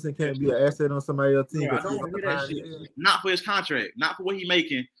Duncan Robinson can't be an asset on somebody else's team? I don't hear that shit. Not for his contract. Not for what he's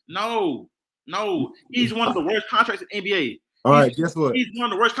making. No. He's one of the worst contracts in NBA. All right, guess what? He's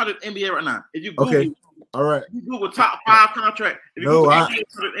one of the worst contracts in NBA right now. If you Google, all right. If you Google top 5 contract, if you Google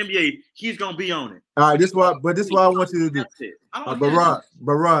NBA, he's gonna be on it. All right, this is what I want you to do.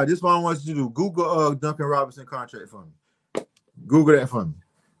 But Rod, this is what I want you to do. Google Duncan Robinson contract for me. Google that for me.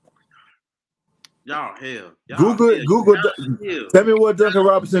 Y'all hell. Google. Tell me what Duncan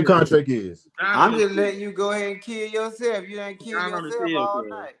Robinson contract is. I'm just letting you go ahead and kill yourself. You ain't kill yourself all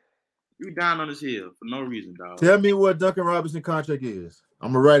night. You down on this hill for no reason, dog. Tell me what Duncan Robinson contract is.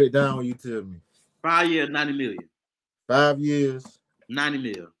 I'm gonna write it down when you tell me. 5 years, $90 million. 5 years, $90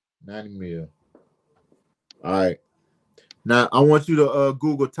 million. 90 mil. All right. Now I want you to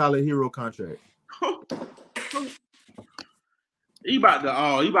Google Tyler Hero contract. I know you about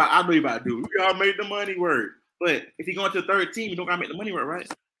to do. We all made the money work. But if you going to the third team, you don't gotta make the money work,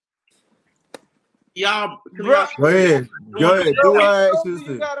 right? Y'all go ahead. You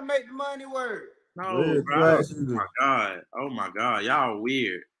gotta make the money work. No, bro. Oh my God. Y'all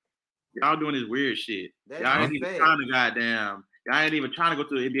weird. Y'all doing this weird shit. Y'all ain't even trying to go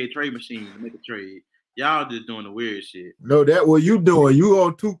to the NBA trade machine to make a trade. Y'all just doing the weird shit. No, that what you doing. You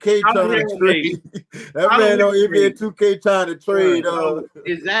on 2K trying to trade. That man on NBA 2K trying to trade.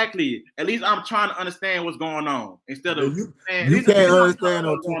 Exactly. At least I'm trying to understand what's going on. Instead of you can't understand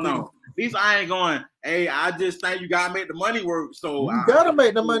what's going on. At least I ain't going, hey, I just think you gotta make the money work. So you gotta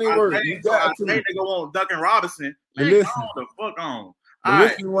make the money work. You got to. They go on Duncan Robinson. Man, listen. the fuck on.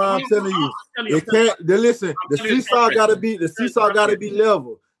 Listen to what I'm telling you. It can't. Listen. The seesaw gotta be. The seesaw gotta be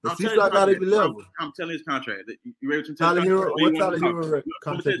level. The seesaw gotta be level. I'm telling his contract. You ready to tell what Tyler Hero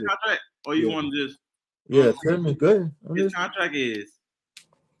contract? Or you want to just? Yeah, tell me. Good. His contract is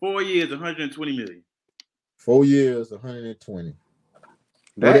 4 years, $120 million. 4 years, 120.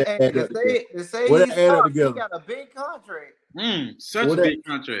 What that add up together? He got a big contract. Such a big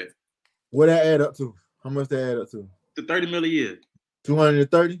contract. What that add up to? How much that add up to? The $30 million a year.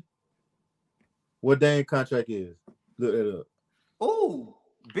 230. What Dame contract is? Look that up. Ooh,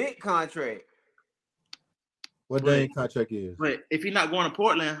 big contract. What Dame contract is? But if he's not going to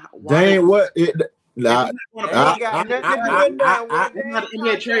Portland, Dame, what? Got nothing to do with that. That's not the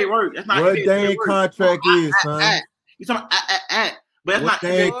NBA trade work. That's not what NBA Dame contract is, son. You talking about but that's what not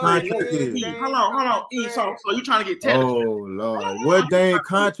Dame NBA contract is. Hold on. So you trying to get technical? Oh Lord, what Dame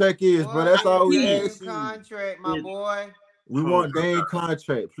contract is, bro? That's all we ask you. Contract, my boy. We want Dame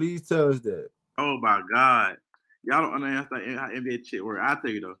contract. Please tell us that. Oh my God, y'all don't understand how NBA shit work. I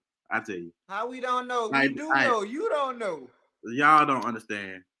tell you though. How we don't know? We do know. You don't know. Y'all don't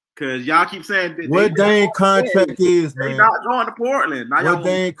understand. Cause y'all keep saying that what Dame contract is, man. They not going to Portland. Now what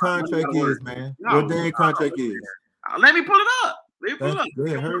Dame contract is, man. What Dame contract is. Let me pull it up.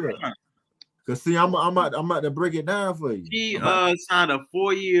 Yeah, hurry up. Cause see, I'm about to break it down for you. He signed a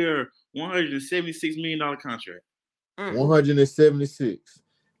 4-year, $176 million contract. 176.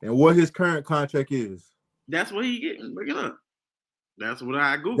 And what his current contract is? That's what he getting. Look it up. That's what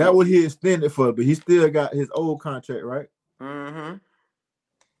I Googled. That what he extended for, but he still got his old contract, right? Mm-hmm.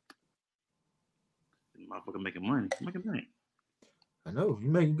 Motherfucker making money. Making money. I know you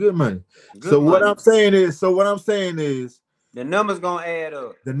making good money. What I'm saying is, the numbers gonna add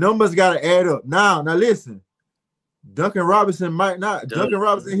up. The numbers gotta add up. Now listen. Duncan Robinson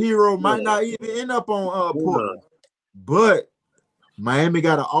Hero might not even end up on Portland. But Miami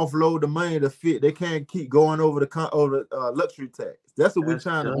gotta offload the money to fit. They can't keep going over the luxury tax. That's what we're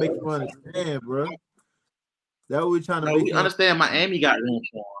trying to make you understand, bro. That's what we're trying to make you understand. Miami got room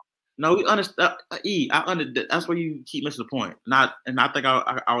for him. No, we understand. That's where you keep missing the point. I think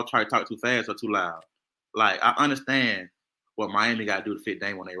I would try to talk too fast or too loud. Like, I understand what Miami got to do to fit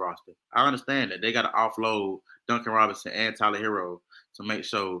Dame on their roster. I understand that they got to offload Duncan Robinson and Tyler Hero to make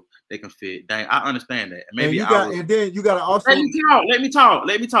sure they can fit Dame. I understand that. And then you got to also let me talk.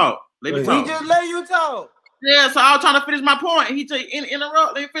 He just let you talk. Yeah, so I was trying to finish my point. He just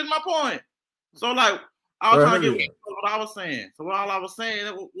interrupt. Let me finish my point. So like. I was trying to get what I was saying. So all I was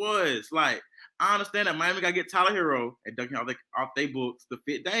saying was like, I understand that Miami got to get Tyler Hero and Duncan off their books to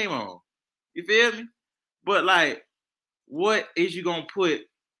fit Dame on. You feel me? But like, what is you gonna put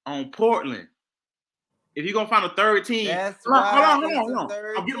on Portland? If you're gonna find a third team, hold on.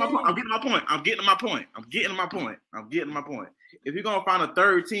 I'm getting my point. If you're gonna find a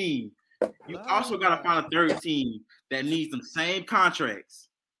third team, you also gotta find a third team that needs the same contracts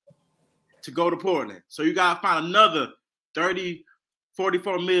to go to Portland. So you gotta find another 30,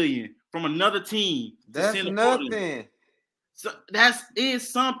 44 million from another team. That's nothing. So that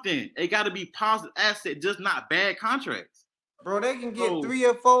is something. It gotta be positive asset, just not bad contracts. Bro, they can get 3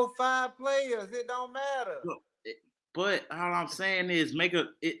 or 4, 5 players. It don't matter. But all I'm saying is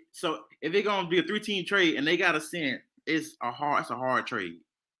so if it's gonna be a 3-team trade and they gotta send, it's a hard trade.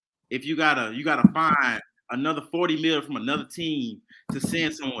 If you gotta find another 40 million from another team to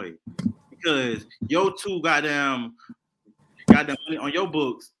send somewhere. Because your two goddamn money on your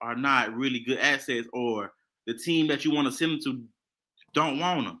books are not really good assets, or the team that you want to send them to don't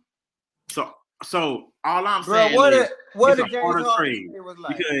want them. So all I'm saying is it's a harder trade.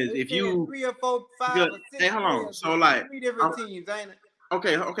 Like? Because if you 3 or 4, 5 or 6 hold on. So 3 different teams, ain't it?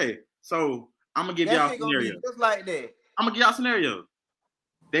 Okay. So I'm gonna give y'all a scenario. Just like that. I'm gonna give y'all a scenario.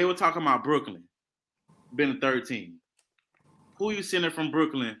 They were talking about Brooklyn being the third team. Who you sending from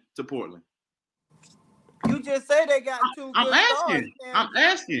Brooklyn to Portland? You just say they got 2 good stars. I'm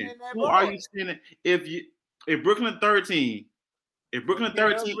asking. Who are you sending? If Brooklyn 13, in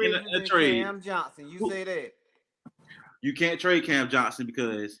a trade, Cam Johnson, say that. You can't trade Cam Johnson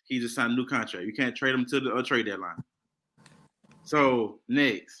because he just signed a new contract. You can't trade him to the trade deadline. So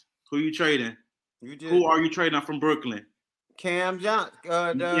next, who you trading? Who are you trading from Brooklyn? Cam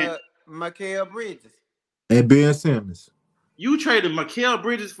Johnson, Mikal Bridges, and Ben Simmons. You traded Mikal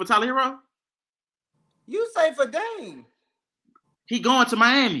Bridges for Tyler Hero? You say for Dame. He going to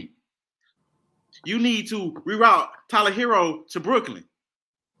Miami. You need to reroute Tyler Hero to Brooklyn.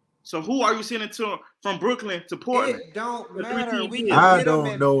 So who are you sending from Brooklyn to Portland? It don't matter. I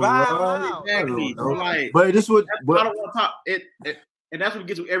don't know, bro. Exactly. Like, but this would. I don't want to talk. And that's what we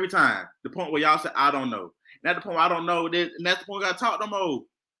get to every time. The point where y'all say I don't know. And that's the point where I don't know. And that's the point we got to talk no more.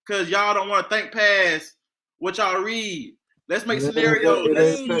 Because y'all don't want to think past what y'all read. Let's make scenarios.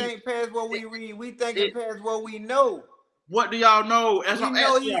 We think past what we read. We think past what we know. What do y'all know? As I'm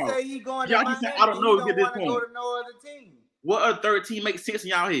asking y'all. Say he going to Miami. I don't know. He don't want to go to no other team. What other third team makes sense in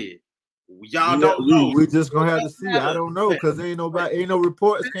y'all head? Y'all don't know. We just gonna have to see. I don't know because ain't no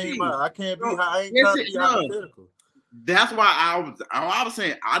reports came out. I can't be. I ain't trying to be hypothetical. That's why I was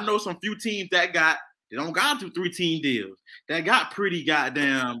saying I know some few teams that got They don't got to 3-team deals. That got pretty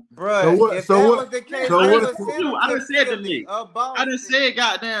goddamn. Bro, if that was the case, I done said the Knicks. I done said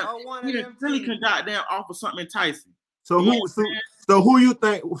goddamn. Even Philly can goddamn offer something enticing. So who you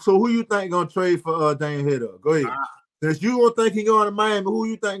think gonna trade for Dane Header? Go ahead. Since you don't think he going to Miami, who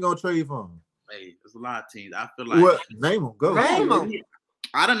you think gonna trade for him? Hey, there's a lot of teams. I feel like name them. Go. Name them.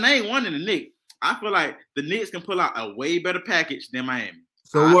 I done named one in the Knicks. I feel like the Knicks can pull out a way better package than Miami.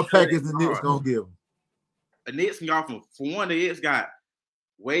 So what package the Knicks gonna give them? The Knicks can offer for one. The Knicks got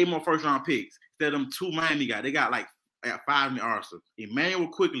way more first round picks instead of them 2 Miami guys. They got like 5 in the arsenal. Emmanuel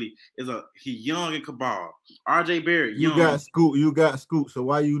Quickly he young and cabal. RJ Barrett young. You got Scoot. So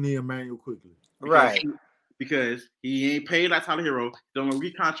why you need Emmanuel Quickly? Because he ain't paid like Tyler Hero. Don't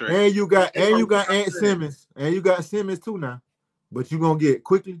recontract. And you got Ant Simmons. And you got Simmons too now. But you gonna get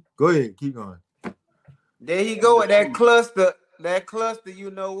Quickly. Go ahead, keep going. There you go with that cluster. That cluster, you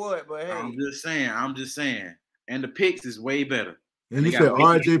know what? But hey, I'm just saying. And the picks is way better. And you said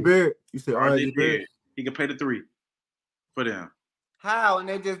RJ Barrett. You said RJ Barrett. He can pay the 3 for them. How? And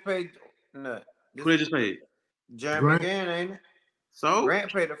they just paid. No. Who they just paid? Jeremy Grant, ain't it? So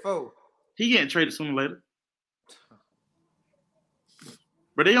Grant paid the 4. He getting traded sooner or later.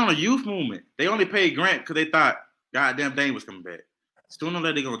 But they on a youth movement. They only paid Grant because they thought goddamn Dane was coming back. Sooner or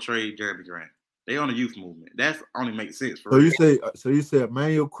later they gonna trade Jeremy Grant. They on a youth movement. That's only makes sense for. So you say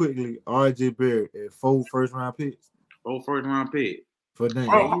Emmanuel Quickly, RJ Barrett, and 4 first-round picks. 4 first-round picks for Dane.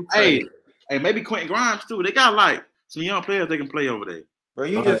 Oh, hey, maybe Quentin Grimes too. They got like some young players they can play over there. Bro,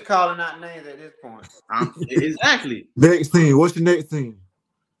 you just calling out names at this point. Exactly. Next team. What's your next team?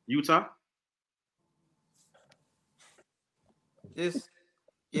 Utah.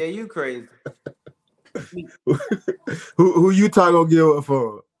 You crazy. who Utah gonna give up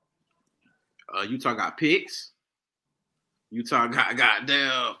for? Utah got picks. Utah got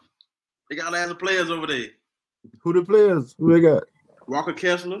goddamn. They got lots of players over there. Who the players? Who they got? Walker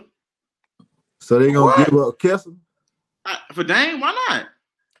Kessler. So they gonna give up Kessler? For Dame, why not?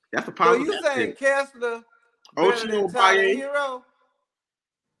 That's a positive. So you saying Kessler better than Tyler Hero?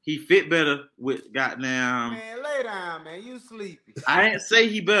 He fit better with goddamn. Man, lay down, man. You sleepy. I didn't say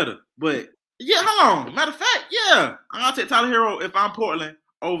he better, but yeah, hold on. Matter of fact, yeah. I'm gonna take Tyler Hero if I'm Portland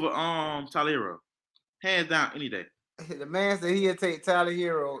over Tyler Hero. Hands down any day. The man said he'll take Tyler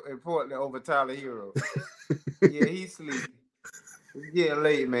Hero in Portland over Tyler Hero. Yeah, he's sleepy. It's getting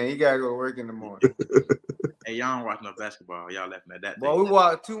late, man. He gotta go to work in the morning. Hey, y'all don't watch enough basketball. Y'all laughing at that. Well, we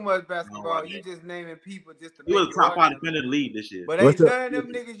watch too much basketball. You just naming people just to. He was a top 5 defender in the league this year. But ain't none of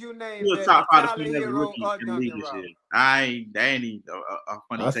them niggas you named. He was a top 5 defender in the league this year. That ain't even a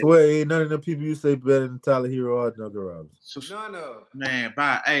funny. I swear, ain't none of them people you say better than Tyler Hero or Duncan Robinson. None of. Man,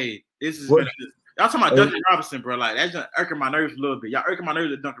 bye. Hey, this is. Y'all talking about Duncan Robinson, bro. Like, that's just irking my nerves a little bit. Y'all irking my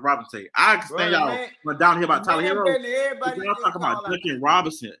nerves at Duncan Robinson. I understand y'all went down here about Tyler Hero. Y'all talking about Duncan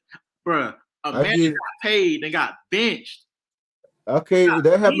Robinson, bro. A man got paid and got benched. Okay,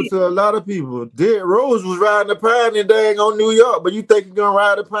 that happened to a lot of people. Derrick Rose was riding the pine and dang on New York, but you think he's gonna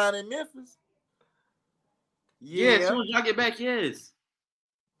ride the pine in Memphis? Yeah, as soon as y'all get back, yes.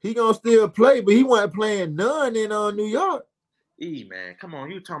 He gonna still play, but he wasn't playing none in New York. Man, come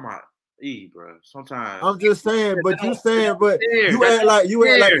on, you talking about bro. Sometimes I'm just saying, but you act like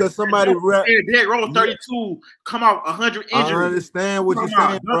because somebody Derrick Rose 32, come out 100 injuries. I understand what you're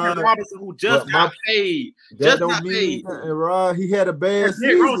saying, bro. Robinson, who just got paid. That don't mean Rod. He had a bad season.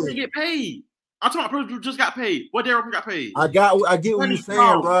 Derrick Rose didn't get paid. I'm talking about a person who just got paid. What Derrick Rose got paid? I get what you're saying,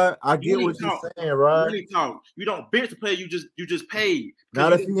 Rod. I get what you're saying, Rod. Really talk. You don't bench the player. You just paid.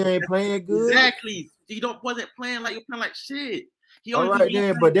 Not if he ain't playing good. Exactly. He wasn't playing like you're playing like shit. All right,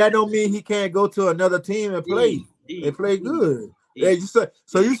 then, but that don't mean he can't go to another team and play. And play good.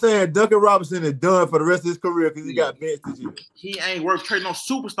 So you saying Duncan Robinson is done for the rest of his career because he got benched this year? He ain't worth trading no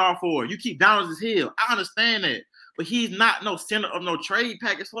superstar for. You keep down his heel. I understand that, but he's not no center of no trade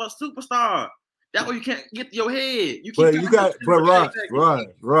package for a superstar. That way you can't get to your head.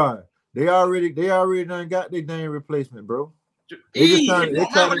 Rod. They already done got their damn replacement, bro. They got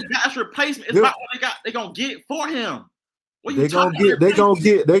his replacement. It's about what they gonna get for him. They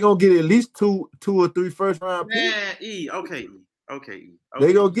gonna get at least two or three first round picks. Okay.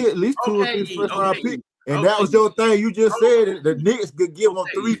 They gonna get at least 2 or 3 first round picks. And that was your thing. You just said the Knicks could give them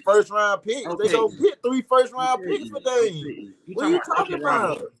 3 first round picks. They gonna get 3 first round picks for Dame. What are you talking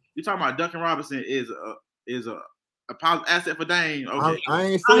about? You talking about Duncan Robinson is a positive asset for Dame. Okay. I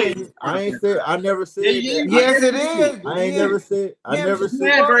ain't said. I never said that. Yes, it is. I never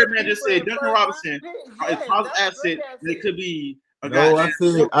said. Birdman just said Duncan Robinson is a positive asset. It could be No, I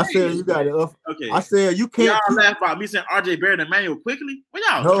said you got to. Okay. I said you can't. Y'all laugh about me saying RJ Barrett and Emmanuel quickly. Well,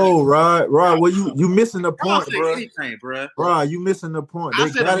 y'all. No, Rod. Well, you missing the point, bro. Anything, bro. Rod, you missing the point. I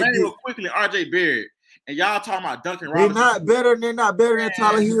said Emmanuel quickly and RJ Barrett. And y'all talking about Duncan Robinson. They're not better than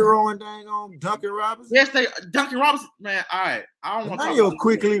Tyler Hero and dang on Duncan Robinson. Yes, Duncan Robinson, man. All right. I don't want to Emmanuel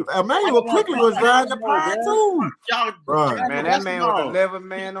quickly was riding the pine too. Y'all, man, that man was the 11th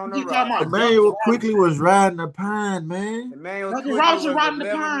man on the roster. Emmanuel quickly was riding the pine, man. Duncan Robinson riding the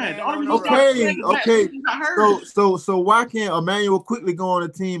pine. Okay. So why can't Emmanuel quickly go on the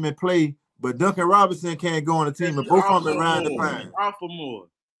team and play, but Duncan Robinson can't go on the team and both of them riding the pine? Offer more.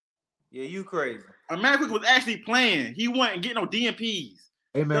 Yeah, you crazy. Emmanuel Quick was actually playing. He wasn't getting no DMPs.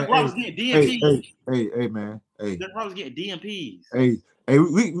 Hey man, getting DMPs. Hey man, was getting DMPs. Hey,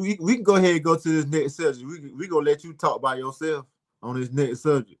 we can go ahead and go to this next subject. We gonna let you talk by yourself on this next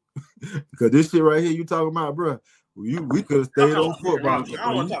subject because this shit right here you talking about, bro. We could have stayed on football. I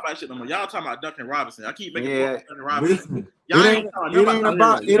don't want to talk about shit no more. Y'all talking about Duncan Robinson. I keep making Duncan Robinson.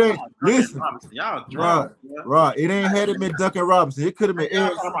 Rod, it ain't had to been Duncan Robinson. It could have been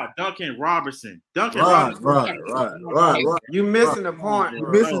Eric. Talking about Duncan Robinson. Right. You missing the point. You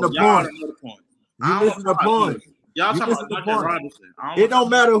missing the point. Y'all talking about Duncan Robinson. It don't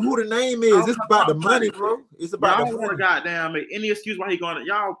matter who the name is. It's about the money, bro. It's about the money. I don't want to goddamn make any excuse why he going.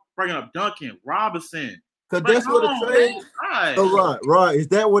 Y'all bringing up Duncan Robinson. Because that's what the trade. So right. Is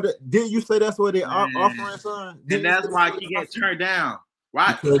that what? Didn't you say that's what they are offering, son? And that's why he gets turned down,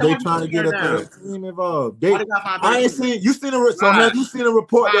 right? Because they trying to get a third team involved. I ain't seen. You seen a so have you seen a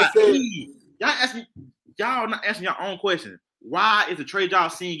report that said? Y'all not answering your own question. Why is the trade y'all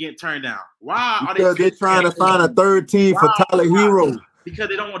seeing getting turned down? Why are they trying to find a third team for Tyler Hero? Because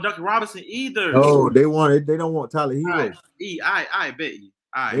they don't want Duncan Robinson either. No, they don't want Tyler Hero. I bet you.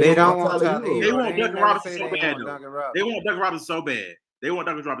 They don't want Tyler Hero. They want Duncan Robinson so bad, though. They want Duncan Robinson so bad. They want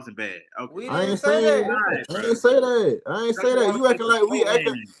Duncan Robinson bad. Okay. I ain't say that. You acting like we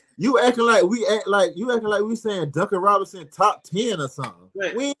acting. You acting like we saying Duncan Robinson top 10 or something.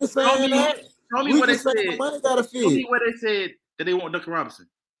 We ain't saying that. Show me what they said. Money gotta fit. Show me where they said that they want Duncan Robinson.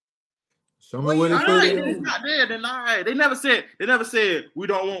 Show me what they said. It's not there. Then they never said we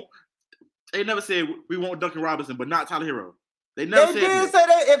don't want. They never said we want Duncan Robinson, but not Tyler Hero. They never said. Did say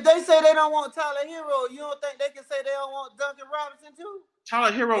that. If they say they don't want Tyler Hero, you don't think they can say they don't want Duncan Robinson too?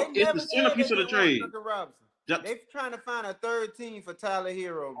 Tyler Hero is the centerpiece of the trade. They're trying to find a third team for Tyler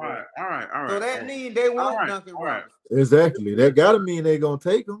Hero, bro. All right. So that means they want Duncan Robinson. Exactly. That gotta mean they're gonna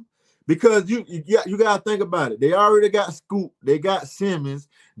take him. Because you gotta think about it. They already got Scoop, they got Simmons,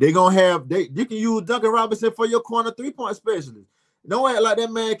 they gonna have you can use Duncan Robinson for your corner 3-point specialist. Don't act like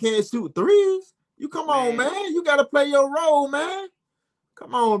that man can't shoot threes. You come on, man. You gotta play your role, man.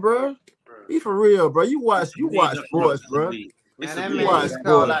 Come on, bro. Be for real, bro. You watch sports, bro. Man, that man is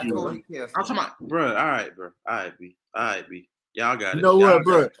called like Cody Kessler. I'm talking about, bro. All right, bro. All right, B. Y'all got it. You know what,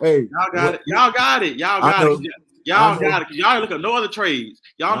 bro? Hey, y'all got it. Y'all got it. Because y'all look at no other trades.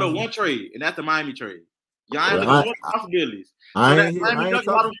 Y'all know one trade, and that's the Miami trade. Y'all ain't looking at no possibilities. So that Miami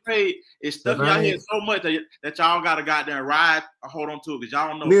Duncan trade is stuck y'all here so much that y'all got to goddamn ride or hold on to it because y'all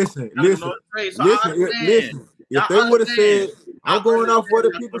don't know. Listen. If they would have said, I'm going off what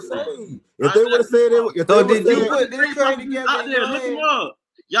the people say. If they would have said it, if they did you put this trade together? Look them up.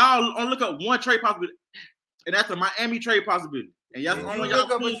 Y'all look up one trade possibility, and that's the Miami trade possibility. And y'all only y'all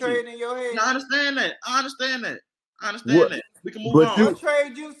look up a trade in your head. I understand that. We can move on. What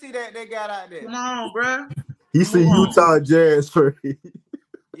trade you see that they got out there? Come on, bro. He see Utah Jazz trade.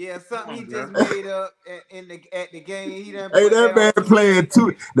 Yeah, something he just made up at the game. He done that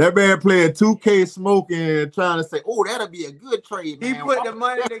man playing 2K smoking, trying to say, "Oh, that'll be a good trade." Man. He put the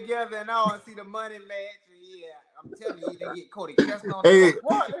money together and all, and see the money match. Yeah, I'm telling you, he didn't get Cody Kessler on hey,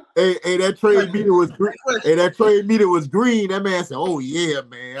 that trade meter was green. Hey, that trade meter was green. That man said, "Oh yeah,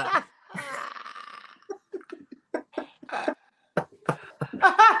 man."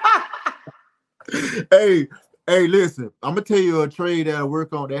 Hey, listen. I'm gonna tell you a trade that I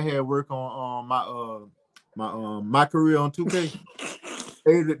work on. That had work on my career on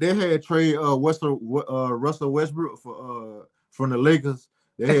 2K. They had trade Russell Westbrook for from the Lakers.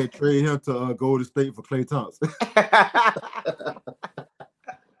 They had trade him to Golden State for Klay Thompson.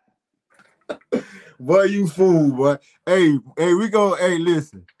 Boy, you fool, boy. Hey, we go. Hey,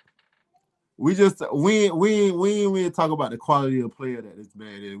 listen. We ain't talk about the quality of player that this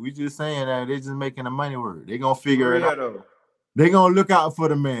man is. We just saying that they're just making the money work. They're gonna figure it out. They're gonna look out for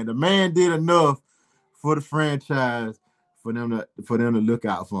the man. The man did enough for the franchise for them to look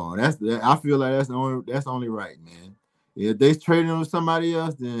out for him. I feel like that's only right, man. If they trading with somebody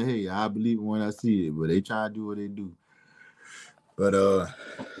else, then hey, I believe it when I see it. But they try to do what they do. But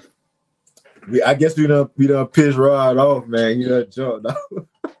I guess we done pissed Rod off, man. He done jumped off.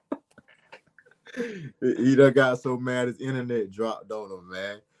 He done got so mad his internet dropped on him,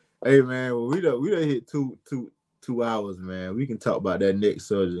 man. Hey, man, well, we done hit two hours, man. We can talk about that next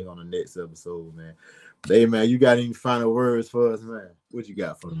subject on the next episode, man. Hey, man, you got any final words for us, man? What you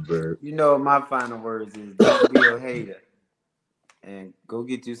got for me, Bird? You know what my final words is? Don't be a hater. And go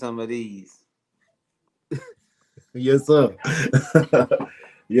get you some of these. Yes, sir.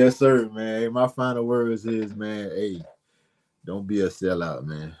 Yes, sir, man. Hey, my final words is, man, hey, don't be a sellout,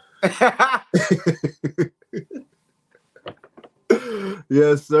 man.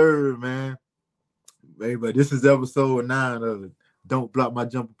 Yes, sir, man. Hey, but this is episode 9 of the Don't Block My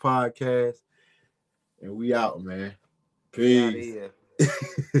Jumper podcast. And we out, man. Peace.